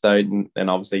reached out, and then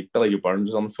obviously Billy Joe Burns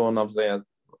was on the phone, obviously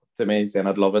to me saying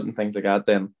I'd love it and things like that.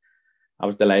 Then I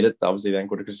was delighted to obviously then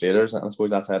go to Crusaders, and I suppose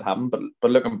that's how it happened.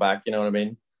 But looking back, you know what I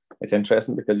mean, it's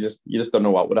interesting because you just don't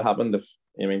know what would have happened if,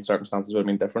 you know, I mean, circumstances would have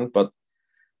been different. But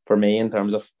for me, in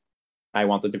terms of, I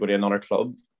wanted to go to another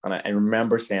club, and I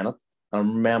remember saying it. I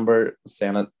remember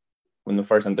saying it in the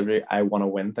first interview. I want to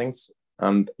win things,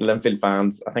 and Linfield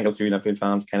fans, I think a few Linfield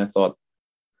fans, kind of thought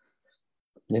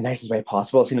the nicest way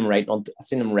possible. I seen them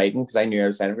writing because I knew I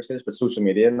was signing for Crusaders, but social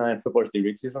media now, and football's too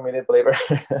read social media, believe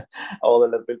it. All the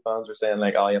Liverpool fans were saying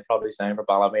like, "Oh, you'll probably sign for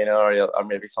Ballymena or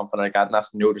maybe something like that." And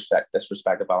that's no disrespect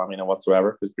to Ballymena whatsoever.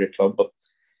 It was a great club, but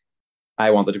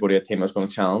I wanted to go to a team that was going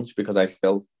to challenge because I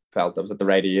still felt I was at the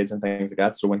right age and things like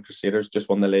that. So when Crusaders just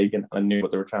won the league and I knew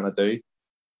what they were trying to do,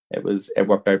 it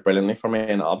worked out brilliantly for me.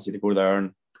 And obviously to go there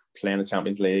and play in the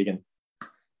Champions League and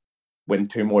win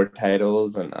 2 more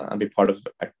titles and be part of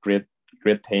a great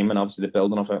team, and obviously the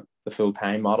building of the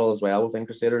full-time model as well within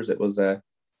Crusaders, it was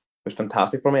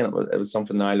fantastic for me, and it was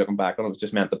something now looking back on, it was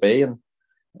just meant to be. And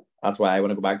that's why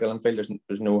when I go back to Linfield,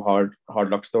 there's no hard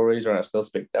luck stories, or I still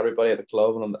speak to everybody at the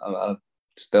club, and I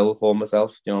still hold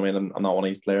myself, you know what I mean. I'm not one of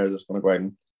these players that's going to go out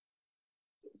and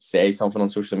say something on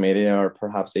social media, or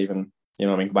perhaps even, you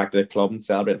know what I mean, go back to the club and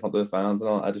celebrate in front of the fans and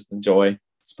all. I just enjoy, I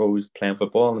suppose, playing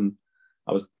football, and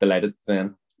I was delighted to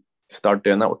then start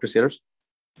doing that with Crusaders.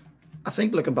 I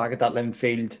think looking back at that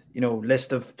Linfield, you know,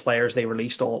 list of players they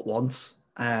released all at once,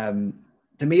 to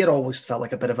me it always felt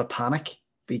like a bit of a panic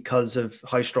because of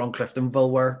how strong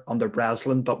Cliftonville were under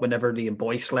Breslin. But whenever the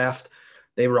Boyce left,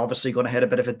 they were obviously going to hit a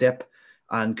bit of a dip,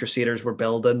 and Crusaders were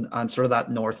building, and sort of that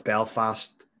North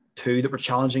Belfast two that were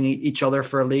challenging each other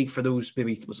for a league for those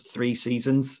maybe 3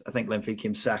 seasons. I think Linfield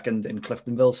came second in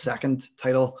Cliftonville's second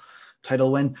title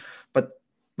win. But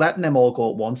letting them all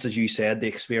go at once, as you said, the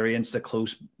experience, the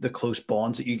close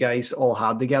bonds that you guys all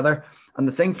had together. And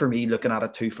the thing for me, looking at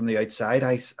it too from the outside,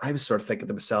 I was sort of thinking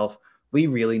to myself, we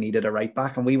really needed a right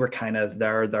back, and we were kind of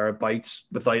thereabouts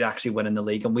without actually winning the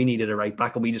league, and we needed a right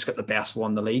back, and we just got the best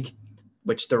one in the league,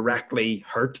 which directly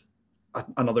hurt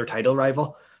another title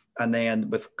rival. And then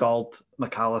with Galt,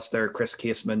 McAllister, Chris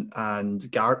Casement, and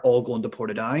Garrett all going to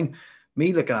Portadown,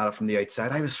 me looking at it from the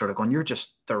outside, I was sort of going, you're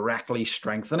just directly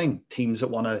strengthening teams that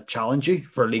want to challenge you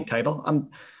for a league title. And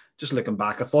just looking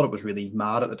back, I thought it was really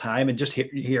mad at the time, and just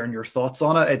hearing your thoughts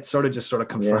on it, it sort of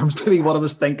confirms to me what I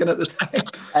was thinking at this time.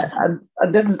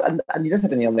 And you just hit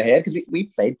the nail on the head, because we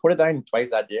played Portadown twice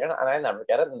that year, and I never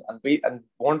get it. And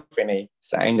Warren Finney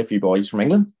signed a few boys from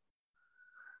England,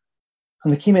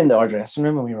 and they came into our dressing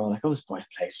room, and we were all like, "Oh, this boy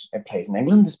plays in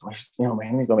England. This boy, you know,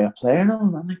 man, he's going to be a player." And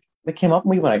I'm like, they came up and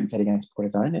we went out and played against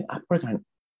Portadown, and Portadown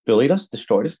bullied us,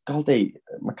 destroyed us. Galty,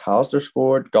 McAllister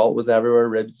scored, Galt was everywhere,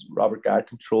 Ribs, Robert Garrett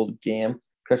controlled the game,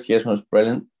 Chris Casement was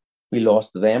brilliant. We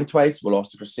lost to them twice, we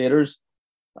lost to Crusaders,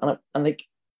 and like,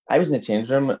 I was in the change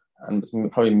room, and it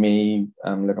was probably me,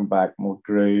 looking back, Mo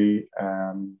Grew,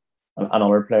 and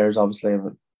other players, obviously,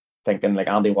 thinking like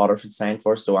Andy Waterford signed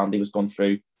for us, so Andy was going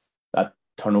through that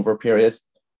turnover period,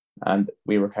 and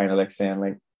we were kind of like saying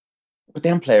like, but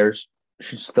them players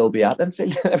should still be at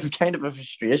Linfield. It was kind of a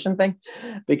frustration thing,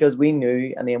 because we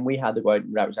knew, and then we had to go out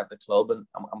and represent the club, and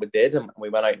we did, and we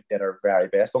went out and did our very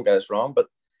best, don't get us wrong, but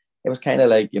it was kind of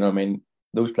like, you know what I mean,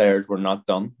 those players were not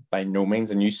done by no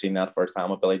means, and you've seen that firsthand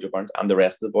with Billy Joe Burns and the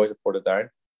rest of the boys at Portadown.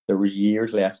 There was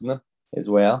years left in them as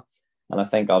well, and I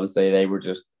think obviously they were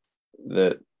just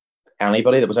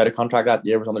anybody that was out of contract that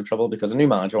year was under trouble, because a new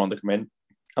manager wanted to come in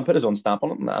and put his own stamp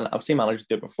on it, and I've seen managers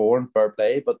do it before in fair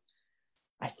play, but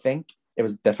I think it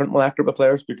was different with that group of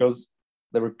players, because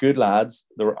they were good lads,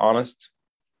 they were honest,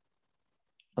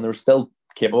 and they were still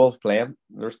capable of playing.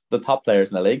 They were the top players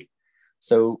in the league.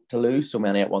 So to lose so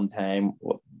many at one time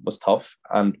was tough,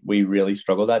 and we really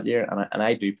struggled that year. And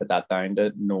I do put that down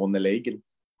to knowing the league and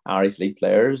Irish league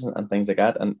players and things like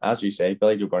that. And as you say,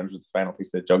 Billy Joe Burns was the final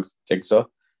piece of the jigsaw.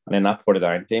 And then that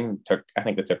Portadown team I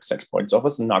think they took 6 points off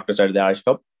us and knocked us out of the Irish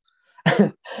Cup.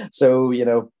 So, you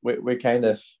know, we kind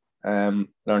of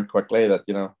learned quickly that,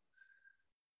 you know,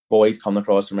 boys coming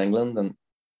across from England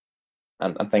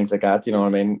and things like that, you know what I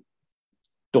mean,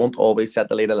 don't always set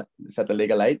the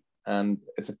league alight, and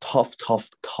it's a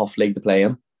tough league to play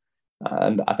in.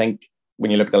 And I think when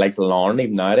you look at the likes of Lauren,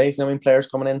 even nowadays, you know, so many players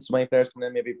coming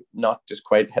in, maybe not just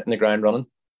quite hitting the ground running,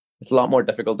 it's a lot more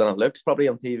difficult than it looks probably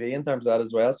on TV in terms of that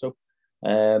as well. So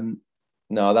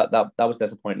no, that was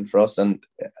disappointing for us, and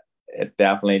it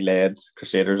definitely led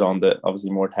Crusaders on to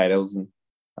obviously more titles and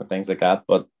things like that.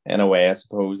 But in a way, I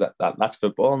suppose that's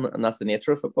football, and that's the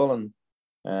nature of football.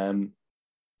 And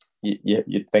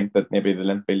you'd think that maybe the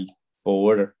Linfield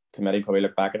board or committee probably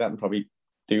look back at it and probably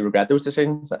do regret those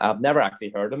decisions. I've never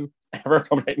actually heard them ever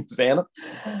come out and saying it.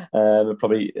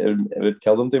 It would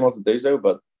kill them too much to do so.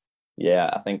 But yeah,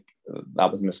 I think that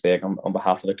was a mistake on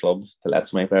behalf of the club to let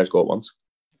so many players go at once.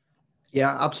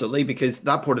 Yeah, absolutely. Because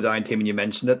that Portadown team, and you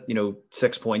mentioned it,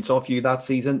 6 points off you that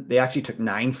season. They actually took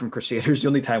 9 from Crusaders. The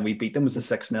only time we beat them was a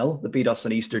 6-0. They beat us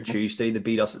on Easter Tuesday. They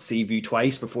beat us at Seaview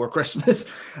twice before Christmas.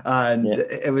 And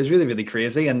it was really, really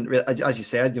crazy. And as you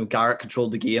said, Garrett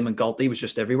controlled the game and Galty was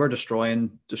just everywhere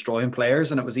destroying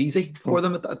players. And it was easy for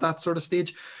them at that sort of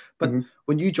stage. But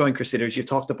when you joined Crusaders, you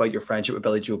talked about your friendship with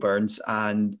Billy Joe Burns.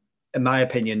 And in my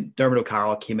opinion, Dermot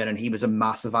O'Carroll came in and he was a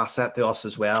massive asset to us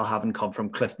as well, having come from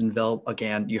Cliftonville.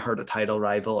 Again, you heard a title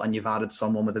rival and you've added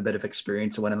someone with a bit of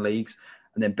experience of winning leagues.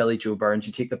 And then Billy Joe Burns,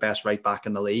 you take the best right back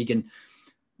in the league and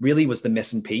really was the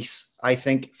missing piece, I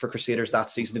think, for Crusaders that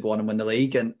season to go on and win the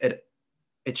league. And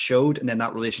it showed. And then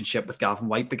that relationship with Gavin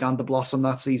White began to blossom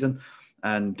that season.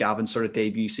 And Gavin's sort of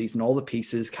debut season, all the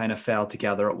pieces kind of fell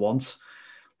together at once.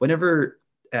 Whenever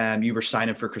you were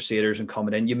signing for Crusaders and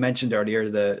coming in, you mentioned earlier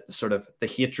the sort of the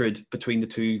hatred between the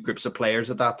two groups of players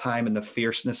at that time and the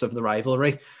fierceness of the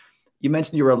rivalry. You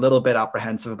mentioned you were a little bit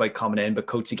apprehensive about coming in, but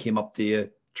Coatsy came up to you,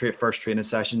 first training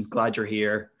session, glad you're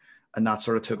here, and that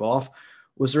sort of took off.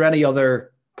 Was there any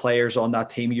other players on that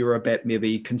team you were a bit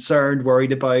maybe concerned,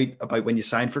 worried about when you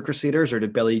signed for Crusaders, or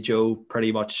did Billy Joe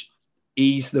pretty much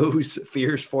ease those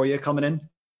fears for you coming in?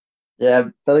 Yeah,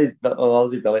 Billy Joe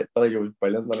was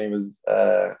brilliant, and he was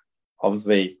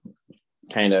obviously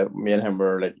kind of, me and him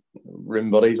were like room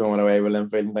buddies when we went away with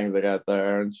Linfield and things like that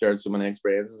there, and shared so many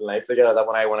experiences in life together that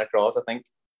when I went across, I think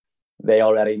they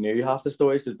already knew half the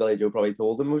stories because Billy Joe probably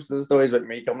told them most of the stories about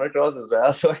me coming across as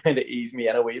well, so it kind of eased me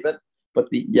in a wee bit. But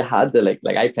you had to like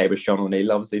I played with Sean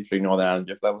O'Neill obviously through Northern Ireland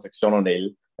Youth Levels. Like Sean O'Neill,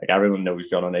 like everyone knows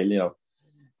Sean O'Neill,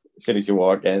 as soon as you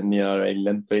walk in,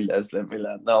 Linfield is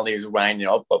Linfield. Not only was winding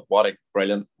you up, but what a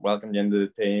brilliant welcome you into the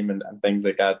team and things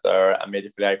like that there, and made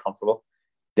you feel very comfortable.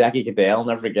 Decky Cadell, I'll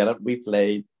never forget it. We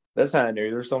played, this is how I knew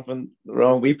there was something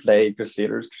wrong. We played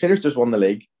Crusaders. Crusaders just won the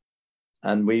league,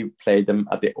 and we played them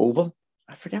at the Oval.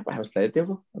 I forget why I was played at the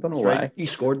Oval. I don't know why. You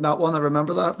scored in that one, I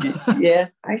remember that. Yeah,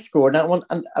 I scored in that one,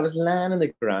 and I was laying on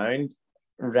the ground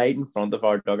right in front of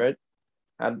our dugout.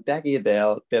 And Decky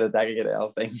Adele did a Decky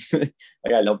Adele thing.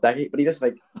 Like, I love Decky, but he just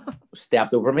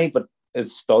stepped over me, but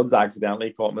his studs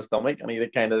accidentally caught my stomach, and he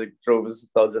kind of drove his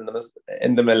studs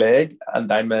into my leg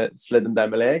and slid them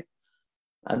down my leg.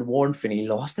 And Warren Finney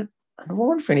lost it. And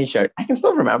Warren Finney shouted, I can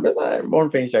still remember this. Warren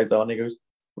Finney shouts on, he goes,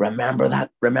 remember that?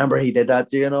 Remember he did that?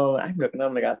 I'm looking at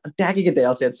him like that. And Decky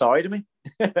Adele said sorry to me.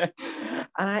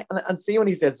 and see, when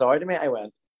he said sorry to me, I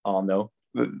went, oh no.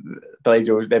 Billy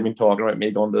Joe, they've been talking about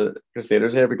me going to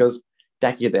Crusaders here because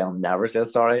Decky Adele never said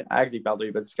sorry. I actually felt a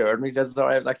wee bit scared when he said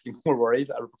sorry. I was actually more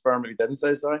worried. I would prefer him if he didn't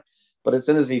say sorry. But as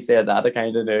soon as he said that, I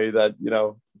kind of knew that,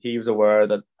 he was aware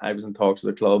that I was in talks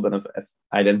with the club, and if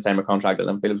I didn't sign my contract at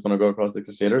Linfield, I was going to go across the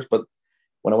Crusaders. But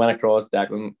when I went across,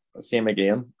 Declan, same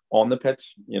again, on the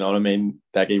pitch, you know what I mean?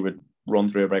 Decky would run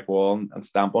through a brick wall and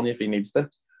stamp on you if he needs to.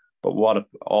 But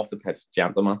off the pitch,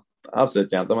 gentleman, absolute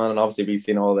gentleman. And obviously we've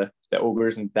seen all the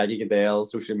ogres and Decky Cadell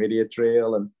social media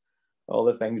trail and all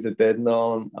the things that did and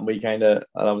all. And we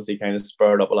obviously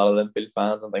spurred up a lot of Linfield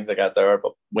fans and things like that there.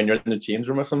 But when you're in the change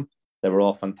room with them, they were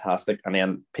all fantastic. And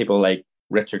then people like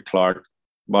Richard Clark,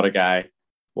 what a guy,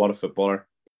 what a footballer.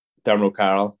 Dermot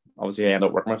O'Carroll, obviously I ended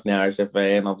up working with in the Irish FA,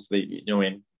 and obviously,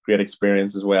 great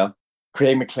experience as well.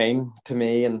 Craig McLean, to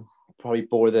me, and probably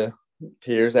bore the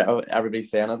tears that everybody's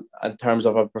saying it, in terms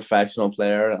of a professional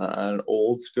player and an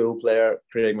old school player.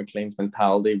 Craig McLean's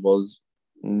mentality was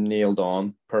nailed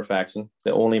on perfection.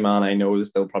 The only man I know that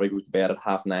still probably goes to bed at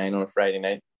 9:30 on a Friday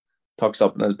night, tucks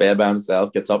up in his bed by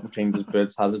himself, gets up and cleans his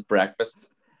boots, has his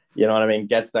breakfast, you know what I mean,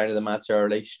 gets down to the match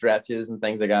early, stretches and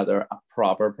things like that. They're a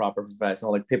proper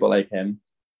professional. Like, people like him,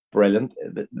 brilliant.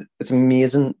 It's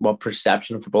amazing what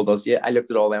perception of football does. Yeah, I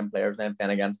looked at all them players and I'm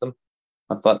playing against them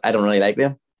and thought, I don't really like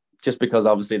them, just because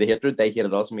obviously they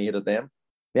hated us and we hated them.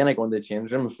 Then I go into the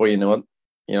change room, before you know it,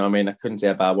 you know what I mean, I couldn't say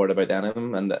a bad word about any of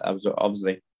them. And I was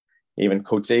obviously, even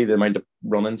Coatsy, the amount of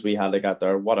run-ins we had to get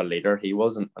there, what a leader he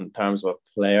was in terms of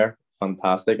a player,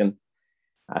 fantastic. And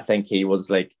I think he was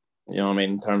like, you know what I mean,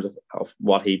 in terms of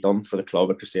what he'd done for the club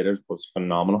at Crusaders was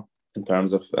phenomenal in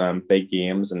terms of big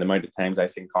games and the amount of times I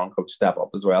seen Concoach step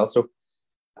up as well. So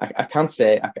I can't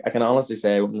say, I can honestly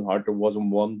say with my heart, there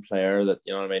wasn't one player that,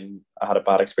 you know what I mean, I had a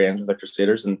bad experience with the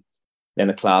Crusaders. And then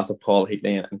the class of Paul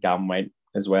Heatley and Gavin White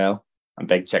as well, and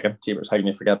Big Chicken. Jeepers, how can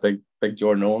you forget Big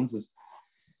Jordan Owens?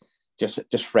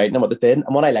 just frightening what they did.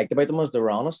 And what I liked about them was they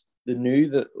were honest. They knew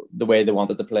the way they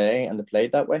wanted to play, and they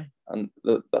played that way. And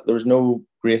there was no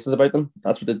graces about them.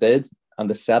 That's what they did. And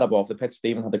the setup off the pitch,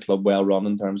 Stephen had the club well run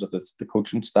in terms of the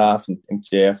coaching staff and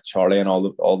Jeff, Charlie, and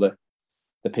all the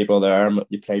people there. And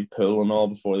you played pool and all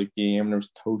before the game. There was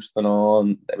toast and all,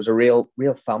 and it was a real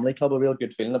family club. A real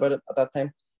good feeling about it at that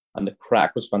time. And the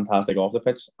crack was fantastic off the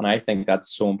pitch. And I think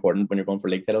that's so important when you're going for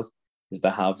league titles, is to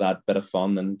have that bit of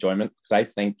fun and enjoyment. Because I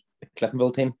think the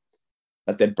Cliftonville team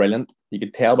that did brilliant. You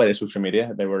could tell by the social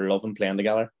media they were loving playing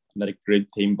together and they had a good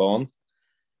team bond.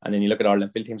 And then you look at our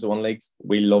Linfield teams that won leagues.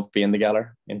 We loved being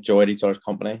together, enjoyed each other's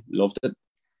company, loved it.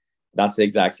 That's the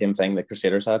exact same thing that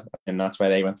Crusaders had, and that's why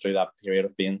they went through that period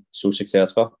of being so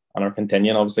successful and are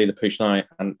continuing obviously to push now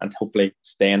and hopefully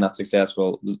stay in that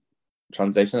successful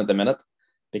transition at the minute,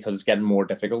 because it's getting more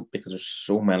difficult because there's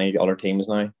so many other teams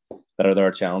now that are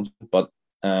there challenging. But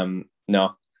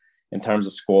no, in terms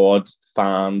of squad,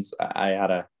 fans, I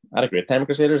had a great time at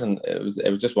Crusaders, and it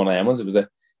was just one of them ones. It was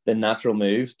the natural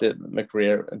move to my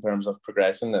career in terms of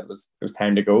progression. It was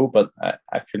time to go, but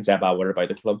I couldn't say a bad word about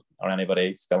the club or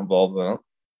anybody still involved in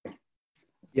it.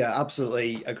 Yeah,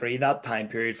 absolutely agree. That time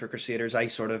period for Crusaders, I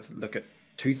sort of look at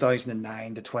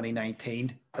 2009 to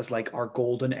 2019 as like our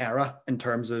golden era in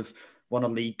terms of won a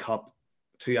League Cup,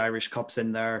 2 Irish Cups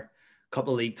in there,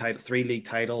 couple of league titles, 3 league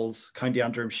titles, County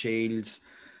Antrim Shields,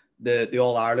 the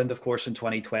All Ireland, of course, in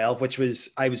 2012, which was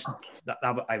I was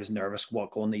nervous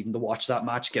going even to watch that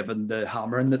match given the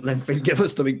hammering that Linfield gave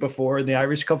us the week before in the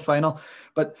Irish Cup final.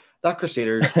 But that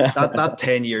Crusaders, that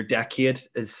 10-year decade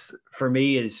is for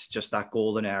me is just that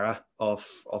golden era of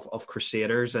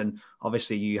Crusaders, and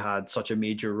obviously you had such a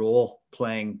major role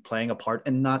playing a part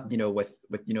in that. With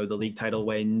the league title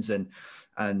wins and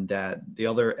the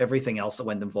other everything else that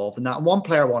went involved in that. And one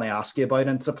player I want to ask you about,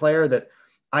 and it's a player that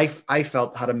I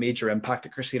felt had a major impact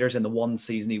at Crusaders in the one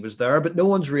season he was there, but no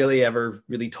one's really ever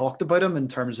really talked about him in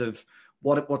terms of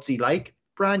what's he like.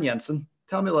 Brian Jensen,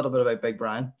 tell me a little bit about Big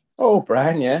Brian. Oh,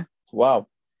 Brian, yeah, wow.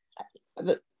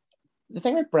 The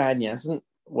thing with Brian Jensen,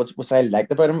 what I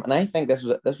liked about him, and I think this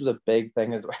was a big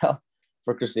thing as well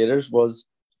for Crusaders, was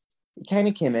he kind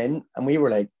of came in and we were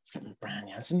like, Brian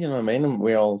Jensen, you know what I mean? And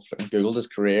we all Googled his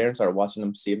career and started watching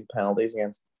him save penalties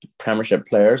against Premiership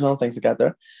players and all things like that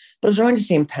there. But it was around the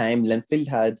same time Linfield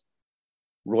had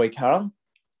Roy Carroll.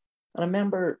 And I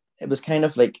remember it was kind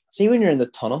of like, see when you're in the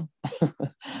tunnel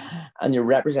and you're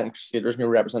representing Crusaders and you're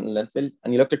representing Linfield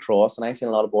and you looked across, and I seen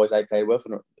a lot of boys I played with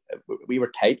and we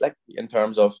were tight, like in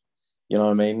terms of, you know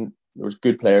what I mean? There was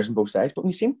good players on both sides. But when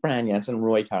you see Brian Jensen and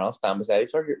Roy Carroll stand beside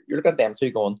each other, you're looking at them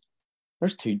two going,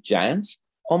 there's two giants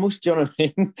almost, do you know what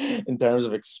I mean? In terms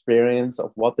of experience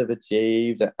of what they've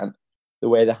achieved and the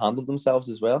way they handled themselves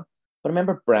as well. But I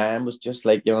remember Brian was just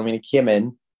like, you know what I mean? He came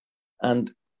in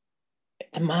and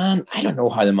the man, I don't know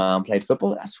how the man played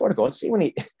football. I swear to God, see when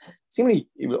he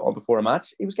was on before a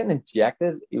match, he was getting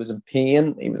injected. He was in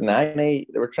pain. He was in agony.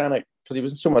 They were trying to, because he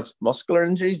was in so much muscular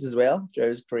injuries as well throughout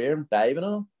his career and diving and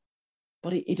all.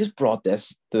 But he just brought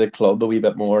this to the club a wee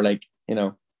bit more, like, you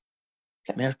know,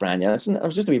 there's Brian Jensen. It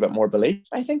was just a wee bit more belief,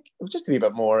 I think. It was just a wee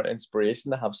bit more inspiration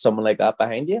to have someone like that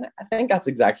behind you. And I think that's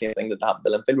the exact same thing that happened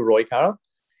to Linfield with Roy Carroll.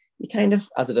 You kind of,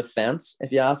 as a defence,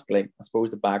 if you ask, like, I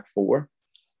suppose the back four,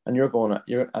 and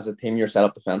you're as a team, you're set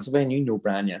up defensively, and you know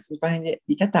Brian Jensen's behind you,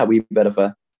 you get that wee bit of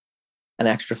an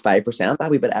extra 5%,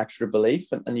 that wee bit extra belief,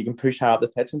 and you can push hard up the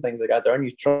pitch and things like that there, and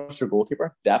you trust your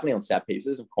goalkeeper, definitely on set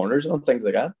pieces and corners and things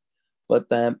like that. But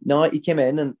no, he came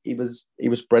in and he was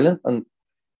brilliant, and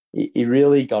he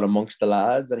really got amongst the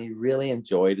lads, and he really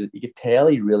enjoyed it. You could tell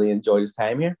he really enjoyed his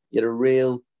time here. He had a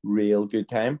real good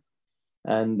time.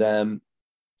 And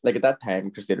like at that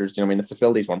time, Crusaders, you know what I mean, the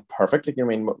facilities weren't perfect. Like, you know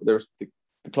what I mean, there was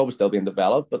the club was still being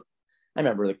developed, but I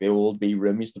remember like the old wee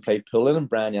room used to play pool in, and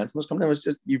Brian Jensen was coming in. It was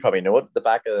just, you probably know it, at the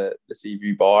back of the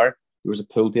Seaview bar, there was a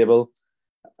pool table,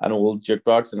 an old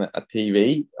jukebox and a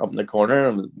TV up in the corner,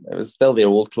 and it was still the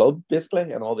old club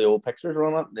basically, and all the old pictures were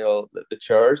on it, the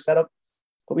chairs set up.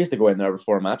 But we used to go in there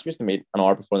before a match. We used to meet an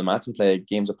hour before the match and play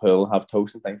games of pool, have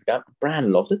toast and things like that.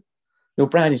 Brian loved it. You know,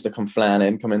 Brian used to come flying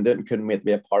in, come into it, and couldn't wait to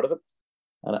be a part of it.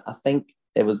 And I think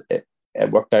it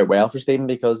worked out well for Stephen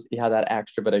because he had that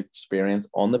extra bit of experience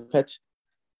on the pitch.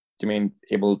 Do you mean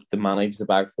able to manage the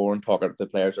back four and talk to the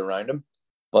players around him?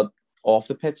 But off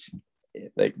the pitch,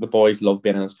 like the boys loved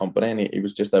being in his company, and he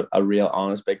was just a real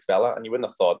honest big fella. And you wouldn't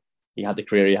have thought he had the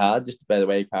career he had just by the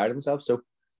way he carried himself. So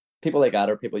people like that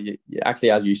are people you actually,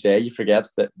 as you say, you forget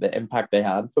the impact they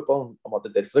had in football and what they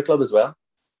did for the club as well.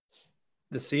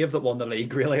 The save that won the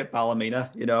league really at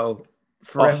Ballymena, you know,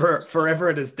 forever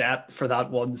in his debt for that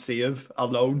one save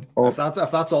alone. Oh. If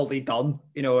that's all he done,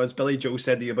 as Billy Joe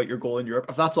said to you about your goal in Europe,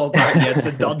 if that's all Brian Yates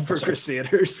had done for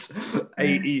Crusaders,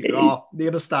 he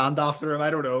name a stand after him. I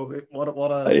don't know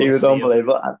He was save.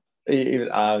 unbelievable. He was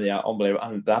unbelievable.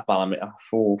 And that Ballymena,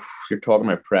 you're talking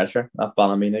about pressure. That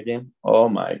Ballymena game, oh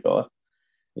my god.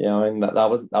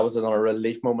 That was another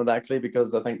relief moment actually,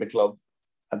 because I think the club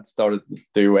had started to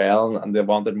do well and they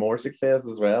wanted more success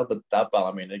as well. But that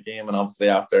Ballymena game, and obviously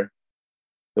after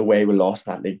the way we lost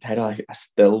that league title,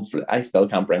 I still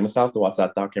can't bring myself to watch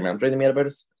that documentary they made about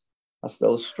us. I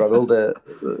still struggle to.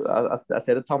 I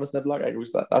said to Thomas Niblock,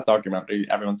 that documentary.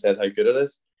 Everyone says how good it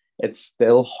is. It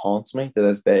still haunts me to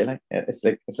this day. Like it's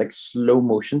like slow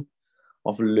motion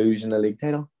of losing the league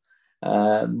title,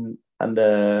 and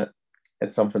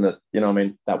it's something that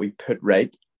that we put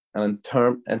right. And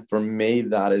for me,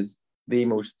 that is the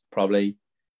most probably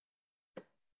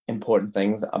important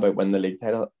things about winning the league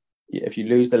title. If you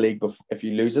lose the league, if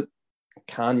you lose it,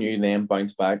 can you then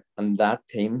bounce back? And that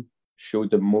team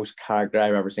showed the most character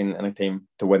I've ever seen in a team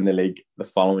to win the league the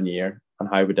following year, and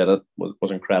how we did it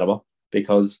was incredible.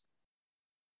 Because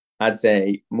I'd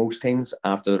say most teams,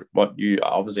 after what you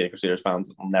obviously Crusaders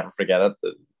fans will never forget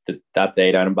it, that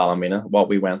day down in Ballymena, what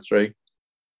we went through.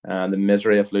 And the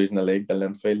misery of losing the league to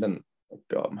Linfield, and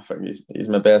God, he's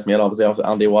my best mate, obviously, off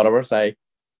Andy Waterworth. I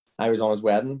was on his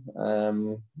wedding,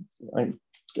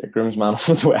 groomsman of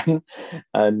his wedding,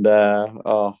 and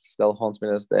still haunts me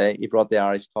to this day. He brought the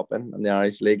Irish Cup in and the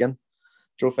Irish League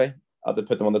trophy. I had to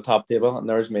put them on the top table, and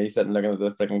there's me sitting looking at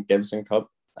the freaking Gibson Cup.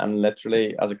 And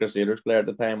literally, as a Crusaders player at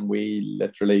the time, we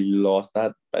literally lost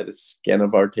that by the skin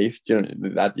of our teeth during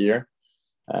that year.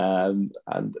 And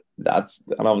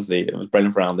obviously it was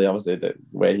brilliant for Andy, obviously the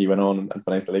way he went on and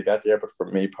finished the league that year. But for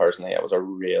me personally, it was a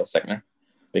real sickener,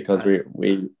 because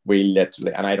we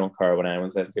literally, and I don't care when anyone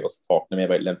says, people talk to me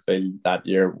about Linfield that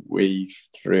year, we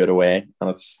threw it away. And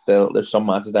it's still, there's some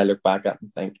matches I look back at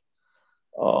and think,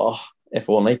 oh, if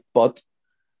only. But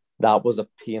that was a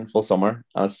painful summer,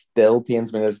 and it still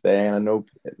pains me this day. And I know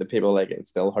the people, like, it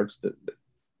still hurts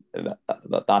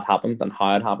that happened and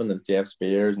how it happened, and Jeff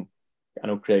Spears, and I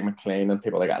know Craig McLean and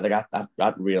people like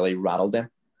that really rattled them.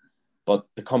 But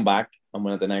to come back and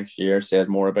win it the next year said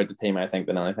more about the team, I think,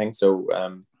 than anything. So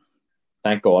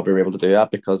thank God we were able to do that,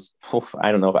 because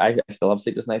I don't know, I still have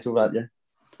sleepless nights over that year.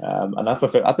 And that's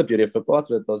the beauty of football. That's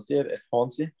what it does to you. It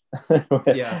haunts you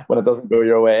when it doesn't go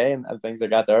your way and things like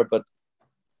that there. But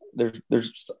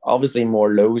there's obviously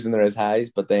more lows than there is highs.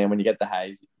 But then when you get the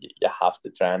highs, you have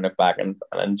to try and look back and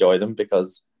enjoy them,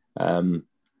 because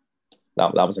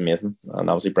that was amazing, and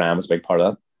obviously Brian was a big part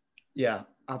of that. Yeah,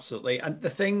 absolutely. And the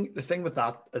thing with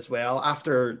that as well,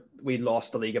 after we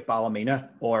lost the league at Ballymena,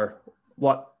 or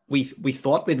what we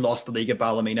thought we'd lost the league at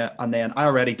Ballymena, and then I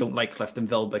already don't like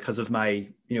Cliftonville because of my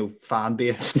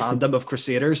fandom of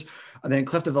Crusaders, and then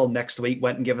Cliftonville next week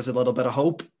went and gave us a little bit of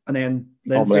hope, and then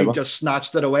Linfield just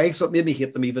snatched it away, so it made me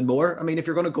hate them even more. I mean, if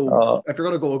you're going to go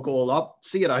a goal up,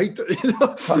 see it out.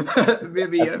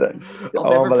 Maybe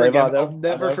I'll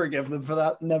never forgive them for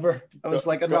that. Never. I was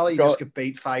like, I'd rather you just get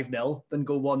beat 5-0 than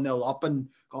go 1-0 up and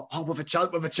go, with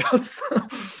a chance.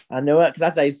 I know it, because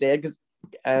that's how I say it, because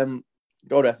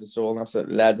God rest his soul, an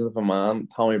absolute legend of a man,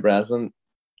 Tommy Breslin,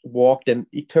 walked in.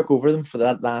 He took over them for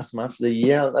that last match of the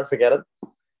year. I'll never forget it.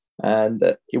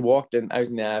 And he walked in. I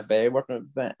was in the AFA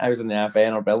I was in the AFA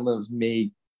in our building. It was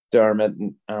me, Dermot,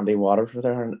 and Andy Waters were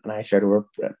there, and I shouted over,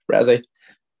 Brezzy,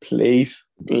 please,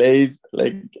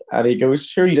 like, and he goes,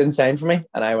 sure, you didn't sign for me?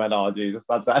 And I went, oh Jesus,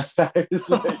 that's and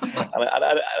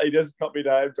he just cut me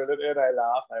down brilliantly, and I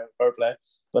laughed. I went, fair play.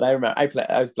 But I remember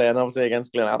I was playing obviously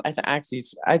against Glenelg.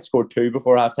 I'd scored 2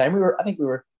 before half time. I think we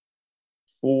were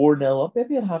 4-0 up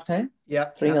maybe at half time. Yeah,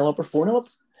 3-0 up or 4-0 up,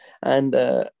 and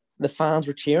the fans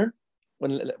were cheering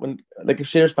when the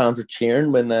Crusaders fans were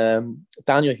cheering when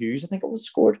Daniel Hughes, I think it was,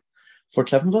 scored for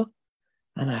Cliftonville,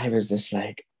 and I was just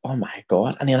like, oh my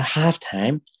God. And then at half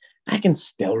time, I can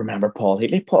still remember Paul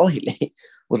Heatley. Paul Heatley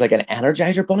was like an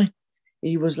Energizer bunny.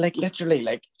 He was like literally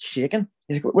like shaking.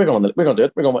 He's like, we're going to do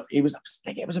it. He was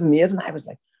like, it was amazing. I was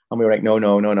like, and we were like, no.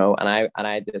 And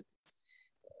I did.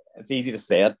 It's easy to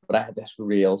say it, but I had this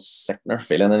real sickener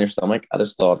feeling in your stomach. I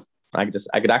just thought I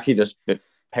could actually just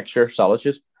picture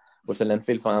solitude with the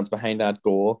Linfield fans behind that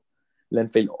goal.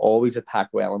 Linfield always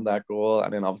attacked well in that goal,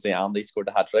 and then obviously Andy scored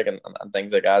the hat-trick and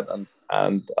things like that,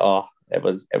 and it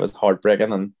was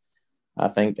heartbreaking. And I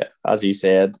think, as you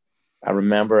said, I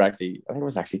remember I think it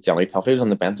was actually Johnny Tuffy was on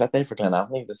the bench that day for Glen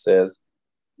Anthony. Just says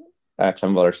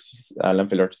Linfield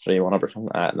are 3-1 up or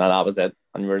something, and that was it.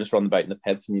 And we were just running about in the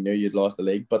pits, and you knew you'd lost the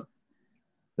league. But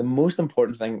the most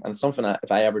important thing, and something that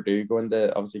if I ever do go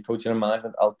into obviously coaching and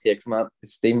management, I'll take from that,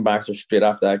 is Stephen Baxter straight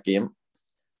after that game.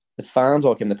 The fans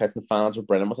all came to the pitch, and the fans were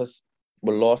brilliant with us.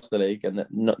 We lost the league, and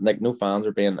no fans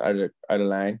are being out of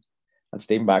line. And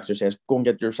Stephen Baxter says, "Go and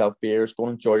get yourself beers. Go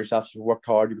and enjoy yourself. You've worked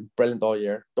hard. You've been brilliant all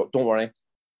year. Don't worry.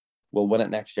 We'll win it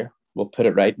next year. We'll put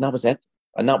it right." And that was it.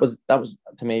 And that was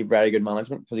to me very good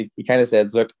management, because he kind of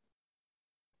said, "Look,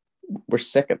 we're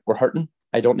sick. We're hurting.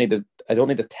 I don't need to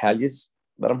tell you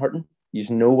that I'm hurting. You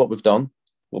just know what we've done.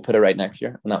 We'll put it right next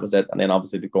year." And that was it. And then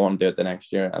obviously to go on and do it the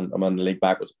next year and win the league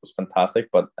back was fantastic.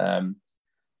 But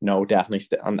no,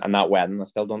 definitely. And that wedding, I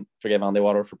still don't forgive Andy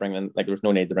Water for bringing, like, there was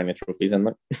no need to bring the trophies in.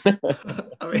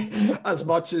 I mean, as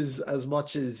much as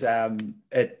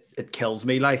it kills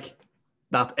me, like,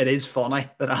 that it is funny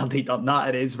that Andy done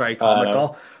that. It is very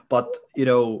comical. But, you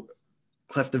know,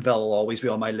 Cliftonville will always be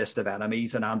on my list of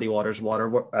enemies, and Andy Waters'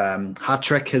 hat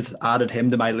trick has added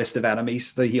him to my list of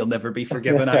enemies that he'll never be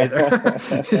forgiven either.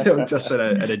 You know, just in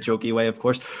a jokey way, of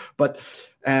course. But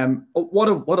what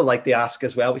I like to ask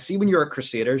as well, we see when you're at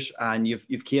Crusaders and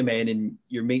you've came in and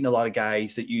you're meeting a lot of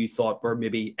guys that you thought were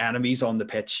maybe enemies on the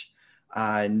pitch,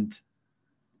 and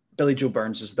Billy Joe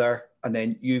Burns is there, and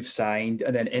then you've signed,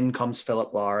 and then in comes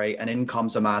Philip Lowry, and in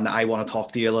comes a man that I want to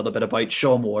talk to you a little bit about,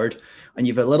 Sean Ward, and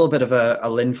you've a little bit of a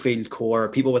Linfield core,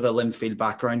 people with a Linfield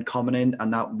background coming in,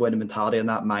 and that winning mentality and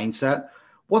that mindset.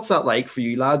 What's that like for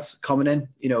you lads coming in?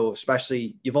 You know,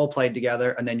 especially you've all played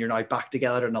together, and then you're now back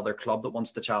together at another club that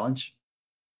wants to challenge.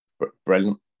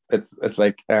 Brilliant. It's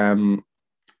like, as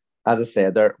I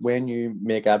said there, when you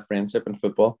make that friendship in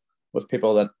football with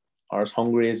people that are as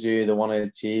hungry as you, they want to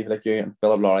achieve like you, and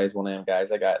Philip Lowry is one of them guys.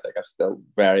 I'm still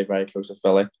very, very close with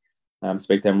Philly.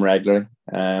 Speak to him regularly.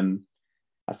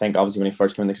 I think obviously when he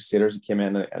first came in the Crusaders, he came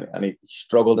in and he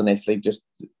struggled initially just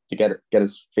to get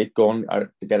his feet going,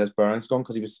 or to get his bearings going,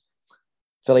 because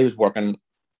Philly's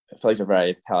a very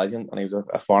intelligent, and he was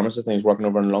a pharmacist, and he was working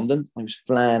over in London. He was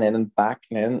flying in and back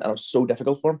and in, and it was so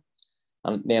difficult for him.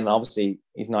 And then obviously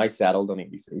he's now settled, and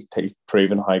he's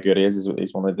proven how good he is.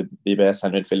 He's one of the best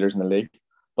centre midfielders in the league.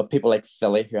 But people like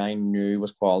Philly, who I knew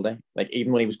was quality, like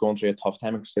even when he was going through a tough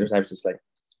time in Crusaders, I was just like,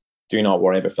 do not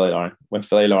worry about Philly Lowry. When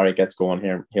Philly Lowry gets going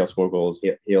here, he'll score goals.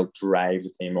 He'll drive the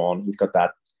team on. He's got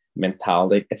that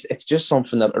mentality. It's just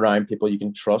something that around people you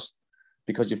can trust,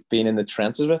 because you've been in the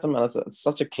trenches with them. And it's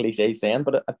such a cliche saying,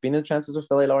 but I've been in the trenches with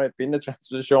Philly Lowry. I've been in the trenches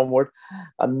with Sean Ward.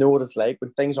 I know what it's like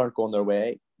when things aren't going their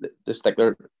way. They stick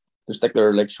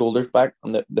their like shoulders back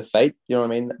and the fight. You know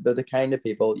what I mean? They're the kind of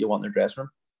people you want in their dressing room.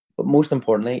 But most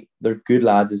importantly, they're good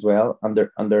lads as well, and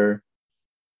they're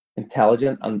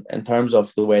intelligent, and in terms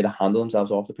of the way they handle themselves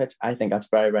off the pitch, I think that's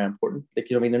very, very important. Like,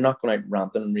 you know what I mean? They're not going out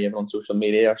ranting and raving on social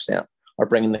media or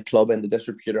bringing the club into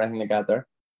disrepute or anything like that.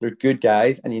 They're good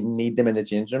guys, and you need them in the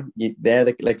changing room. They're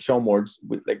like Sean Ward's.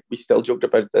 We still joked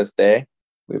about this day.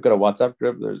 We've got a WhatsApp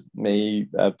group. There's me,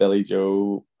 Billy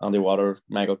Joe, Andy Water,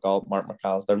 Michael Carvill, Mark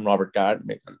McAllister, and Robert Garrett.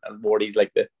 And Wardy's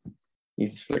like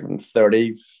he's like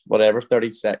 30, whatever,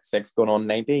 36, going on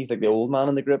 90. He's like the old man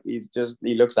in the group. He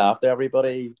looks after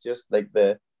everybody. He's just like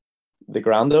the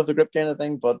grandeur of the group kind of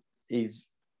thing. But he's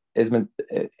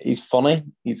funny.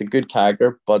 He's a good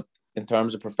character. But in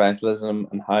terms of professionalism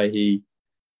and how he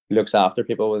looks after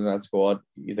people within that squad,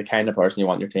 he's the kind of person you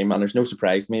want in your team. And there's no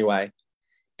surprise to me why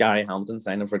Gary Hamilton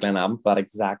signed him for Glenavon for that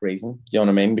exact reason. Do you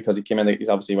know what I mean? Because he came in, he's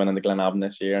obviously winning the Glenavon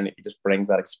this year, and he just brings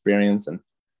that experience, and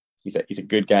he's a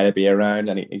good guy to be around,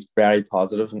 and he's very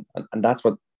positive, and that's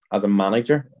what, as a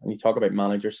manager, when you talk about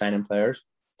managers signing players,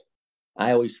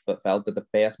 I always felt that the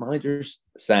best managers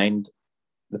signed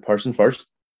the person first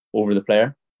over the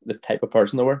player, the type of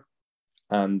person they were.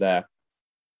 And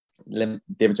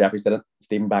David Jeffries did it,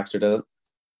 Stephen Baxter did it.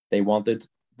 They wanted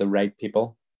the right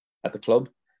people at the club.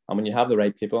 And when you have the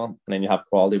right people and then you have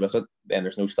quality with it, then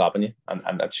there's no stopping you.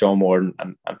 And Sean Ward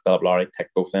and Philip Lowry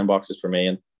ticked both them boxes for me,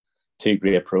 and two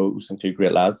great pros and two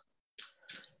great lads.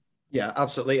 Yeah,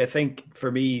 absolutely. I think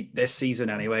for me this season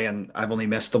anyway, and I've only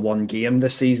missed the one game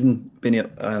this season, been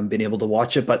able to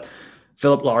watch it, but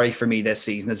Philip Lowry for me this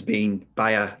season has been,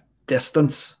 by a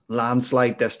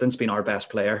landslide distance, been our best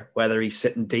player, whether he's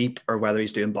sitting deep or whether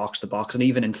he's doing box to box. And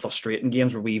even in frustrating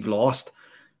games where we've lost,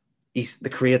 he's the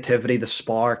creativity, the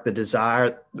spark, the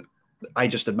desire. I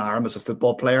just admire him as a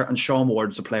football player. And Sean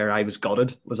Ward's a player I was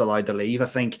gutted was allowed to leave. I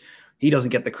think he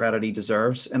doesn't get the credit he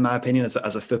deserves, in my opinion, as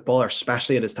a footballer,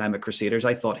 especially at his time at Crusaders.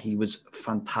 I thought he was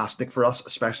fantastic for us,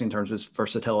 especially in terms of his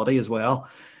versatility as well.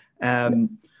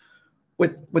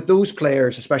 With those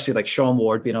players, especially like Sean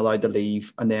Ward being allowed to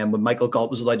leave, and then when Michael Galt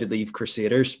was allowed to leave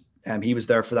Crusaders, he was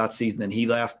there for that season and he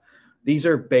left. These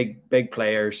are big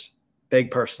players,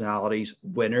 big personalities,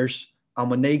 winners, And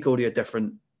when they go to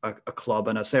a club,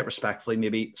 and I say it respectfully,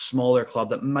 maybe smaller club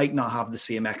that might not have the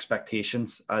same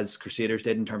expectations as Crusaders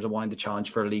did in terms of wanting to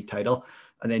challenge for a league title,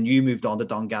 and then you moved on to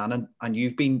Dungannon and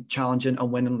you've been challenging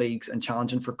and winning leagues and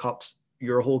challenging for cups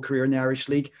your whole career in the Irish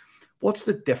League. What's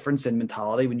the difference in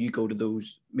mentality when you go to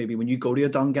those, maybe when you go to a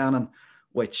Dungannon,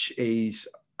 which is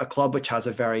a club which has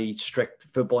a very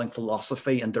strict footballing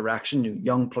philosophy and direction,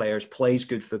 young players, plays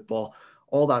good football,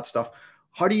 all that stuff.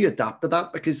 How do you adapt to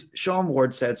that? Because Sean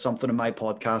Ward said something in my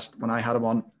podcast when I had him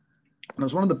on, and it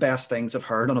was one of the best things I've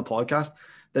heard on a podcast,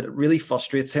 that it really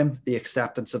frustrates him, the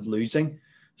acceptance of losing.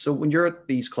 So when you're at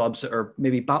these clubs that are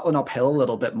maybe battling uphill a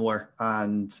little bit more,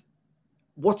 and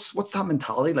what's that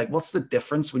mentality like? What's the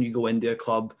difference when you go into a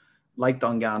club like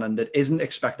Dungannon that isn't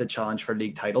expected to challenge for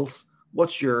league titles?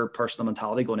 What's your personal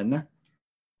mentality going in there?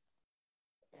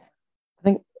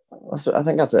 I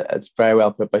think it's very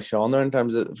well put by Sean there in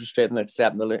terms of frustrating and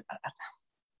accepting the.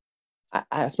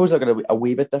 I suppose I look at it a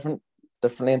wee bit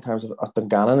differently in terms of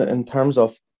Dungannon, in terms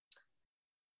of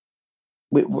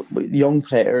with young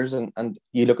players, and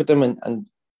you look at them and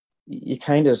you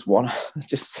kind of just want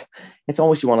to it's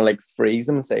almost you want to like freeze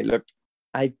them and say, look,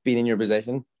 I've been in your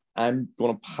position. I'm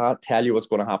going to tell you what's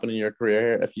going to happen in your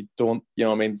career if you don't,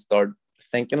 start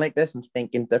thinking like this and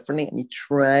thinking differently, and you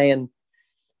try and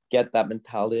get that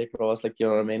mentality across, like,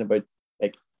 about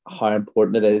like how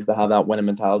important it is to have that winning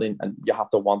mentality, and you have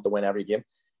to want to win every game.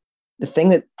 The thing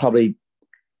that probably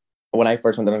when I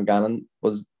first went to Dungannon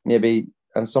was maybe,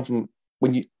 and something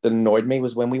that annoyed me,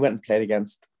 was when we went and played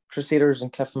against Crusaders in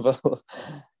Cliftonville.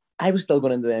 I was still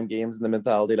going into them games in the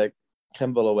mentality like,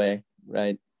 Cliftonville away,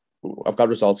 right? I've got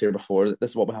results here before.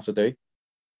 This is what we have to do.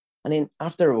 And then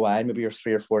after a while, maybe you're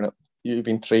 3 or 4, you've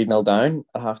been 3-0 down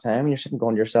at half time, and you're sitting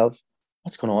going to yourself,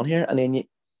 what's going on here? And then you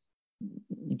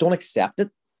don't accept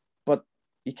it, but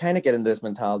you kind of get into this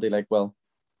mentality like, well,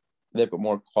 they've got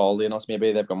more quality than us,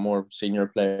 maybe they've got more senior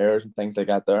players and things like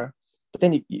that there. But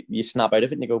then you snap out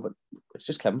of it and you go, but it's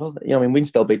just Cliftonville. We can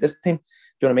still beat this team. Do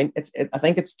you know what I mean? I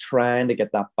think it's trying to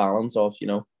get that balance of,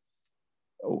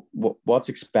 what's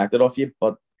expected of you,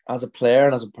 but as a player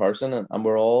and as a person, and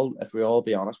we're all, if we all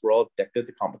be honest, we're all addicted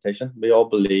to competition. We all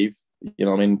believe, we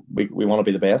want to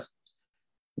be the best.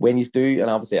 When you do, and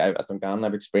obviously at Dungannon,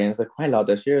 I've experienced it quite a lot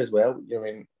this year as well.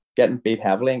 Getting beat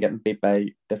heavily and getting beat by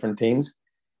different teams.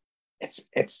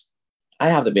 It's. I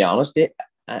have to be honest.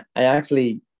 I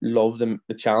actually love the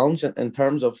challenge in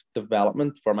terms of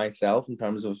development for myself, in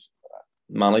terms of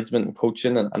management and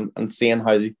coaching, and seeing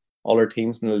how all our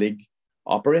teams in the league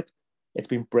operate. It's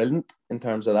been brilliant in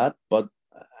terms of that, but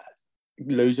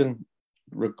losing,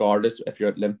 regardless if you're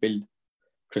at Linfield,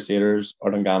 Crusaders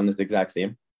or Dungannon, is the exact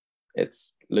same.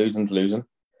 It's losing.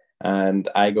 And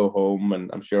I go home, and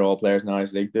I'm sure all players in the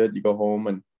Irish League do it. You go home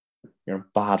and you're in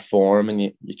bad form, and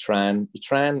you try and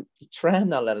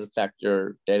not let it affect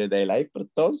your day-to-day life, but it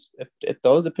does. It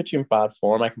does. It puts you in bad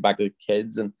form. I come back to the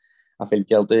kids and I feel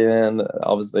guilty, and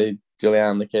obviously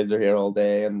Julianne, the kids are here all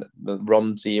day, and they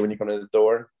run to you when you come to the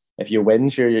door. If you win,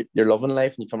 sure, you're loving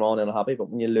life and you come on in happy, but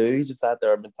when you lose, it's that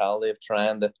their mentality of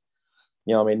trying to,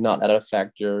 not let it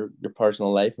affect your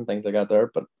personal life and things like that there,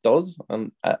 but it does.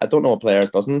 And I don't know a player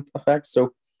it doesn't affect.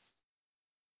 So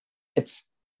it's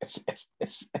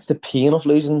the pain of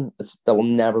losing that will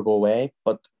never go away.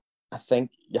 But I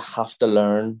think you have to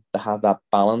learn to have that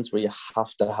balance where you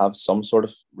have to have some sort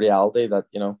of reality that,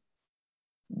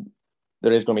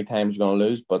 there is going to be times you're going to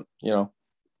lose, but,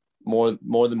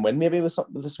 more than win maybe with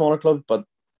a smaller club, but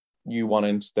you want to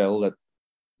instill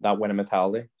that winning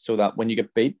mentality so that when you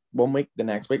get beat one week, the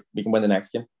next week, we can win the next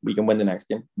game. We can win the next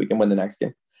game. We can win the next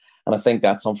game. And I think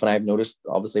that's something I've noticed,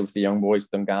 obviously, with the young boys,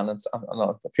 Dungannon, and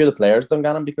a few of the players,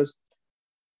 Dungannon, because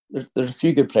there's a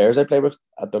few good players I play with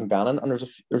at Dungannon, and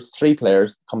there's 3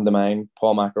 players that come to mind: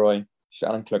 Paul McElroy,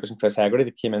 Shannon Clucas, and Chris Hegarty,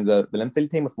 that came into the Linfield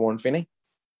team with Warren Feeney.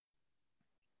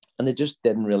 And they just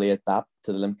didn't really adapt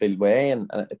to the Linfield way, and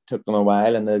it took them a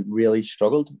while, and they really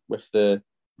struggled with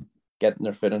getting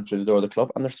their foot in through the door of the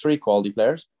club. And there's 3 quality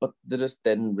players, but they just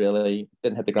didn't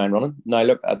hit the ground running. Now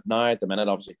at the minute,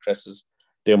 obviously Chris is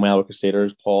doing well with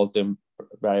Crusaders, Paul's doing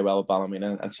very well with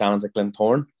Ballymena, and Shannon's at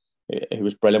Glentoran, who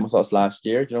was brilliant with us last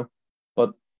year,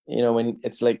 But when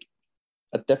it's like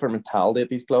a different mentality at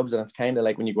these clubs, and it's kind of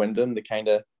like when you go into them,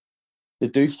 they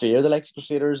do fear the likes of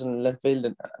Crusaders and Linfield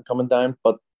and coming down,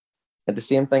 but at the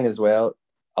same thing as well,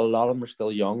 a lot of them are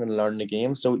still young and learning the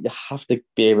game, so you have to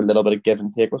be able a little bit of give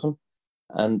and take with them.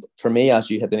 And for me, as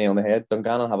you hit the nail on the head,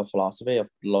 Dungannon have a philosophy of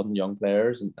blooding young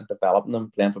players and developing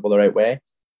them, playing football the right way,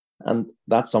 and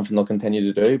that's something they'll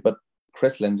continue to do. But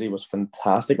Chris Lindsay was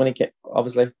fantastic when he came,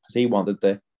 obviously, because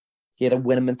he he had a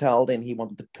winning mentality and he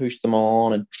wanted to push them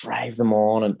on and drive them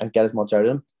on and get as much out of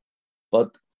them.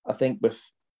 But I think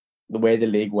with the way the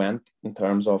league went in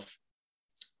terms of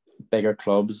bigger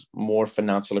clubs, more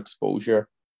financial exposure,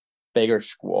 bigger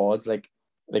squads, like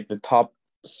the top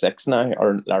six now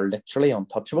are literally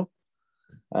untouchable.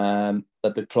 That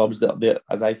the clubs that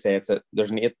as I say, there's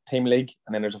an 8-team league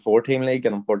and then there's a 4-team league,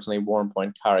 and unfortunately Warren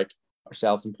Point, Carrick,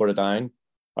 ourselves and Portadown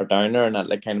are down there in that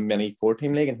like kind of mini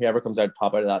 4-team league, and whoever comes out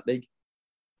top out of that league,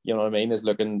 you know what I mean, is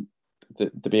looking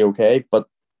to be okay. But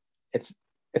it's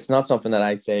not something that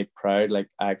I say proud, like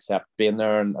I accept being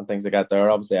there and things like that there.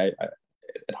 Obviously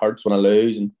it hurts when I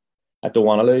lose and I don't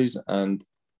want to lose, and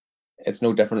it's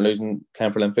no different losing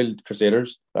playing for Linfield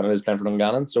Crusaders than it is playing for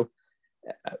Dungannon. So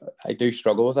I do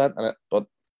struggle with that, but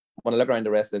when I look around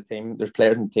the rest of the team, there's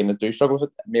players in the team that do struggle with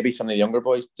it. Maybe some of the younger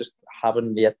boys just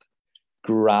haven't yet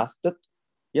grasped it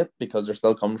yet because they're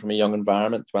still coming from a young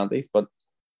environment, 20s. But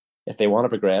if they want to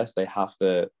progress, they have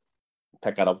to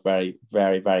pick that up very,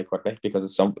 very, very quickly, because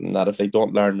it's something that if they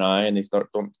don't learn now and they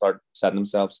don't start setting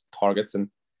themselves targets in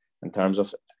terms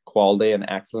of quality and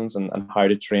excellence and how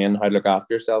to train, how to look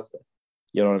after yourself,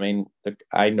 you know what I mean?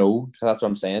 I know, that's what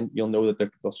I'm saying. You'll know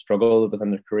that they'll struggle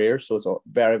within their careers. So it's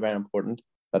very, very important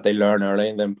that they learn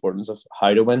early the importance of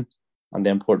how to win and the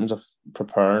importance of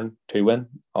preparing to win.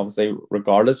 Obviously,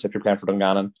 regardless if you're playing for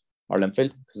Dungannon or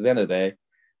Linfield, because at the end of the day,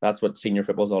 that's what senior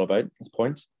football is all about, is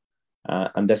points.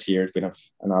 And this year has been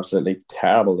an absolutely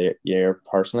terrible year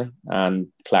personally and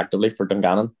collectively for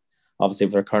Dungannon, obviously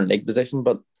with their current league position.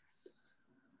 But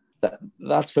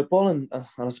that's football, and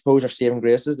I suppose our saving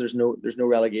grace is there's no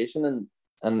relegation,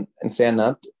 and in saying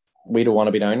that, we don't want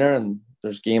to be down there, and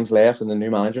there's games left and the new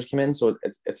managers come in, so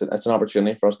it's an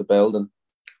opportunity for us to build and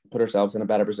put ourselves in a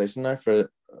better position now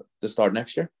for the start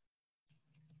next year.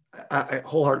 I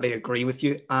wholeheartedly agree with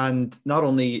you. And not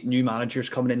only new managers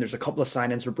coming in, there's a couple of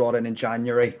signings were brought in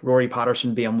January. Rory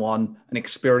Patterson being one, an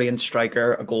experienced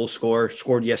striker, a goal scorer,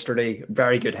 scored yesterday.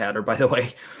 Very good header, by the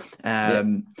way.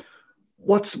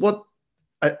 What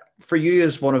for you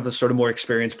as one of the sort of more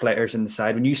experienced players in the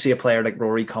side, when you see a player like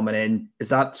Rory coming in, is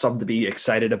that something to be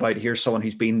excited about? Here's someone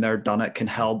who's been there, done it, can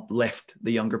help lift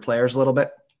the younger players a little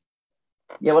bit?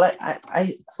 Yeah, well,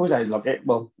 I suppose I look at,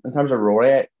 well, in terms of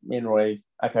Rory, me and Rory,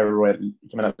 I played with Rory, he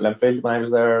came in at Linfield when I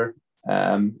was there,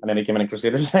 and then he came in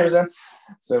Crusaders when I was there.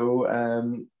 So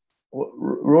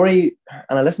Rory,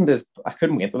 and I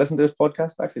couldn't wait to listen to his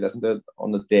podcast. I actually listened to it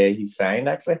on the day he signed,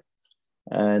 actually.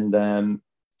 And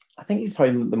I think he's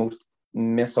probably the most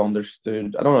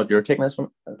misunderstood. I don't know if you're taking this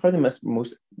from, probably the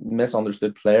most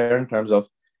misunderstood player in terms of,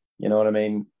 you know what I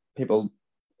mean? People,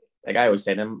 like I always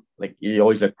say to him, like, you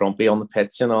always look grumpy on the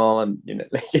pitch and all, and you know,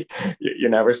 like, you're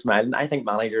never smiling. I think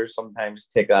managers sometimes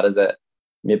take that as a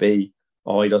maybe,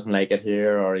 oh, he doesn't like it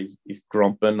here, or he's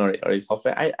grumping, or he's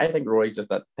huffing. I think Roy's just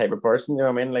that type of person, you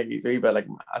know what I mean? Like, he's a wee bit like,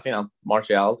 I seen on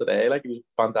Martial today, like, he was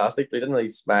fantastic, but he didn't really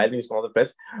smile when he was going on the pitch.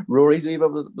 Rory's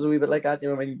was a wee bit like that, you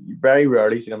know what I mean? You very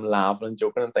rarely see him laughing and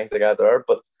joking and things like that there,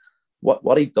 but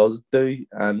what he does do,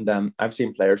 and I've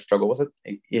seen players struggle with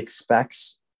it, he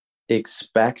expects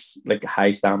like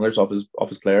high standards of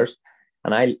his players,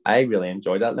 and I really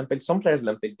enjoyed that at Linfield. Some players at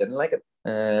Linfield didn't like it.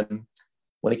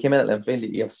 When he came in at Linfield,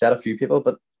 he upset a few people,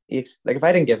 but like if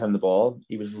I didn't give him the ball,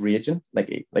 he was raging,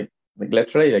 like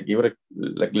literally, like he would have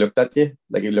like looked at you,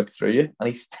 like he looked through you, and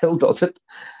he still does it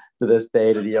to this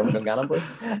day to the young Dungannon boys.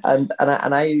 And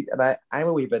I'm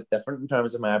a wee bit different in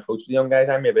terms of my approach to the young guys.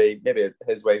 I'm maybe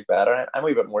his way's better. I'm a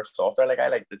wee bit more softer. Like I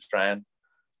like to try and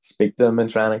speak to them and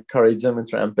try and encourage them and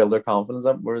try and build their confidence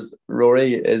up. Whereas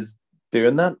Rory is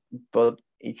doing that, but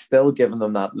he's still giving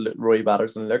them that Rory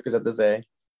Patterson look, as if to say,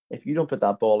 if you don't put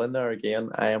that ball in there again,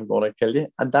 I am going to kill you.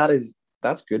 And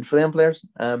that's good for them players.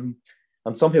 And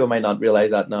some people might not realise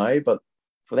that now, but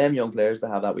for them young players to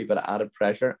have that wee bit of added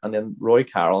pressure, and then Roy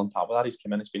Carroll on top of that, he's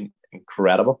come in, it's been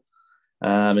incredible.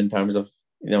 In terms of,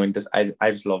 you know,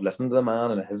 I just love listening to the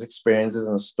man and his experiences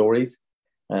and his stories.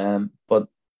 But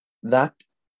that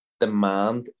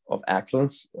demand of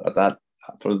excellence at that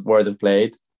for where they've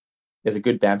played is a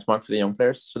good benchmark for the young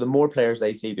players. So the more players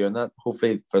they see doing that,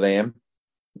 hopefully for them,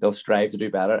 they'll strive to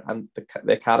do better. And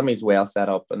the academy is well set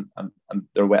up, and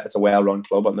it's a well-run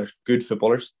club, and there's good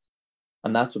footballers.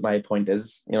 And that's what my point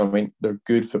is. You know what I mean? They're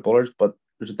good footballers, but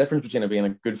there's a difference between being a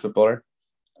good footballer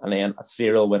and then a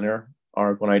serial winner,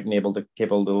 or going out and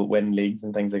capable to win leagues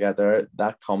and things like that there.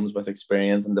 That comes with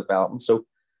experience and development. So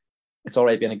it's all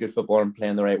right being a good footballer and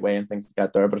playing the right way and things like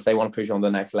that there. But if they want to push on to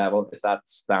the next level, it's that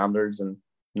standards and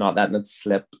not letting it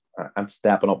slip and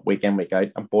stepping up week in, week out.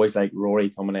 And boys like Rory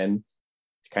coming in,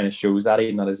 kind of shows that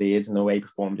even at his age, and the way he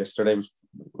performed yesterday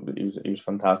he was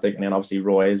fantastic. And then obviously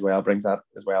Roy as well brings that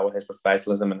as well with his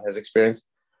professionalism and his experience.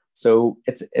 So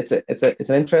it's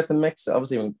an interesting mix.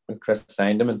 Obviously when Chris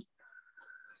signed him, and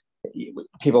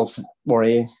people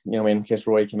worry, in case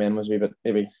Roy came in was a wee bit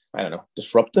maybe, I don't know,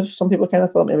 disruptive. Some people kind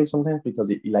of thought maybe sometimes because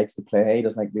he likes to play, he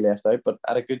doesn't like to be left out. But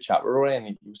I had a good chat with Roy, and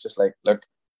he was just like, look,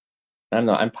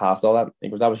 I'm past all that. He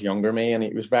goes, I was younger than me, and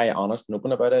he was very honest and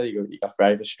open about it. He got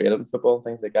very frustrated in football and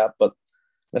things like that. But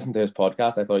listen to his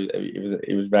podcast, I thought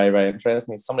he was very, very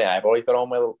interesting. He's somebody I've always got on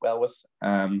well with.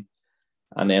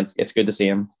 And then it's good to see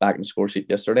him back in the score sheet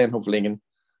yesterday, and hopefully he can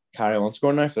carry on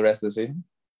scoring now for the rest of the season.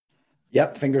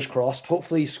 Yep, fingers crossed.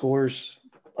 Hopefully he scores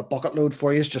a bucket load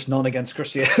for you. It's just none against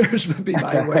Crusaders would be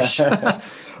my wish.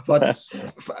 But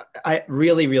I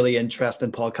really, really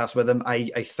interesting podcast with him. I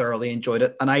thoroughly enjoyed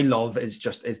it. And I love his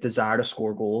desire to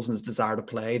score goals and his desire to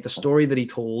play. The story that he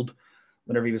told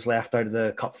whenever he was left out of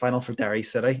the cup final for Derry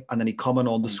City, and then he coming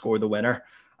on to score the winner.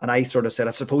 And I sort of said,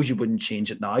 I suppose you wouldn't change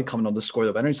it now, coming on to score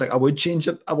the winner. He's like, I would change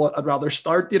it. I'd rather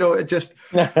start. It just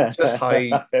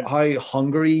how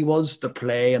hungry he was to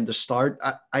play and to start.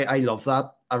 I love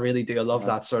that. I really do. I love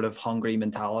that sort of hungry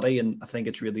mentality. And I think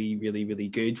it's really, really, really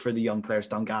good for the young players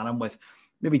Dungannon, with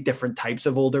maybe different types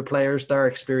of older players there,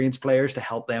 experienced players, to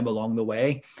help them along the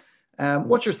way.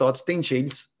 What's your thoughts? Dean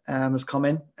Shields has come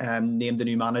in, named the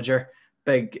new manager.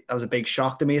 That was a big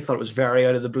shock to me. I thought it was very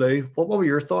out of the blue. What were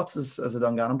your thoughts as a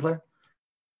Dungannon player?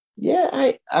 Yeah,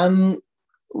 I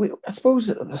suppose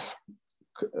it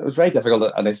was very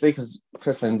difficult initially because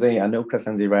Chris Lindsay, I know Chris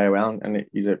Lindsay very well, and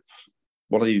he's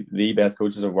one of the best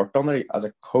coaches I've worked on there. As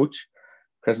a coach,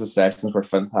 Chris's sessions were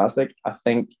fantastic. I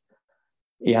think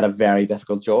he had a very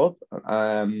difficult job.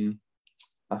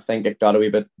 I think it got a wee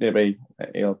bit, maybe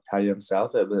he'll tell you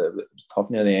himself, it was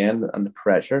tough near the end, and the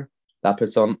pressure that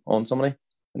puts on somebody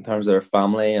in terms of their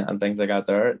family and things like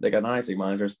that. They got an Isaac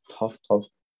manager's tough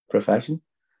profession.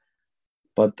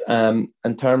 But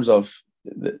in terms of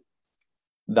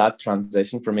that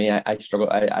transition for me, I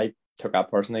struggled. I took that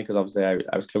personally because obviously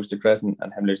I was close to Chris, and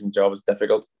him losing the job was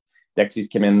difficult. Dixie's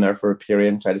came in there for a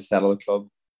period and tried to settle the club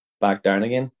back down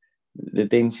again. The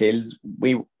Dean Shields,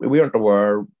 we weren't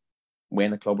aware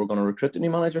when the club were going to recruit the new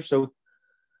manager, so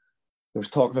there was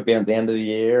talk of it being at the end of the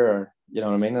year, or you know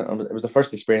what I mean. It was the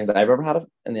first experience I've ever had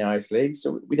in the Irish League,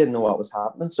 so we didn't know what was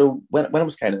happening. So when it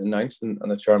was kind of announced and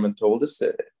the chairman told us,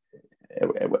 it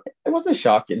wasn't a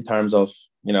shock in terms of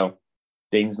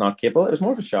Dean's not capable. It was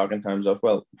more of a shock in terms of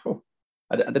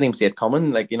I didn't even see it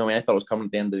coming. I thought it was coming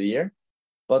at the end of the year.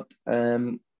 But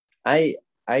I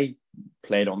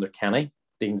played under Kenny,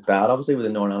 Dean's dad, obviously with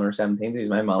the Northern Under 17s. He's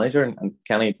my manager, and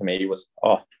Kenny to me was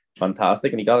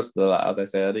fantastic, and he got us to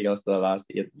the last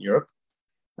 8 in Europe.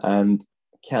 And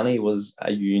Kenny was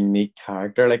a unique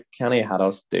character. Kenny had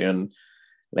us doing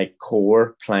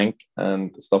core, plank,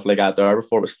 and stuff like that there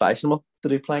before it was fashionable to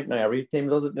do plank. Now every team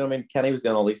does it. Kenny was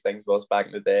doing all these things with us back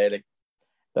in the day,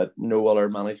 that no other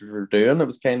managers were doing.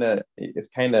 It's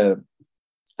kind of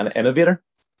an innovator,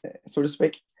 so to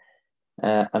speak,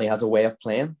 and he has a way of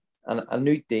playing. And I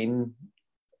knew Dean.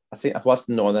 I've watched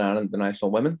the Northern Ireland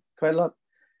international women quite a lot.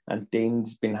 And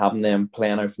Dean's been having them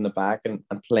playing out from the back and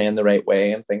playing the right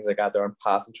way and things like that there, and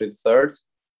passing through the thirds.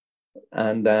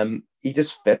 And he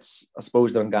just fits, I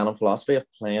suppose, the Dungannon philosophy of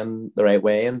playing the right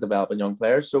way and developing young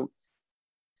players. So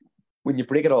when you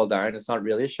break it all down, it's not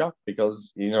really a shock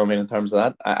because, in terms of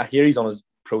that, I hear he's on his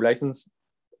pro license.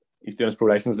 He's doing his pro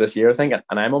license this year, I think,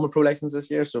 and I'm on the pro license this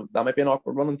year, so that might be an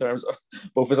awkward one in terms of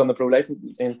both of us on the pro license at the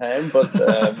same time. But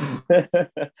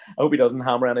I hope he doesn't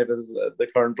hammer any of the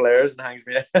current players and hangs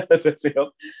me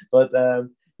up. But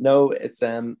no, it's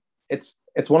one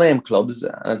of them clubs,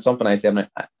 and it's something I say.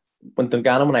 When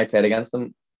Dungannon, when I played against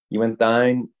them, you went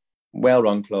down,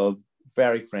 well-run club,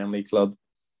 very friendly club,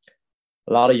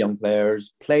 a lot of young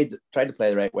players, tried to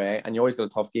play the right way, and you always got a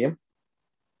tough game.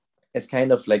 It's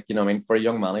kind of for a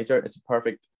young manager, it's a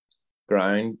perfect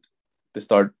ground to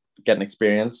start getting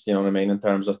experience, in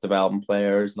terms of developing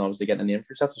players and obviously getting a name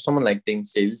for yourself. So someone like Dean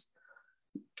Shields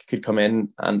could come in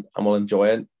and will enjoy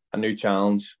it, a new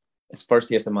challenge, his first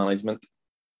taste of management,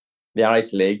 the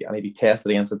Irish League, and he'd be tested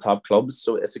against the top clubs.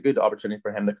 So it's a good opportunity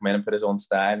for him to come in and put his own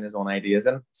style and his own ideas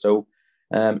in. So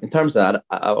in terms of that,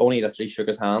 I only actually shook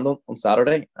his hand on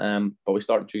Saturday, but we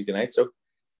start on Tuesday night. So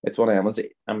it's one of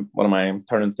them. I'm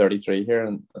turning 33 here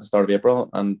at the start of April,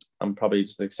 and I'm probably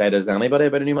just as excited as anybody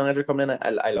about a new manager coming in.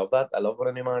 I love that. I love when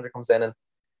a new manager comes in and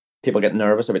people get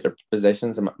nervous about their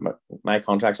positions. And my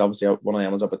contract's obviously one of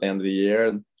them was up at the end of the year.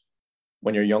 And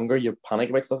when you're younger, you panic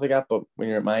about stuff like that. But when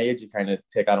you're at my age, you kind of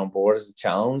take that on board as a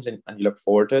challenge, and you look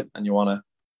forward to it, and you want to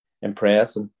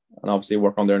impress and and obviously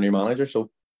work on their new manager. So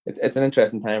it's an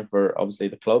interesting time for obviously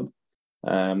the club.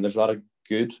 There's a lot of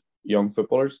good young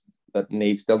footballers that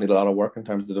still need a lot of work in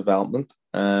terms of the development,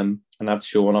 and that's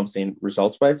showing obviously in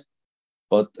results wise.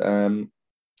 But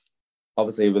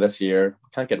obviously with this year, we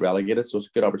can't get relegated, so it's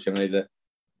a good opportunity to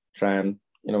try and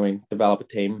develop a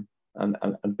team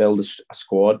and build a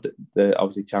squad to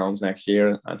obviously challenge next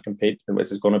year and compete,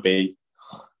 which is going to be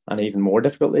an even more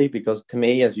difficult league, because to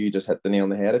me, as you just hit the nail on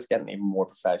the head, it's getting even more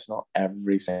professional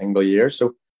every single year.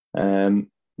 So the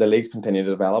leagues continue to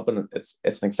develop, and it's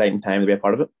an exciting time to be a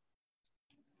part of it.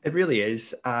 It really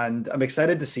is, and I'm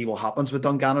excited to see what happens with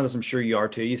Dungannon, as I'm sure you are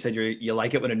too. You said you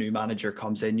like it when a new manager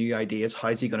comes in, new ideas.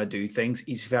 How's he going to do things?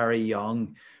 He's very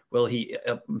young. Will he?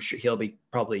 I'm sure he'll be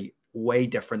probably way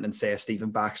different than, say, a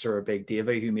Stephen Baxter or Big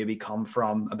Davy, who maybe come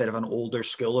from a bit of an older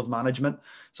school of management.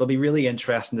 So it'll be really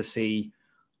interesting to see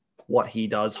what he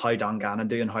does, how Dungannon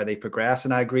do, and how they progress.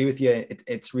 And I agree with you.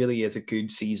 It really is a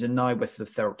good season now with the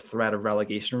threat of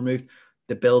relegation removed,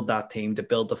 to build that team, to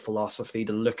build the philosophy,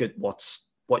 to look at what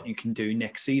you can do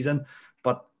next season.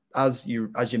 But as you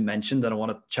mentioned, and I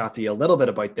want to chat to you a little bit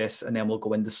about this, and then we'll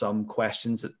go into some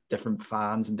questions that different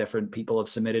fans and different people have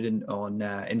submitted on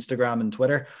Instagram and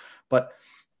Twitter. But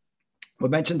we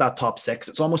mentioned that top six.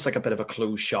 It's almost like a bit of a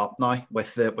closed shop now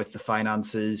with the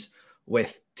finances,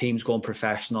 with teams going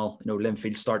professional.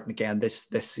 Linfield starting again this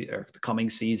the coming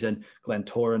season.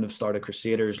 Glentoran have started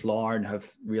Crusaders. Larne have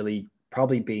really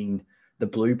probably been the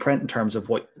blueprint in terms of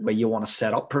what way you want to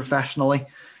set up professionally.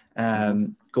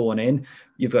 Going in,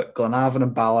 you've got Glenavon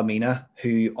and Ballymena,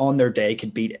 who on their day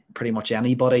could beat pretty much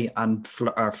anybody and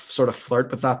sort of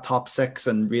flirt with that top six,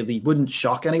 and really wouldn't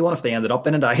shock anyone if they ended up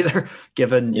in it either,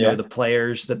 given you know the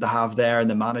players that they have there and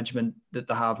the management that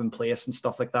they have in place and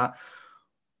stuff like that.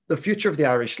 The future of the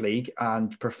Irish League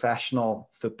and professional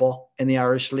football in the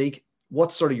Irish League,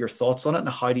 what's sort of your thoughts on it, and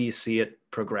how do you see it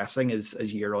progressing as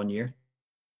year on year?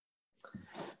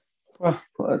 Well,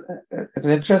 it's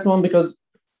an interesting one, because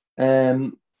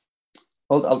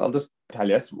I'll just tell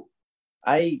you this.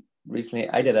 I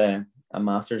did a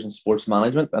master's in sports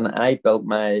management, and I built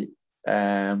my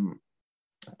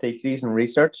thesis and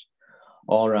research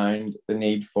all around the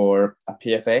need for a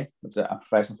PFA. It's a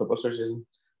professional football association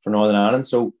for Northern Ireland.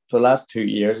 So for the last 2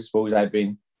 years, I suppose I've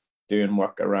been doing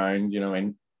work around,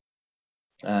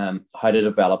 how to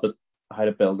develop it, how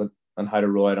to build it, and how to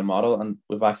roll out a model. And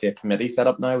we've actually a committee set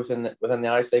up now within the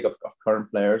Irish League of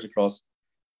current players across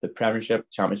the Premiership,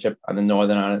 Championship, and the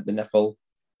Northern Ireland, the NIFL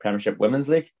Premiership Women's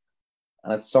League.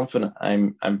 And it's something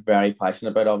I'm very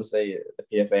passionate about. Obviously,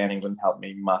 the PFA in England helped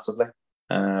me massively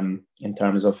in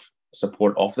terms of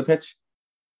support off the pitch.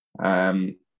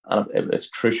 And it's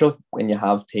crucial when you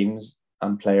have teams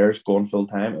and players going full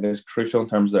time. It is crucial in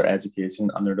terms of their education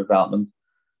and their development,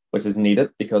 which is needed,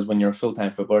 because when you're a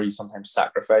full-time footballer, you sometimes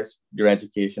sacrifice your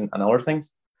education and other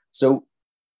things. So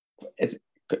it's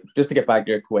just to get back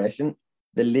to your question,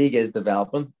 the league is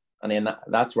developing, and then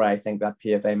that's where I think that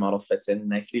PFA model fits in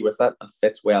nicely with that and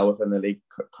fits well within the league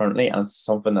currently, and it's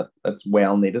something that's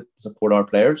well needed to support our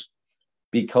players,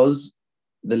 because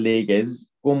the league is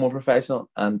going more professional,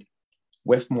 and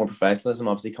with more professionalism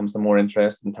obviously comes the more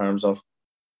interest in terms of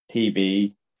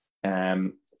TV,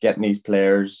 getting these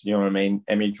players,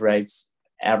 image rights,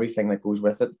 everything that goes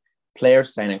with it.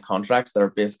 Players signing contracts that are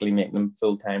basically making them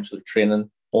full-time, so they're training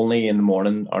only in the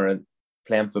morning or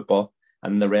playing football,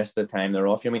 and the rest of the time they're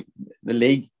off. The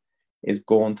league is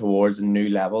going towards a new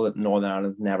level that Northern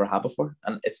Ireland's never had before,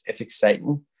 and it's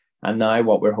exciting. And now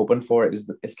what we're hoping for is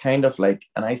it's kind of like,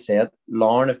 and I said,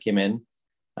 Larne have came in,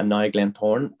 and now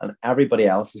Glentoran, and everybody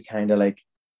else is kind of like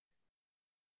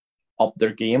up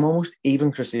their game almost,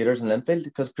 even Crusaders and Linfield,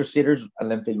 because Crusaders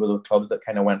and Linfield were the clubs that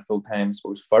kind of went full time, I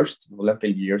suppose, first.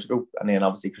 Linfield years ago, and then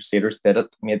obviously Crusaders did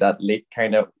it, made that leap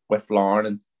kind of with Larne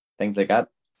and things like that.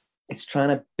 It's trying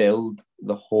to build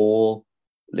the whole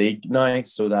league now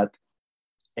so that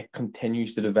it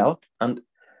continues to develop. And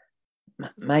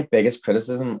my biggest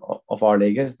criticism of our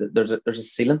league is that there's a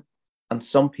ceiling, and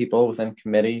some people within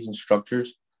committees and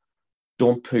structures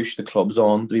don't push the clubs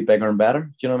on to be bigger and better.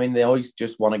 Do you know what I mean? They always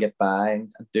just want to get by and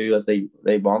do as they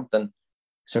want and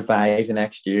survive the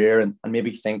next year and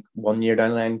maybe think 1 year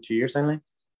down the line, 2 years down the line.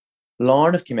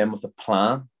 Larne have come in with a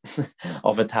plan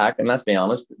of attack, and let's be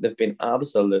honest, they've been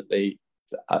absolutely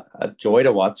a joy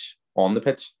to watch on the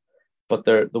pitch. But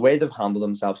the way they've handled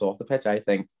themselves off the pitch, I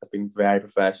think, has been very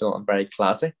professional and very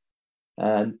classy.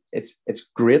 And it's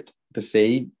great to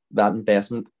see that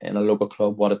investment in a local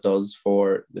club, what it does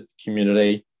for the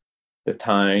community, the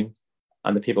town,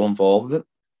 and the people involved with it.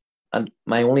 And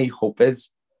my only hope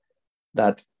is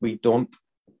that we don't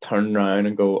turn around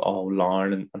and go, oh,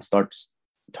 Larne, and start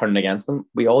turning against them.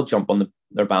 We all jump on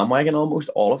their bandwagon, almost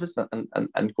all of us,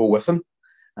 and go with them.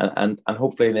 And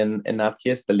hopefully then in that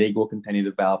case, the league will continue to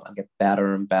develop and get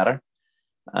better and better.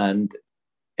 And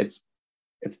it's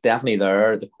definitely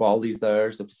there. The quality's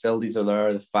there. The facilities are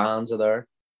there. The fans are there.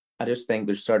 I just think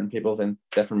there's certain people within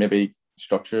different maybe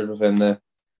structures within the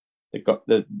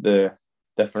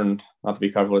different, not to be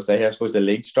careful to say here, I suppose the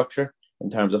league structure in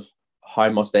terms of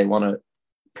how much they want to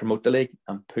promote the league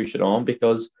and push it on,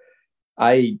 because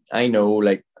I know,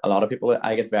 like a lot of people,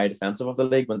 I get very defensive of the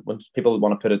league when people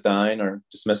want to put it down or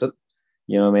dismiss it.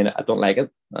 You know what I mean? I don't like it.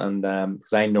 And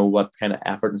because I know what kind of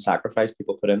effort and sacrifice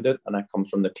people put into it. And that comes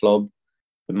from the club,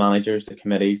 the managers, the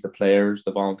committees, the players,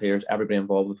 the volunteers, everybody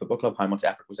involved with the football club, how much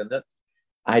effort goes into it.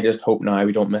 I just hope now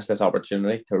we don't miss this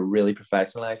opportunity to really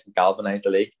professionalise and galvanise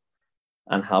the league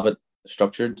and have it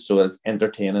structured so that it's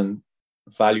entertaining,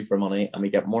 value for money, and we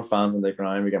get more fans on the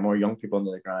ground, we get more young people on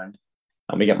the ground,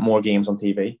 and we get more games on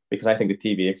TV, because I think the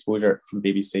TV exposure from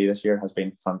BBC this year has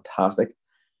been fantastic.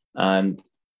 And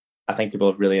I think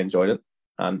people have really enjoyed it.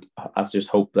 And I just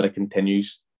hope that it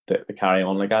continues to carry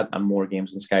on like that, and more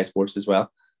games on Sky Sports as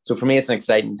well. So for me, it's an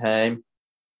exciting time.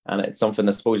 And it's something,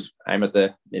 I suppose, I'm at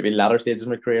the maybe latter stages of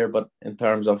my career, but in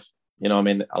terms of, you know, I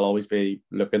mean, I'll always be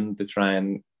looking to try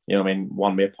and, you know, I mean,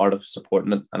 want to be a part of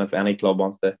supporting it. And if any club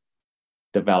wants to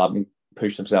develop and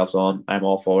push themselves on, I'm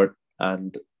all for it.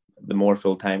 And the more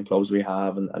full-time clubs we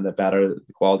have and the better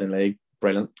the quality in the league,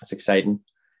 brilliant. It's exciting.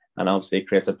 And obviously it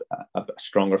creates a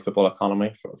stronger football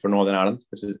economy for Northern Ireland,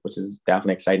 which is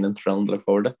definitely exciting and thrilling to look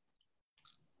forward to.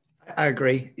 I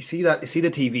agree. You see the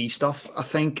TV stuff. I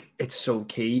think it's so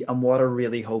key. And what I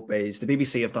really hope is the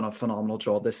BBC have done a phenomenal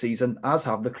job this season, as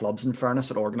have the clubs, in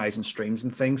fairness, at organising streams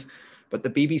and things. But the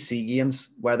BBC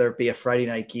games, whether it be a Friday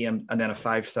night game and then a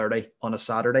 5:30 on a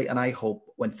Saturday, and I hope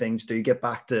when things do get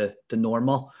back to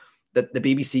normal, that the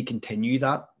BBC continue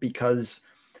that, because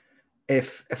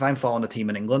if I'm following a team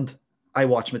in England, I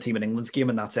watch my team in England's game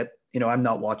and that's it. You know, I'm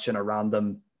not watching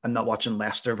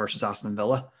Leicester versus Aston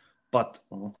Villa. But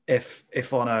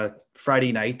if on a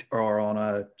Friday night or on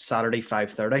a Saturday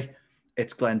 5:30,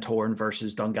 it's Glentoran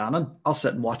versus Dungannon, I'll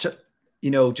sit and watch it,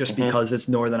 you know, just because it's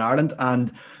Northern Ireland.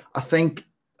 And I think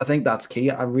that's key.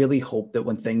 I really hope that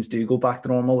when things do go back to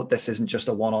normal, that this isn't just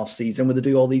a one-off season where they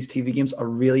do all these TV games. I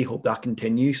really hope that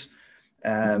continues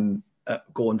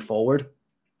going forward.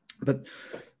 But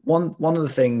one of the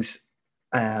things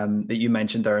that you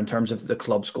mentioned there in terms of the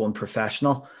clubs going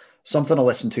professional, something I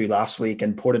listened to last week,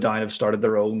 and Portadown have started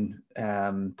their own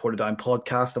Portadown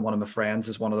podcast, and one of my friends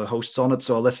is one of the hosts on it.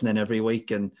 So I listen in every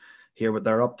week and hear what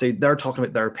they're up to. They're talking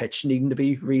about their pitch needing to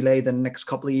be relayed in the next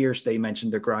couple of years. They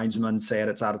mentioned their groundsman said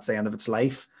it's at its end of its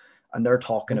life. And they're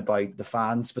talking about the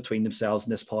fans between themselves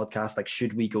in this podcast, like,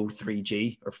 should we go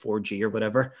 3G or 4G or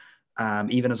whatever,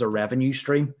 even as a revenue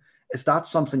stream? Is that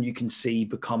something you can see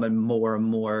becoming more and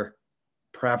more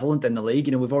prevalent in the league?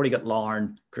 You know, we've already got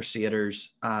Larne,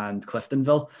 Crusaders and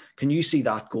Cliftonville. Can you see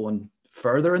that going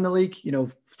further in the league? You know,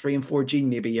 3 and 4G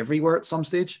maybe everywhere at some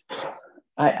stage?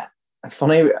 It's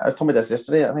funny, I was talking about this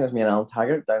yesterday. I think it was me and Alan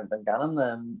Taggart down in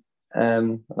Dungannon.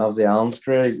 And obviously Alan's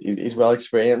career, he's well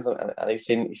experienced and he's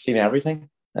seen everything.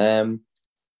 Like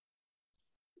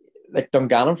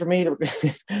Dungannon for me,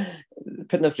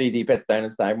 putting a 3D pitch down in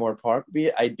Stagmore Park would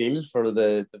be ideal for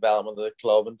the development of the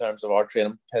club in terms of our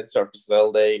training pitch or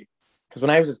facility. Because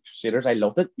when I was at Crusaders, I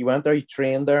loved it. You went there, you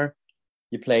trained there,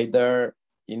 you played there,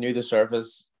 you knew the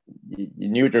surface, you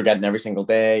knew what you were getting every single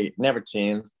day, it never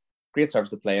changed. Great surface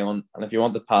to play on, and if you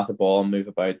want to pass the ball and move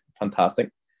about, fantastic.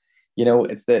 You know,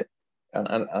 it's and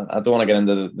I don't want to get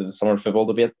into the summer football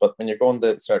debate, but when you're going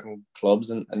to certain clubs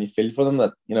and you feel for them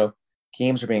that, you know,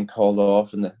 games are being called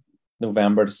off in the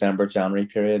November, December, January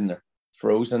period, and they're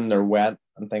frozen, they're wet,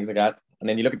 and things like that. And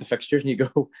then you look at the fixtures and you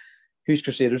go, who's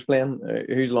Crusaders playing?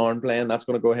 Who's Larne playing? That's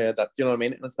going to go ahead. That, you know what I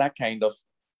mean? And it's that kind of,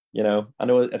 you know, I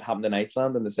know it happened in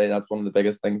Iceland, and they say that's one of the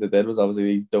biggest things they did was obviously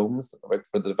these domes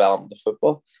for the development of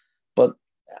football. But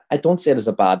I don't see it as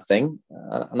a bad thing.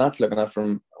 And that's looking at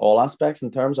from all aspects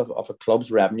in terms of a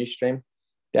club's revenue stream.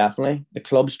 Definitely. The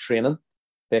club's training,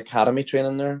 the academy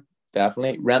training there,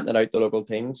 definitely. Renting it out to local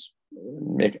teams,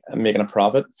 making a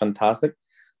profit, fantastic.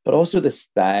 But also the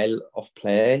style of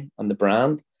play and the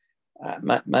brand.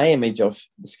 My image of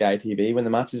the Sky TV, when the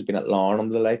match has been at Larne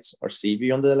under the lights or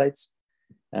Seaview under the lights,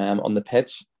 on the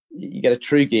pitch, you get a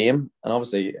true game. And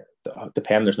obviously,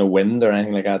 depending, there's no wind or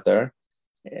anything like that there.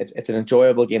 It's an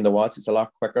enjoyable game to watch. It's a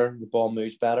lot quicker. The ball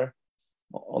moves better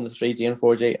on the 3G and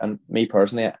 4G. And me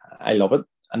personally, I love it.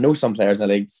 I know some players in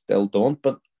the league still don't,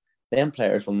 but them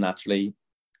players will naturally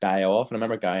die off. And I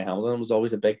remember Guy Hamilton was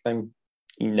always a big thing.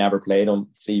 He never played on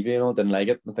CV, you know, didn't like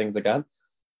it and things like that.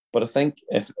 But I think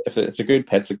if it's a good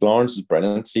pitch, like Lawrence is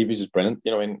brilliant, Seabees is brilliant.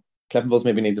 You know, I mean, Cliftonville's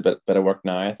maybe needs a bit of work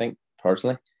now, I think,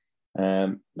 personally.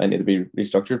 Might need to be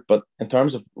restructured. But in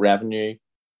terms of revenue,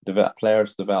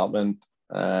 players development,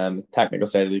 technical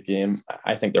side of the game,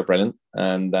 I think they're brilliant.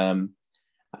 And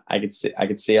I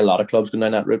could see a lot of clubs going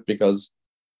down that route, because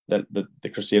the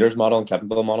Crusaders model and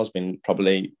Cliftonville model has been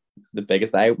probably the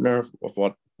biggest eye opener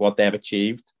of what they've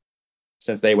achieved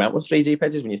since they went with 3G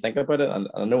pitches, when you think about it. And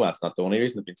I know that's not the only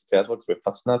reason they've been successful, because we've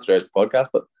touched on that throughout the podcast,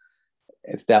 but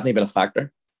it's definitely been a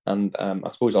factor. And I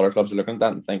suppose other clubs are looking at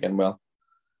that and thinking, well,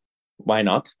 why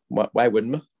not? Why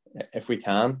wouldn't we, if we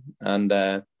can? And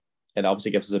it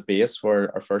obviously gives us a base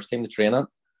for our first team to train at,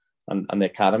 and the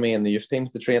academy and the youth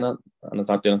teams to train at, and it's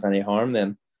not doing us any harm,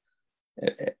 then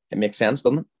it makes sense,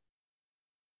 doesn't it?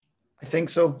 I think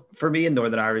so. For me, in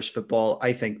Northern Irish football,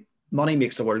 I think money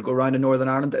makes the world go round in Northern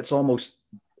Ireland. It's almost,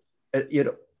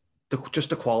 just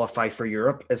to qualify for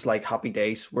Europe is like happy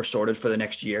days. We're sorted for the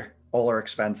next year. All our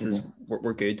expenses,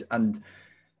 we're good. And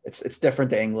it's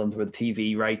different to England, with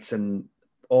TV rights and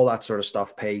all that sort of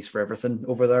stuff pays for everything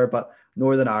over there. But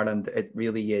Northern Ireland, it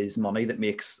really is money that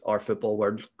makes our football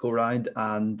world go round.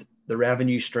 And the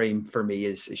revenue stream for me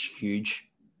is huge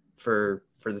for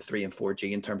the 3 and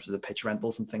 4G in terms of the pitch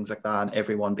rentals and things like that, and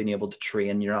everyone being able to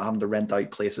train. You're not having to rent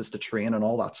out places to train and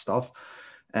all that stuff.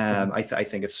 I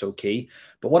think it's so key.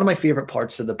 But one of my favorite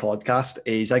parts of the podcast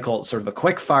is, I call it sort of a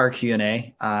quick fire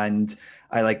Q&A, and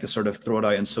I like to sort of throw it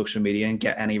out on social media and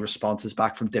get any responses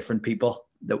back from different people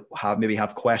that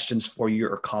have questions for you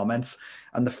or comments.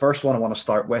 And the first one I want to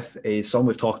start with is someone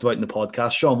we've talked about in the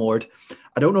podcast, Sean Ward.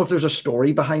 I don't know if there's a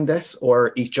story behind this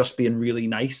or he's just being really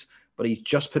nice, but he's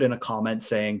just put in a comment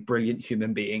saying, "Brilliant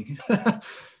human being."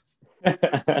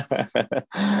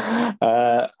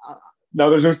 No,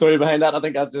 there's no story behind that. I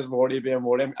think that's just Morty being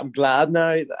Morty. I'm glad now.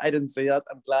 I didn't see that.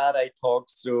 I'm glad I talked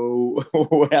so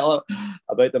well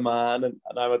about the man and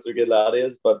how much a good lad he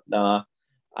is. But nah,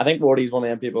 I think Morty's one of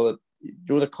them people that, you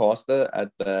know, the Costa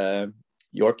at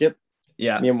Yorkgate.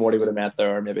 Yeah. Me and Morty would have met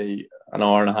there maybe an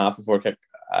hour and a half before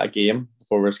a game,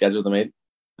 before we were scheduled to meet.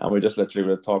 And we just literally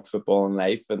would have talked football and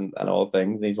life and all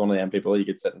things. And he's one of them people you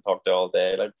could sit and talk to all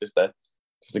day. Like just a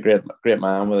great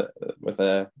man with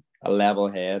a level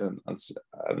head and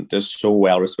just so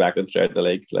well respected throughout the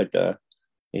league. Like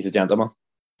he's a gentleman.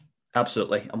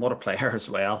 Absolutely. And what a player as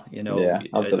well, you know, yeah,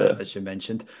 absolutely. As you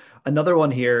mentioned. Another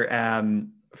one here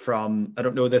from, I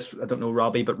don't know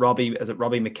Robbie, but Robbie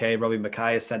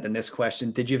McKay has sent in this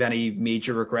question. Did you have any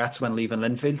major regrets when leaving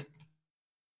Linfield?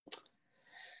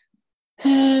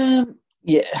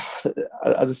 Yeah,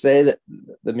 as I say, that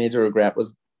the major regret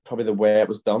was probably the way it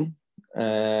was done.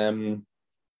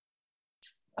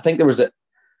 I think it was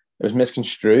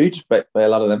misconstrued by a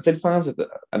lot of Linfield fans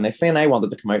initially, and I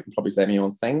wanted to come out and probably say my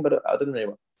own thing, but I didn't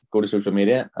really go to social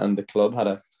media. And the club had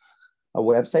a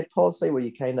website policy where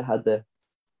you kind of had to,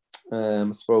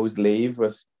 I suppose, leave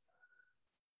with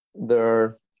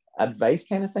their advice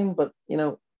kind of thing. But you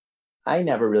know, I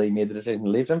never really made the decision to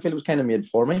leave Linfield. It was kind of made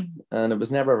for me, and it was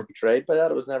never ever portrayed by that.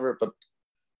 But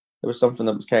it was something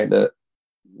that was kind of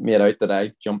made out that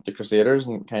I jumped to Crusaders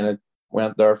and kind of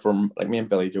went there from, like, me and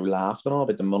Billy Joe laughed and all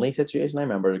about the money situation. I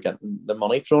remember getting the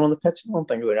money thrown on the pitch and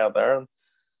things like that there. And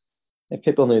if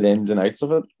people knew the ins and outs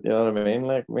of it, you know what I mean?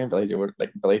 Like, me and Billy Joe were,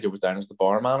 like, Billy Joe was down as the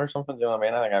barman or something, you know what I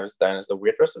mean? I think I was down as the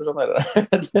waitress or something like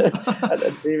that at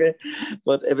CV.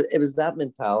 But it was that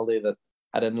mentality that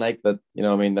I didn't like, that, you know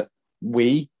what I mean, that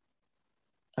we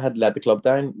had let the club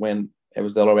down when it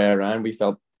was the other way around. We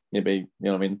felt maybe, you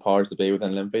know what I mean, powers to be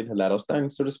within Linfield had let us down,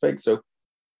 so to speak. So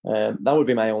that would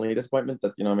be my only disappointment,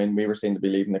 that, you know what I mean, we were seen to be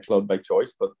leaving the club by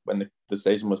choice, but when the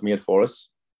decision was made for us,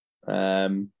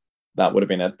 that would have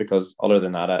been it. Because other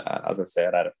than that, as I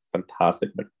said, I had a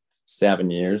fantastic 7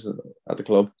 years at the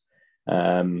club,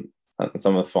 and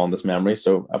some of the fondest memories.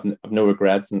 So I've no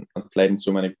regrets, and I've played in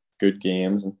so many good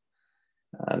games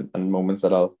and moments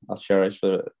that I'll cherish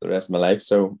for the rest of my life.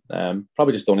 So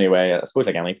probably just the only way, I suppose,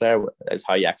 like any player, is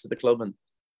how you exit the club. And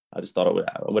I just thought I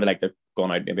would have liked to have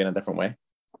gone out maybe in a different way.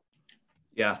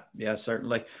 Yeah,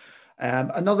 certainly.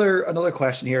 Another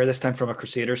question here, this time from a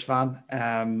Crusaders fan,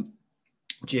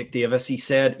 Jake Davis. He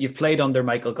said, "You've played under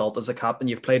Michael Galt as a captain.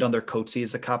 You've played under Coatsy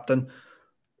as a captain.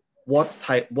 I'm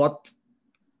trying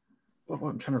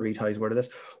to read how he's worded this.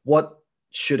 What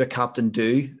should a captain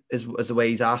do?" is the way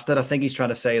he's asked it. I think he's trying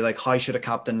to say, like, how should a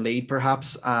captain lead,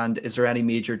 perhaps? And is there any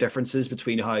major differences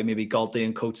between how maybe Galty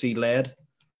and Coatsy led?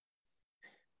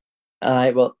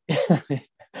 Well,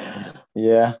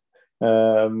 yeah.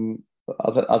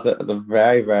 That's a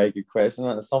very, very good question.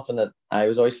 And it's something that I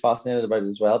was always fascinated about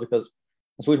as well, because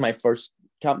I suppose my first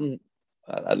captain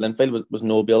at Linfield was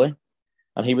Noel Bailey,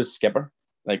 and he was skipper.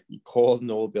 Like, you called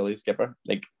Noel Bailey skipper.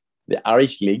 Like, the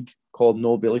Irish League called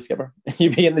Noel Bailey skipper.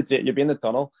 You'd be in the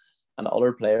tunnel, and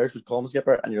other players would call him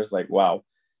skipper, and you're just like, wow.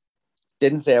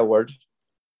 Didn't say a word.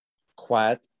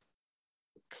 Quiet,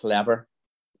 clever,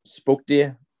 spoke to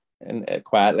you and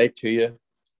quietly to you,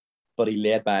 but he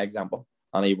led by example,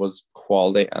 and he was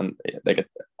quality and like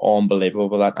unbelievable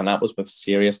with that. And that was with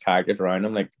serious characters around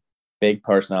him, like big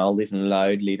personalities and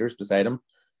loud leaders beside him.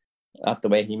 That's the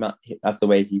way he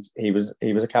was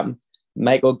a captain.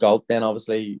 Michael Galt then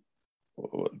obviously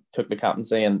took the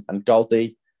captaincy, and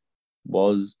Galty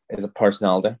is a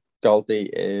personality. Galty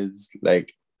is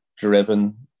like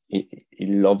driven. He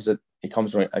loves it. He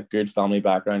comes from a good family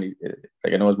background. I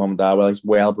know his mum and dad well. He's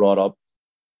well brought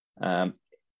up.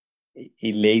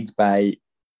 He leads by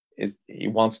he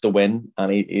wants to win,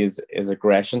 and his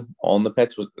aggression on the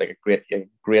pitch was like a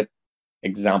great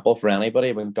example for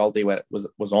anybody. When Galty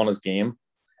was on his game,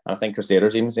 and I think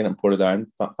Crusaders even seen it in Portadown.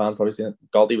 Fans probably seen it.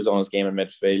 Galty was on his game in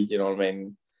midfield. You know what I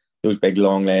mean? Those big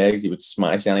long legs. He would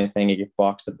smash anything. He could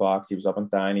box to box. He was up and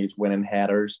down. He was winning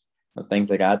headers and things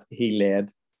like that. He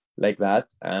led like that.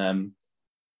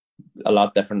 A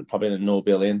lot different probably than Noel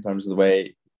Bailey in terms of the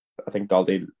way. I think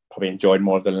Galty probably enjoyed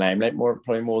more of the limelight more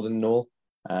than Noel.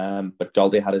 But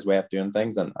Galty had his way of doing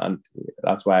things, and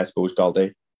that's why I suppose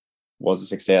Galty was a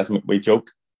success. We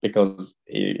joke because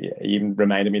he even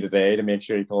reminded me today to make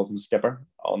sure he calls him skipper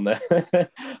on the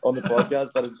on the podcast.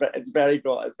 But it's very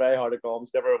hard to call him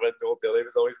skipper when Noel Bailey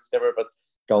was always a skipper. But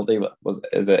Galty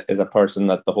is a person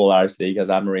that the whole Irish League has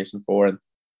admiration for, and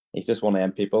he's just one of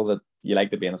them people that you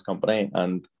like to be in his company.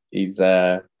 And he's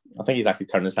I think he's actually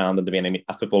turned his hand into being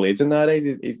a football agent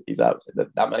nowadays. He's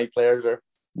that many players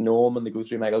know him, and they go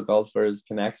through Michael Galt for his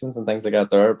connections and things like that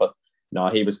there. But no,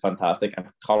 he was fantastic. And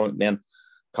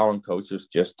Colin Coates was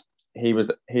just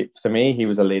to me he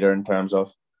was a leader in terms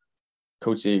of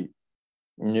Coachy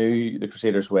knew the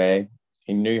Crusaders' way.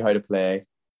 He knew how to play,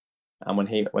 and when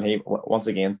he once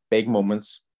again big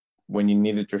moments when you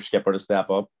needed your skipper to step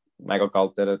up, Michael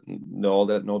Galt did it. They all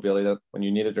did it. Noel Bailey did it. When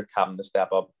you needed your captain to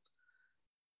step up,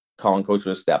 Colin Coates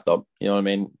would have stepped up. You know what I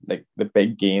mean? Like the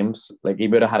big games, like he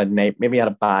would have had maybe had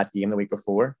a bad game the week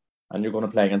before, and you're going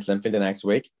to play against Linfield the next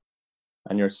week,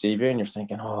 and you're Seaview, and you're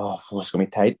thinking, oh, it's going to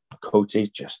be tight. Coachy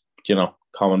just,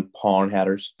 coming pouring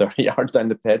headers 30 yards down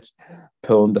the pitch,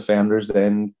 pulling defenders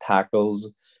in, tackles,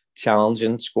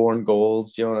 challenging, scoring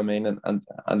goals. You know what I mean?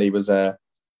 And he was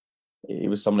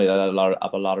somebody that I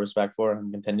have a lot of respect for,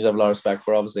 and continues to have a lot of respect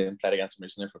for, obviously, and played against him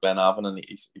recently for Glenavon, and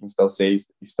you can still see he's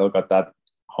still got that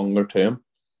hunger to him.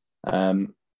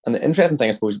 And the interesting thing,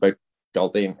 I suppose, about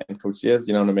Galty and Coachy is,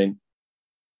 you know what I mean,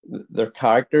 their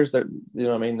characters, they're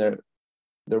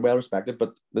well respected,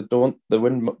 but they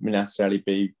wouldn't necessarily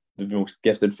be the most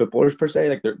gifted footballers per se.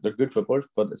 Like they're good footballers,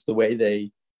 but it's the way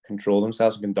they control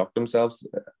themselves and conduct themselves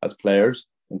as players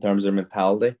in terms of their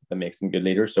mentality that makes them good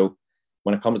leaders. So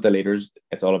when it comes to leaders,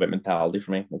 it's all about mentality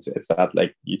for me. It's that,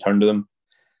 like, you turn to them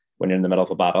when you're in the middle of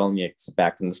a battle and you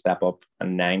expect them to step up,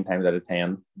 and 9 times out of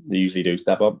 10 they usually do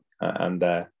step up and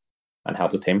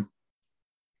help the team.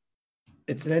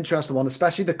 It's an interesting one,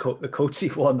 especially the Coachy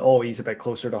one, always a bit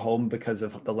closer to home because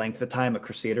of the length of time at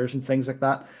Crusaders and things like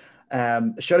that.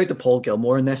 Shout out to Paul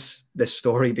Gilmore in this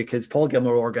story, because Paul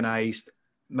Gilmore organised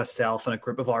myself and a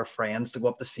group of our friends to go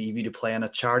up to Seaview to play in a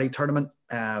charity tournament.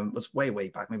 It was way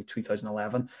back, maybe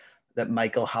 2011, that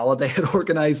Michael Halliday had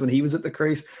organised when he was at the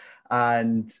Cruise.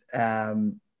 And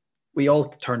we all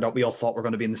turned up. We all thought we were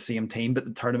going to be in the same team, but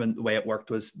the tournament, the way it worked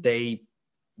was there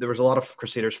was a lot of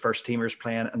Crusaders first teamers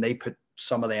playing, and they put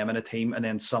some of them in a team, and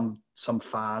then some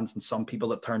fans and some people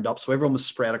that turned up. So everyone was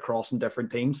spread across in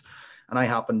different teams. And I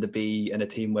happened to be in a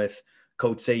team with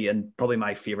Coatsy and probably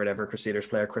my favorite ever Crusaders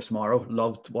player, Chris Morrow.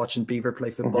 Loved watching Beaver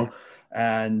play football. Mm-hmm.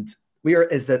 And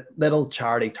is that little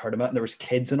charity tournament, and there was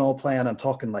kids and all playing. I'm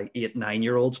talking like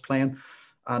 8-9-year-olds playing.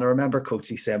 And I remember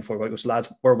Coatsy saying before, he goes,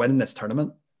 lads, we're winning this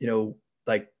tournament.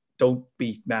 Like, don't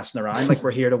be messing around. Like,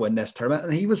 we're here to win this tournament.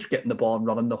 And he was getting the ball and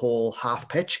running the whole half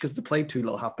pitch, because they played 2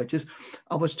 little half pitches.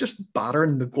 I was just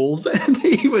battering the goals, and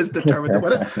he was determined to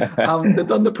win it. They'd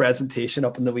done the presentation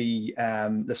up in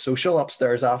the social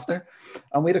upstairs after,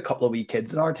 and we had a couple of wee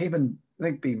kids in our team, and I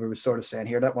think Beaver was sort of saying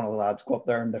here that one of the lads go up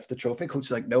there and lift the trophy. Coach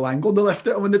was like, no, I'm going to lift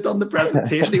it. And when they'd done the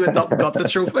presentation, he went up and got the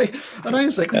trophy. And I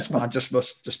was like, this man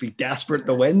must just be desperate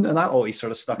to win. And that always sort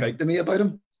of stuck out to me about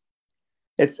him.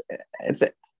 I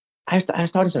was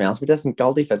talking to something else, but this in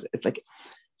Galty fits. It's like,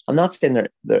 I'm not saying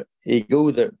their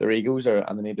egos are,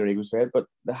 and they need their egos right, but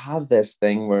they have this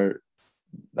thing where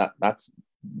that's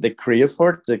they crave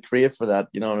for it. They crave for that,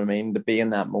 you know what I mean? To be in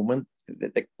that moment.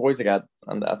 the boys they got,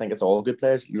 and I think it's all good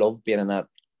players, love being in that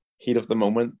heat of the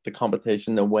moment, the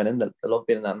competition, the winning. They love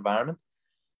being in that environment.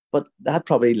 But that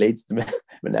probably leads to my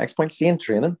next point. Seeing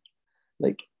training,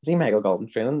 like see Michael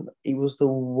Carvill training, he was the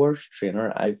worst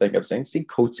trainer I think I've seen. See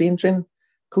Coatsy in training,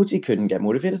 Coatsy couldn't get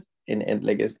motivated in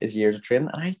like his years of training,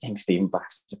 and I think Stephen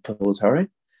Baxter pulls her out.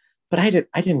 But I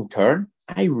didn't care.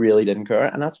 I really didn't care,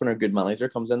 and that's when a good manager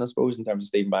comes in, I suppose, in terms of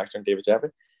Stephen Baxter and David Jeffrey.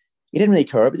 He didn't really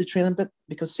care about the training bit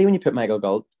because see when you put Michael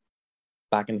Carvill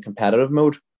back in competitive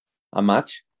mode, a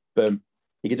match, boom,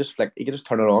 he could just turn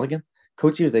it on again.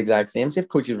 Coachy was the exact same. See if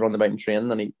Coachy was running about in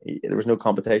training and there was no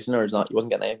competition or he wasn't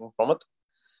getting anything from it,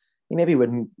 he maybe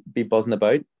wouldn't be buzzing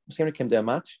about. See when it came to a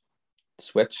match,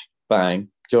 switch, bang.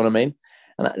 Do you know what I mean?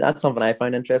 And that's something I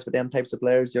find interesting with them types of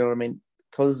players. Do you know what I mean?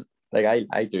 Because like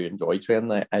I do enjoy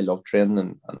training. I love training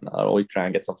and I always try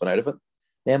and get something out of it.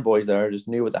 Them boys there just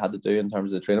knew what they had to do in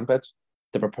terms of the training pitch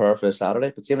to prepare for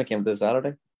Saturday. But see when it came to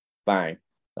Saturday, bang.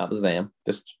 That was them.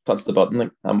 Just touched the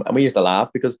button. And we used to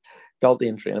laugh because Galty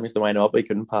in training used to wind up. He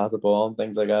couldn't pass the ball and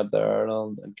things like that there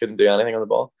and couldn't do anything on the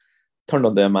ball. Turned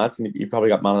on to a match and you probably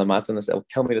got man of the match on the It'll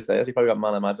kill me to say this. You probably got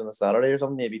man of the match on the Saturday or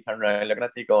something. Maybe turn around looking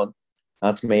at you going,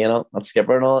 that's me and all, that's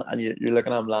Skipper and all. And you're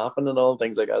looking at him laughing and all,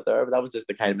 things like that there. But that was just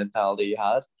the kind of mentality he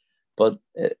had. But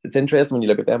it's interesting when you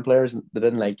look at them players. They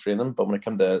didn't like training, but when it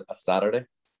came to a Saturday,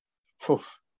 it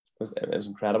was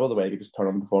incredible the way he could just turn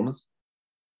on performance.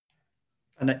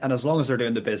 And as long as they're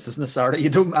doing the business on the Saturday, you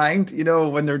don't mind,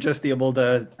 when they're just able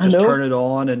to just turn it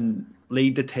on and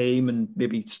lead the team and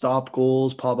maybe stop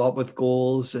goals, pop up with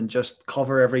goals, and just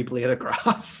cover every blade of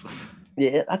grass.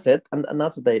 Yeah, that's it. And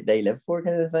that's what they live for,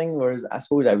 kind of thing. Whereas I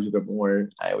suppose I was a bit more,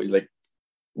 I always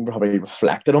probably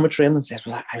reflected on my training and says,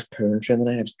 well, I was poor in training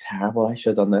tonight, I was terrible, I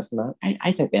should have done this and that.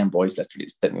 I think them boys literally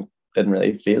just didn't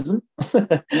really faze them.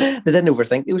 They didn't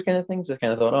overthink those kind of things. They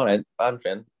kind of thought, all right, I'm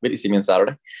training, wait to see me on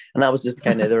Saturday. And that was just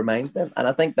kind of their mindset. And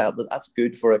I think that's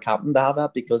good for a captain to have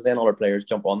that, because then other players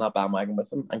jump on that bandwagon with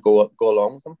them and go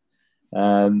along with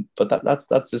them. But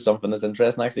that's just something that's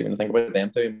interesting, actually, when you think about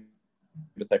them too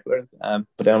in particular. But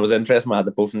then it was interesting, I had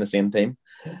them both in the same team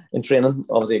in training,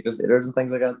 obviously Crusaders and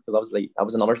things like that, because obviously that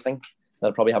was another thing that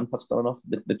I probably haven't touched on enough.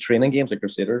 The training games at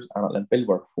Crusaders and at Linfield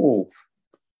were,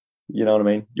 you know what I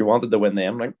mean? You wanted to win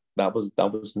them, like that was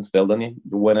instilled in you.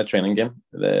 You win a training game,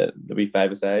 the wee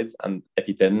five-a-sides, and if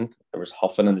you didn't, there was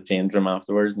huffing in the change room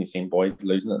afterwards, and you seen boys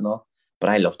losing it and all.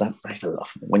 But I love that. I still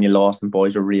love it when you lost and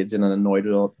boys were raging and annoyed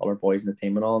with all other boys in the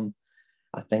team and all. And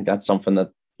I think that's something that,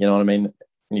 you know what I mean,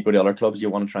 when you go to other clubs, you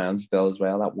want to try and instill as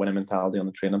well, that winning mentality on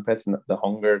the training pitch and the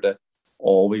hunger to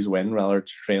always win, rather to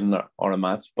train or a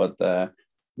match. But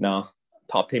no,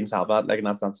 top teams have that, and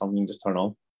that's not something you can just turn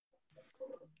on.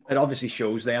 It obviously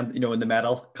shows then, in the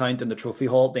medal count in the trophy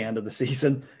hall at the end of the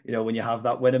season, when you have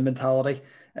that winning mentality.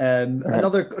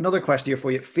 Another question here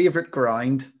for you. Favorite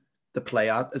ground to play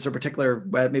at? Is there a particular,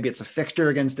 maybe it's a fixture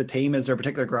against a team, is there a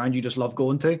particular ground you just love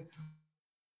going to?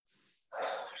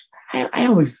 I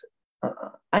always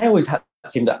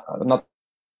seem to, not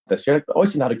this year, I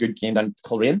always seem to have a good game down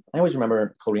Coleraine. I always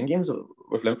remember Coleraine games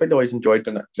with Linfield. I always enjoyed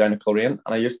going down to Coleraine.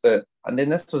 And then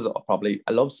this was probably,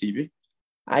 I love Seaview.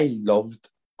 I loved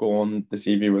going to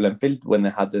Seaview with Linfield when they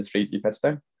had the 3G pitch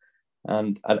down.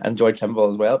 And I enjoyed Clinville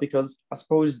as well, because I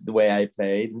suppose the way I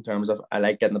played in terms of, I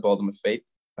like getting the ball to my feet.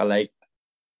 I liked,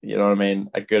 you know what I mean,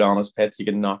 a good honest pitch. You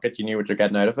can knock it, you knew what you're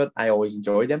getting out of it. I always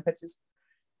enjoyed them pitches.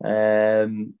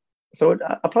 So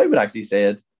I probably would actually say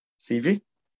it, Seaview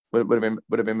would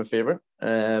have been my favourite.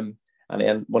 And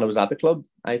then when I was at the club,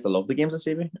 I used to love the games at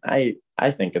Seaview.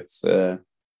 I think it's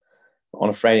on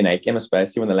a Friday night game,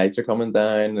 especially when the lights are coming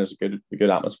down, there's a good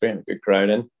atmosphere and a good crowd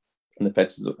in, and the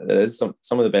pitch is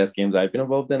some of the best games I've been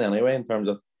involved in anyway in terms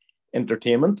of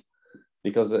entertainment,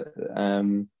 because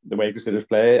the way Crusaders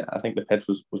play, I think the pitch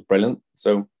was brilliant.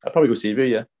 So I'd probably go Seaview,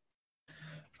 yeah.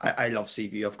 I love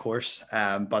Seaview, of course,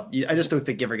 but I just don't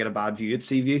think you ever get a bad view at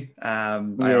Seaview. Yeah.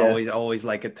 I always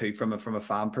like it too from a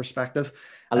fan perspective.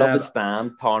 I love the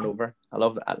stand torn over. I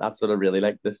love that. That's what I really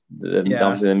like.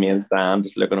 Obviously the main stand,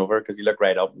 just looking over, because you look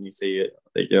right up and you see,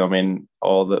 like, you know what I mean,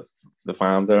 all the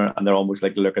fans are, and they're almost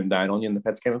like looking down on you in the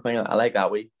pitch kind of thing. I like that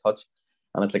wee touch,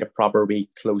 and it's like a proper wee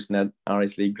close knit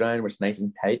Irish League ground where it's nice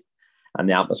and tight, and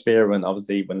the atmosphere when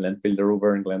Linfield are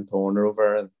over and Glentoran are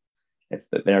over, and it's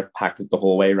that they're packed it the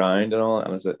whole way round and all,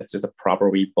 and it's just a proper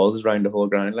wee buzz around the whole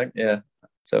ground, like, yeah.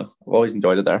 So I've always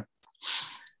enjoyed it there.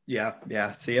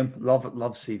 Yeah, same. Love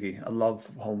CV. I love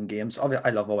home games. Obviously, I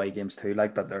love away games too.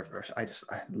 Like, but I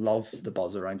love the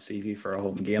buzz around CV for a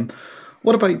home game.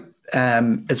 What about?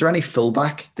 Is there any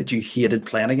fullback that you hated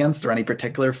playing against, or any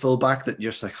particular fullback that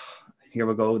you're just like, oh, here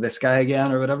we go, this guy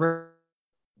again, or whatever?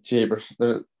 Jeepers.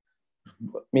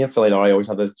 Me and Philly Laurie always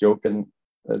have this joke, and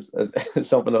it's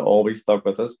something that always stuck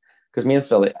with us. Because me and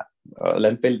Philly,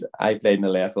 Linfield, I played in the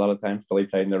left a lot of times, Philly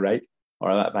played in the right.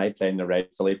 Or if I played in the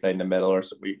right, Philly played in the middle.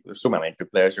 There's so many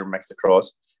good players who are mixed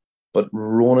across. But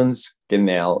Ronan's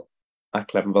Gunnell at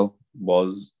Cliftonville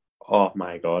was, oh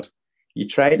my God. You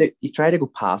try to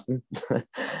go past him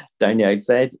down the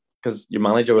outside because your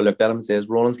manager will look at him and says,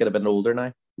 Ronan's getting a bit older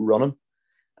now, run him.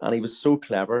 And he was so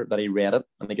clever that he read it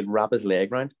and he could wrap his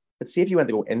leg around. But see if you went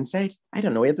to go inside, I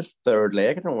don't know, he had this third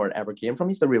leg, I don't know where it ever came from.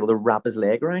 He used to be able to wrap his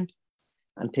leg around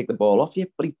and take the ball off you,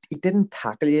 but he didn't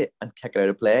tackle you and kick it out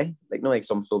of play. Like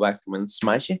some fullbacks come in and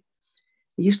smash you.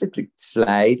 He used to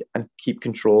slide and keep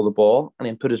control of the ball and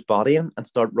then put his body in and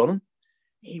start running.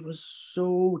 He was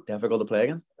so difficult to play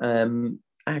against. I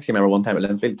actually remember one time at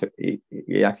Linfield,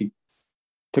 he actually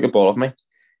took a ball off me.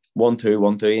 1-2,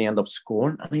 1-2, he ended up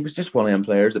scoring. And he was just one of them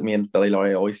players that me and Philly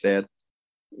Laurie always said,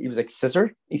 he was like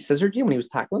scissor. He scissored you when he was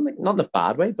tackling, like not in a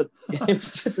bad way, but it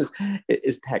was just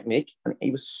his technique. And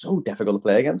he was so difficult to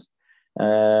play against.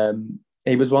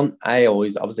 He was one, I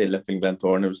always, obviously Linfield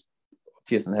Glentoran, it was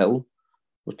Jason Hill,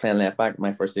 was playing left back.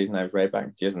 My first season, I was right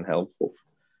back. Jason Hill,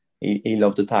 he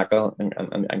loved to tackle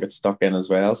and get stuck in as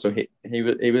well. So he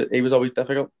was always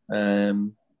difficult.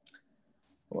 Then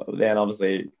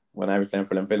obviously when I was playing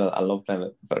for Linfield, I loved playing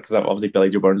it because obviously Billy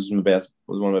Joe Burns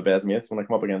was one of my best mates. When I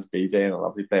come up against BJ and I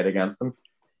obviously played against him,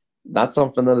 that's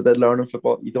something that I did learn in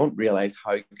football. You don't realise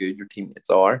how good your teammates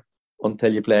are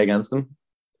until you play against them,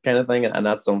 kind of thing. And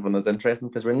that's something that's interesting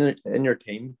because when you're in your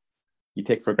team, you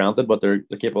take for granted what they're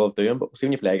capable of doing. But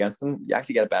when you play against them, you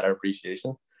actually get a better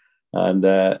appreciation. And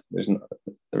there's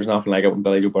nothing like it when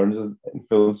Billy Joe Burns is in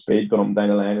full speed going up and down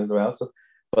the line as well. So,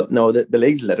 but no, the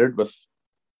league's littered with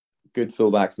good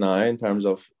fullbacks now in terms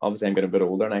of, obviously I'm getting a bit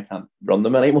older and I can't run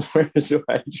them anymore, so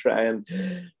I try and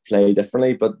play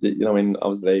differently. But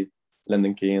obviously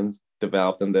Lyndon Keynes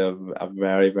developed into a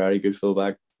very, very good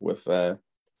fullback with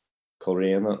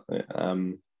Coleraine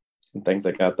and things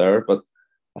like that there. But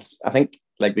I think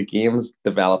like the game's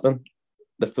developing,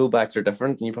 the fullbacks are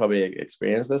different, and you probably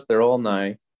experience this. They're all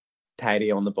now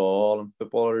tidy on the ball and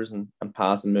footballers and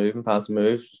pass and move. I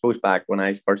suppose back when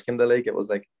I first came to the league, it was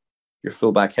like your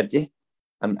fullback hit you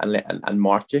and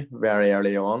marked you very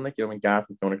early on. Like, when Gareth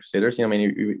was going to Crusaders, you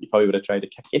probably would have tried to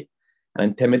kick you and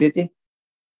intimidate you.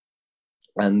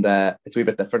 And it's a wee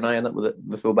bit different now, and with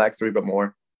the fullbacks are a wee bit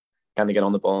more kind of get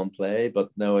on the ball and play. But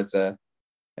no, it's if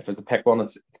it's to pick one,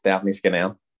 it's definitely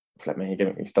Skinnell. Flip me,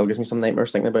 he still gives me some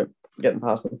nightmares thinking about getting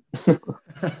past him.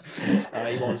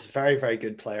 He was a very, very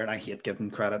good player, and I hate giving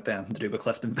credit then to do with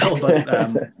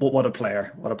Cliftonville, but what a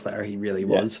player he really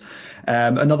was.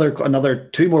 Another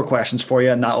two more questions for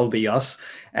you, and that'll be us.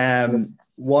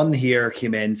 One here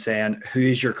came in saying, who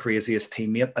is your craziest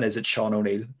teammate, and is it Sean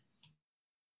O'Neill?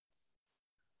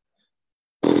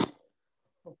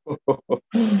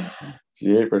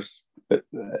 Jeepers.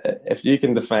 If you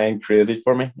can define crazy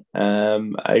for me,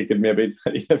 I could maybe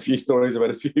tell you a few stories about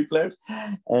a few players.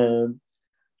 Sean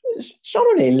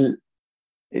O'Neill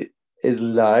is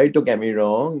loud, don't get me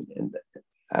wrong,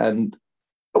 and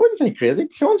I wouldn't say crazy.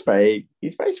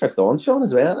 He's very switched on, Sean,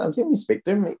 as well. And see, when you speak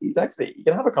to him, you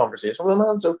can have a conversation with him,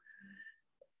 man. So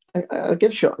I'll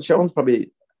give Sean's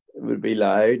probably would be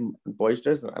loud and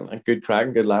boisterous and good crack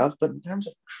and good laugh. But in terms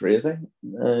of crazy,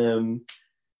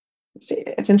 see,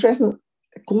 it's interesting.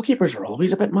 Goalkeepers are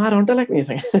always a bit mad, aren't they? Like when you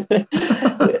think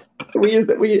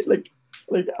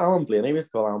like Alan Blaney, we used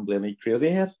to call Alan Blaney Crazy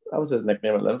Head. That was his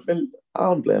nickname at Linfield.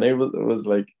 Alan Blaney was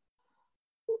like,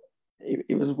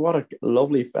 he was what a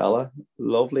lovely fella.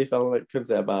 Like, couldn't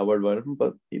say a bad word about him,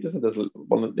 but he just had this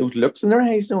one of those looks in their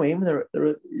eyes, you know,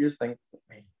 you just think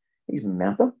he's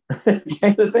mental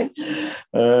kind of thing.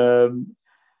 Let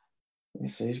me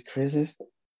see, he's craziest.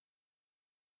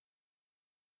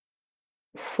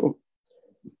 Do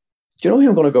you know who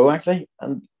I'm going to go, actually?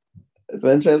 And it's an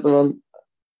interesting one.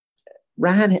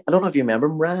 I don't know if you remember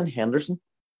him, Ryan Henderson.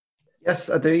 Yes,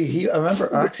 I do.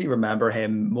 I actually remember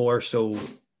him more so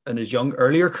in his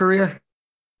earlier career.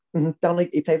 Mm-hmm.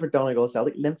 He played for Donegal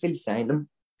Celtic. Linfield signed him.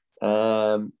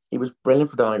 He was brilliant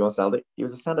for Donegal Celtic. He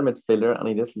was a centre midfielder, and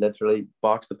he just literally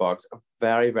box to box. A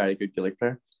very, very good Gaelic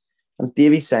player. And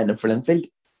Davy signed him for Linfield.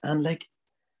 And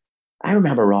I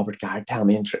remember Robert Guard telling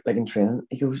me in training,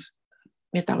 he goes,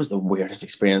 mate, that was the weirdest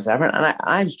experience ever. And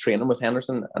I was training with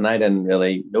Henderson, and I didn't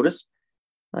really notice.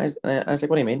 I was like,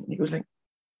 what do you mean? And he goes like,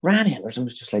 Ryan Henderson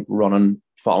was just like running,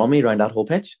 following me around that whole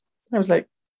pitch. And I was like,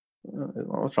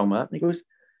 what's wrong with that? And he goes,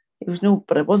 no,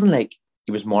 but it wasn't like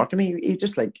he was marking me. He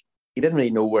just like, he didn't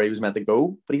really know where he was meant to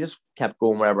go, but he just kept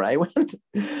going wherever I went.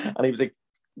 And he was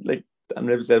like and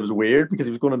Rib said it was weird because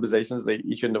he was going in positions that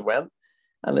he shouldn't have went.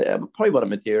 And probably what it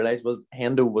materialised was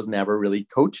Hendo was never really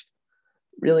coached,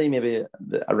 really maybe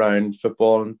around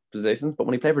football and positions. But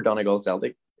when he played for Donegal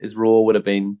Celtic, his role would have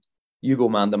been you go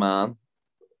man to man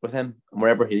with him, and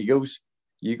wherever he goes,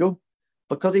 you go.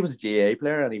 Because he was a GA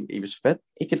player and he was fit,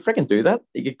 he could freaking do that.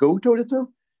 He could go toe to toe.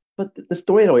 But the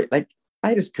story, like,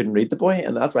 I just couldn't read the boy,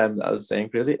 and that's why I was saying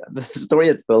crazy. The story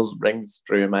that still rings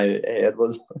true in my head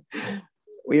was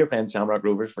we were playing Shamrock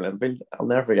Rovers for Linfield. I'll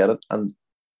never forget it. And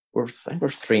I think we're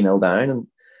 3-0 down, and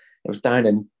it was down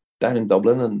in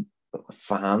Dublin, and the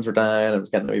fans were down. It was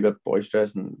getting a wee bit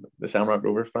boisterous, and the Shamrock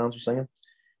Rovers fans were singing.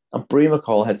 And Bree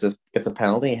McCall gets a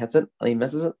penalty, he hits it, and he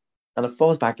misses it. And it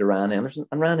falls back to Ryan Anderson.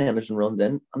 And Ryan Anderson runs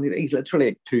in. I mean, he's literally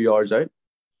like 2 yards out.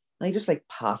 And he just like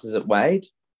passes it wide,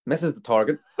 misses the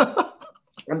target.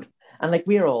 and like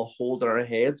we're all holding our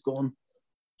heads going,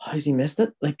 how's he missed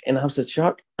it? Like in absolute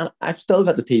shock. And I've still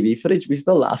got the TV footage. We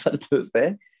still laugh at it to this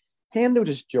day. Hendo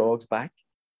just jogs back,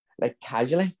 like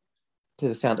casually, to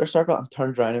the centre circle and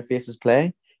turns around and faces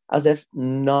play as if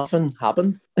nothing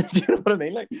happened. Do you know what I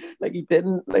mean? Like he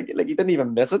didn't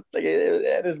even miss it. Like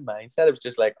in his mindset, it was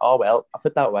just like, oh well, I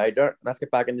put that wide there, and let's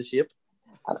get back into shape.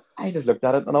 And I just looked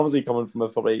at it, and obviously coming from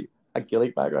a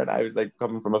Gaelic background, I was like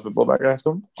coming from a football background. I was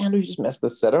going, and we just missed the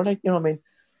sitter. Like, you know what I mean?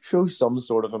 Show some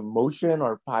sort of emotion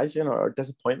or passion or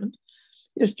disappointment.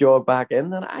 He just jogged back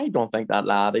in, and I don't think that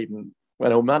lad even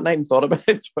went home that night and thought about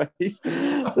it twice. So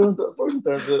I suppose in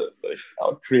terms of like,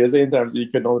 how crazy, in terms of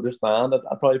you couldn't understand it,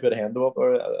 I'd probably put a hand up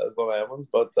as one of my ones.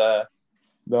 But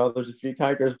no, there's a few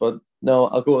characters, but no,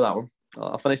 I'll go with that one.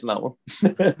 I'll finish on that one.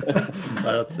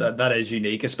 That is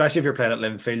unique, especially if you're playing at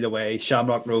Linfield away.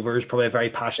 Shamrock Rovers, probably a very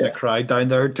passionate crowd down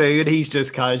there too, and he's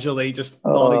just casually,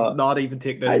 not even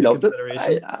taking it into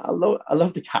consideration. I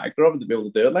love the character of it to be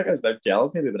able to do it. Like I was like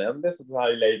jealous maybe with him. This is how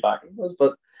he laid back it was,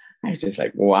 but I was just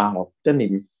like, wow, didn't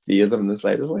even faze him in the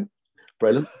slightest. Like,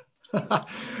 brilliant.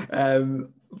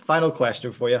 Final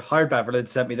question for you. Howard Beverland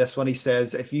sent me this one. He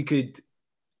says, if you could,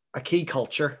 a key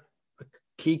cultural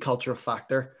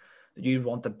factor that you'd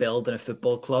want to build in a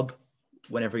football club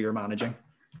whenever you're managing.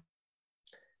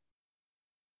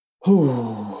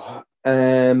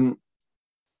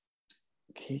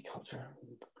 Key culture.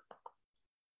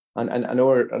 And I know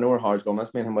where Howard's going.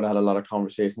 That's me and him would have had a lot of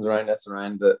conversations around this,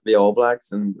 around the All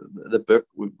Blacks and the book.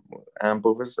 Both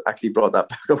of us actually brought that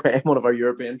book away on one of our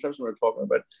European trips we were talking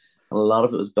about. And a lot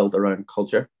of it was built around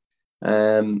culture.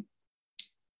 For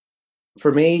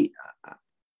me,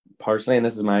 personally, and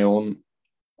this is my own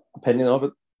opinion of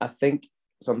it, I think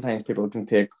sometimes people can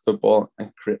take football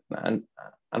and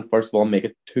first of all make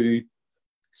it too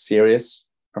serious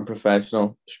and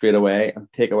professional straight away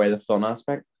and take away the fun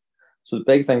aspect. So the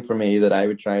big thing for me that I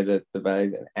would try to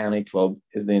devise in any club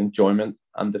is the enjoyment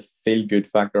and the feel-good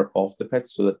factor off the pitch,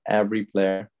 so that every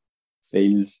player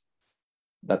feels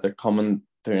that they're coming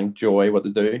to enjoy what they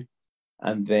do,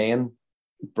 and then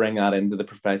bring that into the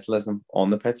professionalism on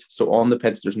the pitch. So on the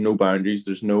pitch, there's no boundaries.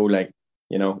 There's no like,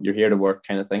 you know, you're here to work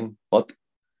kind of thing. But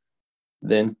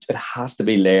then it has to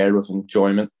be layered with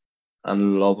enjoyment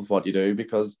and love of what you do,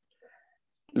 because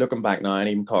looking back now and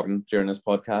even talking during this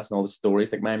podcast and all the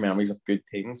stories, like my memories of good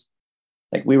teams,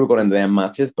 like we were going into them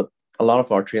matches, but a lot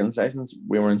of our training sessions,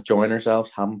 we were enjoying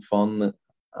ourselves, having fun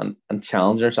and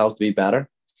challenging ourselves to be better.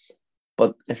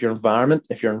 But if your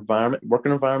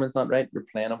working environment's not right, your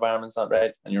playing environment's not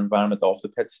right, and your environment off the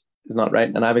pitch is not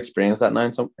right, and I've experienced that now,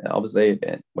 and obviously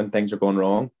when things are going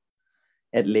wrong,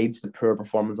 it leads to poor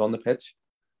performance on the pitch.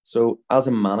 So as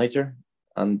a manager,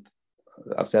 and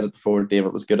I've said it before,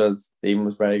 David was good at it, Stephen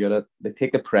was very good at it, they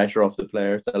take the pressure off the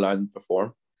players to allow them to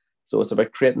perform. So it's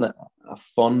about creating a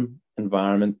fun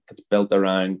environment that's built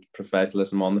around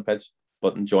professionalism on the pitch,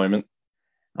 but enjoyment.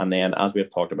 And then, as we have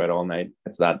talked about all night,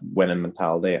 it's that winning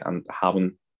mentality and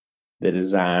having the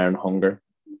desire and hunger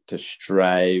to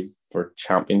strive for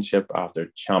championship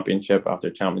after championship after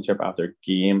championship after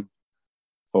game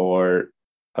for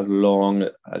as long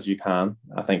as you can.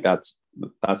 I think that's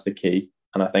the key.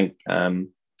 And I think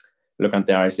looking at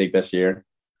the Irish League this year,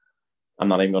 I'm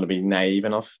not even going to be naive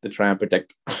enough to try and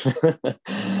predict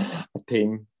a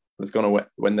team that's going to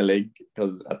win the league,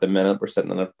 because at the minute we're sitting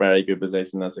in a very good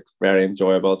position. That's very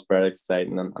enjoyable. It's very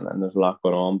exciting, and there's a lot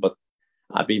going on. But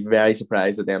I'd be very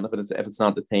surprised at the end of it if it's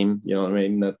not the team, you know what I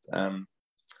mean, that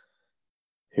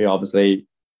who obviously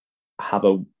have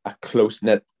a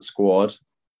close-knit squad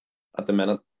at the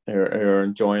minute, who are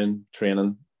enjoying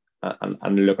training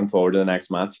and looking forward to the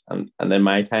next match. And in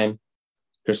my time,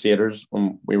 Crusaders,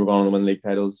 when we were going to win league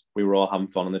titles, we were all having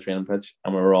fun on the training pitch,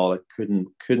 and we were all like couldn't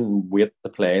wait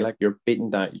to play. Like, you're beaten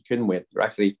down, you couldn't wait. You're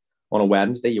actually on a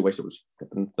Wednesday, you wish it was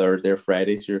Thursday or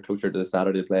Friday, so you're closer to the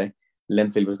Saturday play.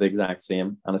 Linfield was the exact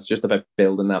same, and it's just about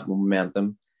building that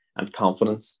momentum and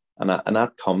confidence, and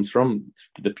that comes from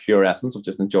the pure essence of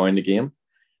just enjoying the game.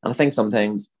 And I think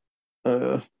sometimes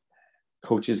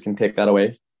coaches can take that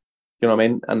away. You know what I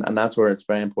mean? And that's where it's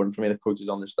very important for me that coaches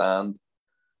understand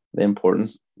the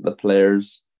importance that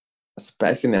players,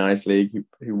 especially in the Irish League,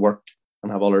 who work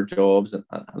and have all their jobs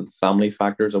and family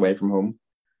factors away from home.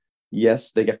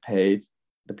 Yes, they get paid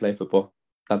to play football.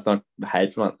 That's not the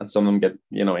hide from it. And some of them get,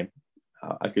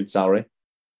 a good salary.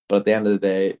 But at the end of the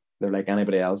day, they're like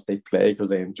anybody else. They play because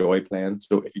they enjoy playing.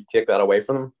 So if you take that away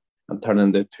from them and turn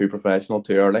into too professional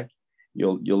too early,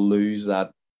 you'll lose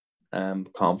that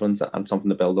confidence and something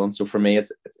to build on. So for me,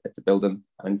 it's building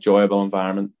an enjoyable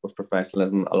environment with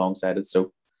professionalism alongside it.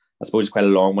 So I suppose it's quite a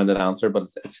long-winded answer, but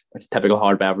it's typical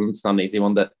hard Beverland. It's not an easy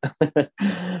one to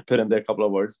put into a couple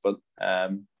of words. But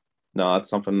no, it's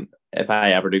something. If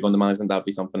I ever do go into management, that'd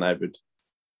be something I would,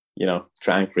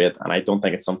 try and create. And I don't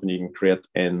think it's something you can create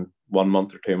in 1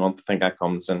 month or 2 months. I think that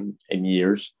comes in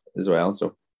years as well.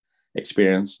 So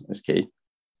experience is key.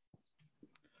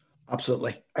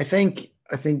 Absolutely. I think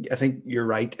you're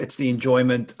right. It's the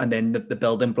enjoyment and then the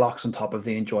building blocks on top of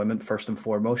the enjoyment first and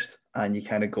foremost. And you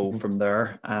kind of go from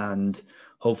there. And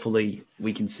hopefully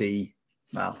we can see,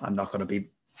 well, I'm not going to be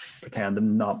pretend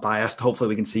I'm not biased. Hopefully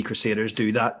we can see Crusaders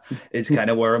do that is kind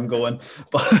of where I'm going.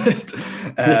 But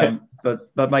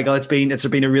Michael, it's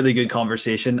been a really good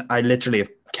conversation. I literally have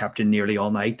kept you nearly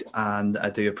all night, and I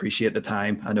do appreciate the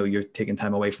time. I know you're taking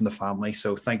time away from the family.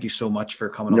 So thank you so much for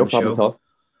coming on the show. No problem at all.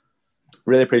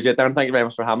 Really appreciate it, Darren. Thank you very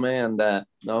much for having me. And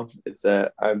it's I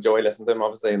enjoy listening to him,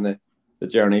 obviously, and the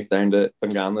journeys down to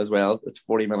Dungannon as well. It's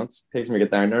 40 minutes. It takes me to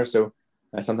get down there. So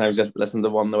I sometimes just listen to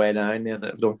one on the way down. If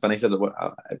I don't finish it,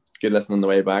 it's good listening on the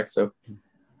way back. So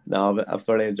no, I've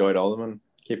thoroughly enjoyed all of them, and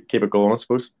keep it going, I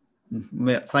suppose.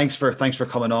 Thanks for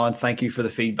coming on. Thank you for the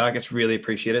feedback. It's really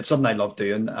appreciated. It's something I love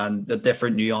doing, and the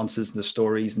different nuances and the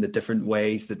stories and the different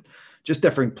ways that just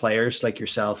different players like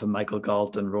yourself and Michael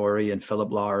Galt and Rory and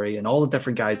Philip Lowry and all the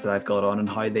different guys that I've got on and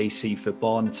how they see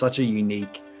football. And it's such a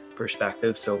unique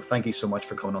perspective. So thank you so much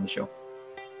for coming on the show.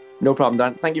 No problem,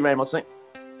 Dan. Thank you very much, Nick.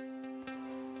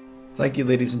 Thank you,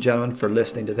 ladies and gentlemen, for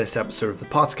listening to this episode of the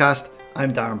Pottscast.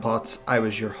 I'm Darren Potts. I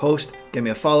was your host. Give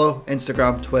me a follow,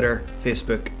 Instagram, Twitter,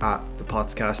 Facebook at the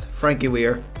Pottscast. Frankie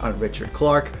Weir and Richard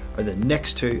Clark are the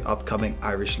next 2 upcoming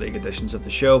Irish League editions of the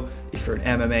show. If you're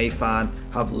an MMA fan,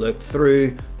 have a look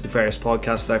through the various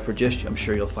podcasts that I've produced. I'm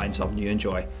sure you'll find something you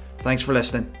enjoy. Thanks for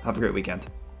listening. Have a great weekend.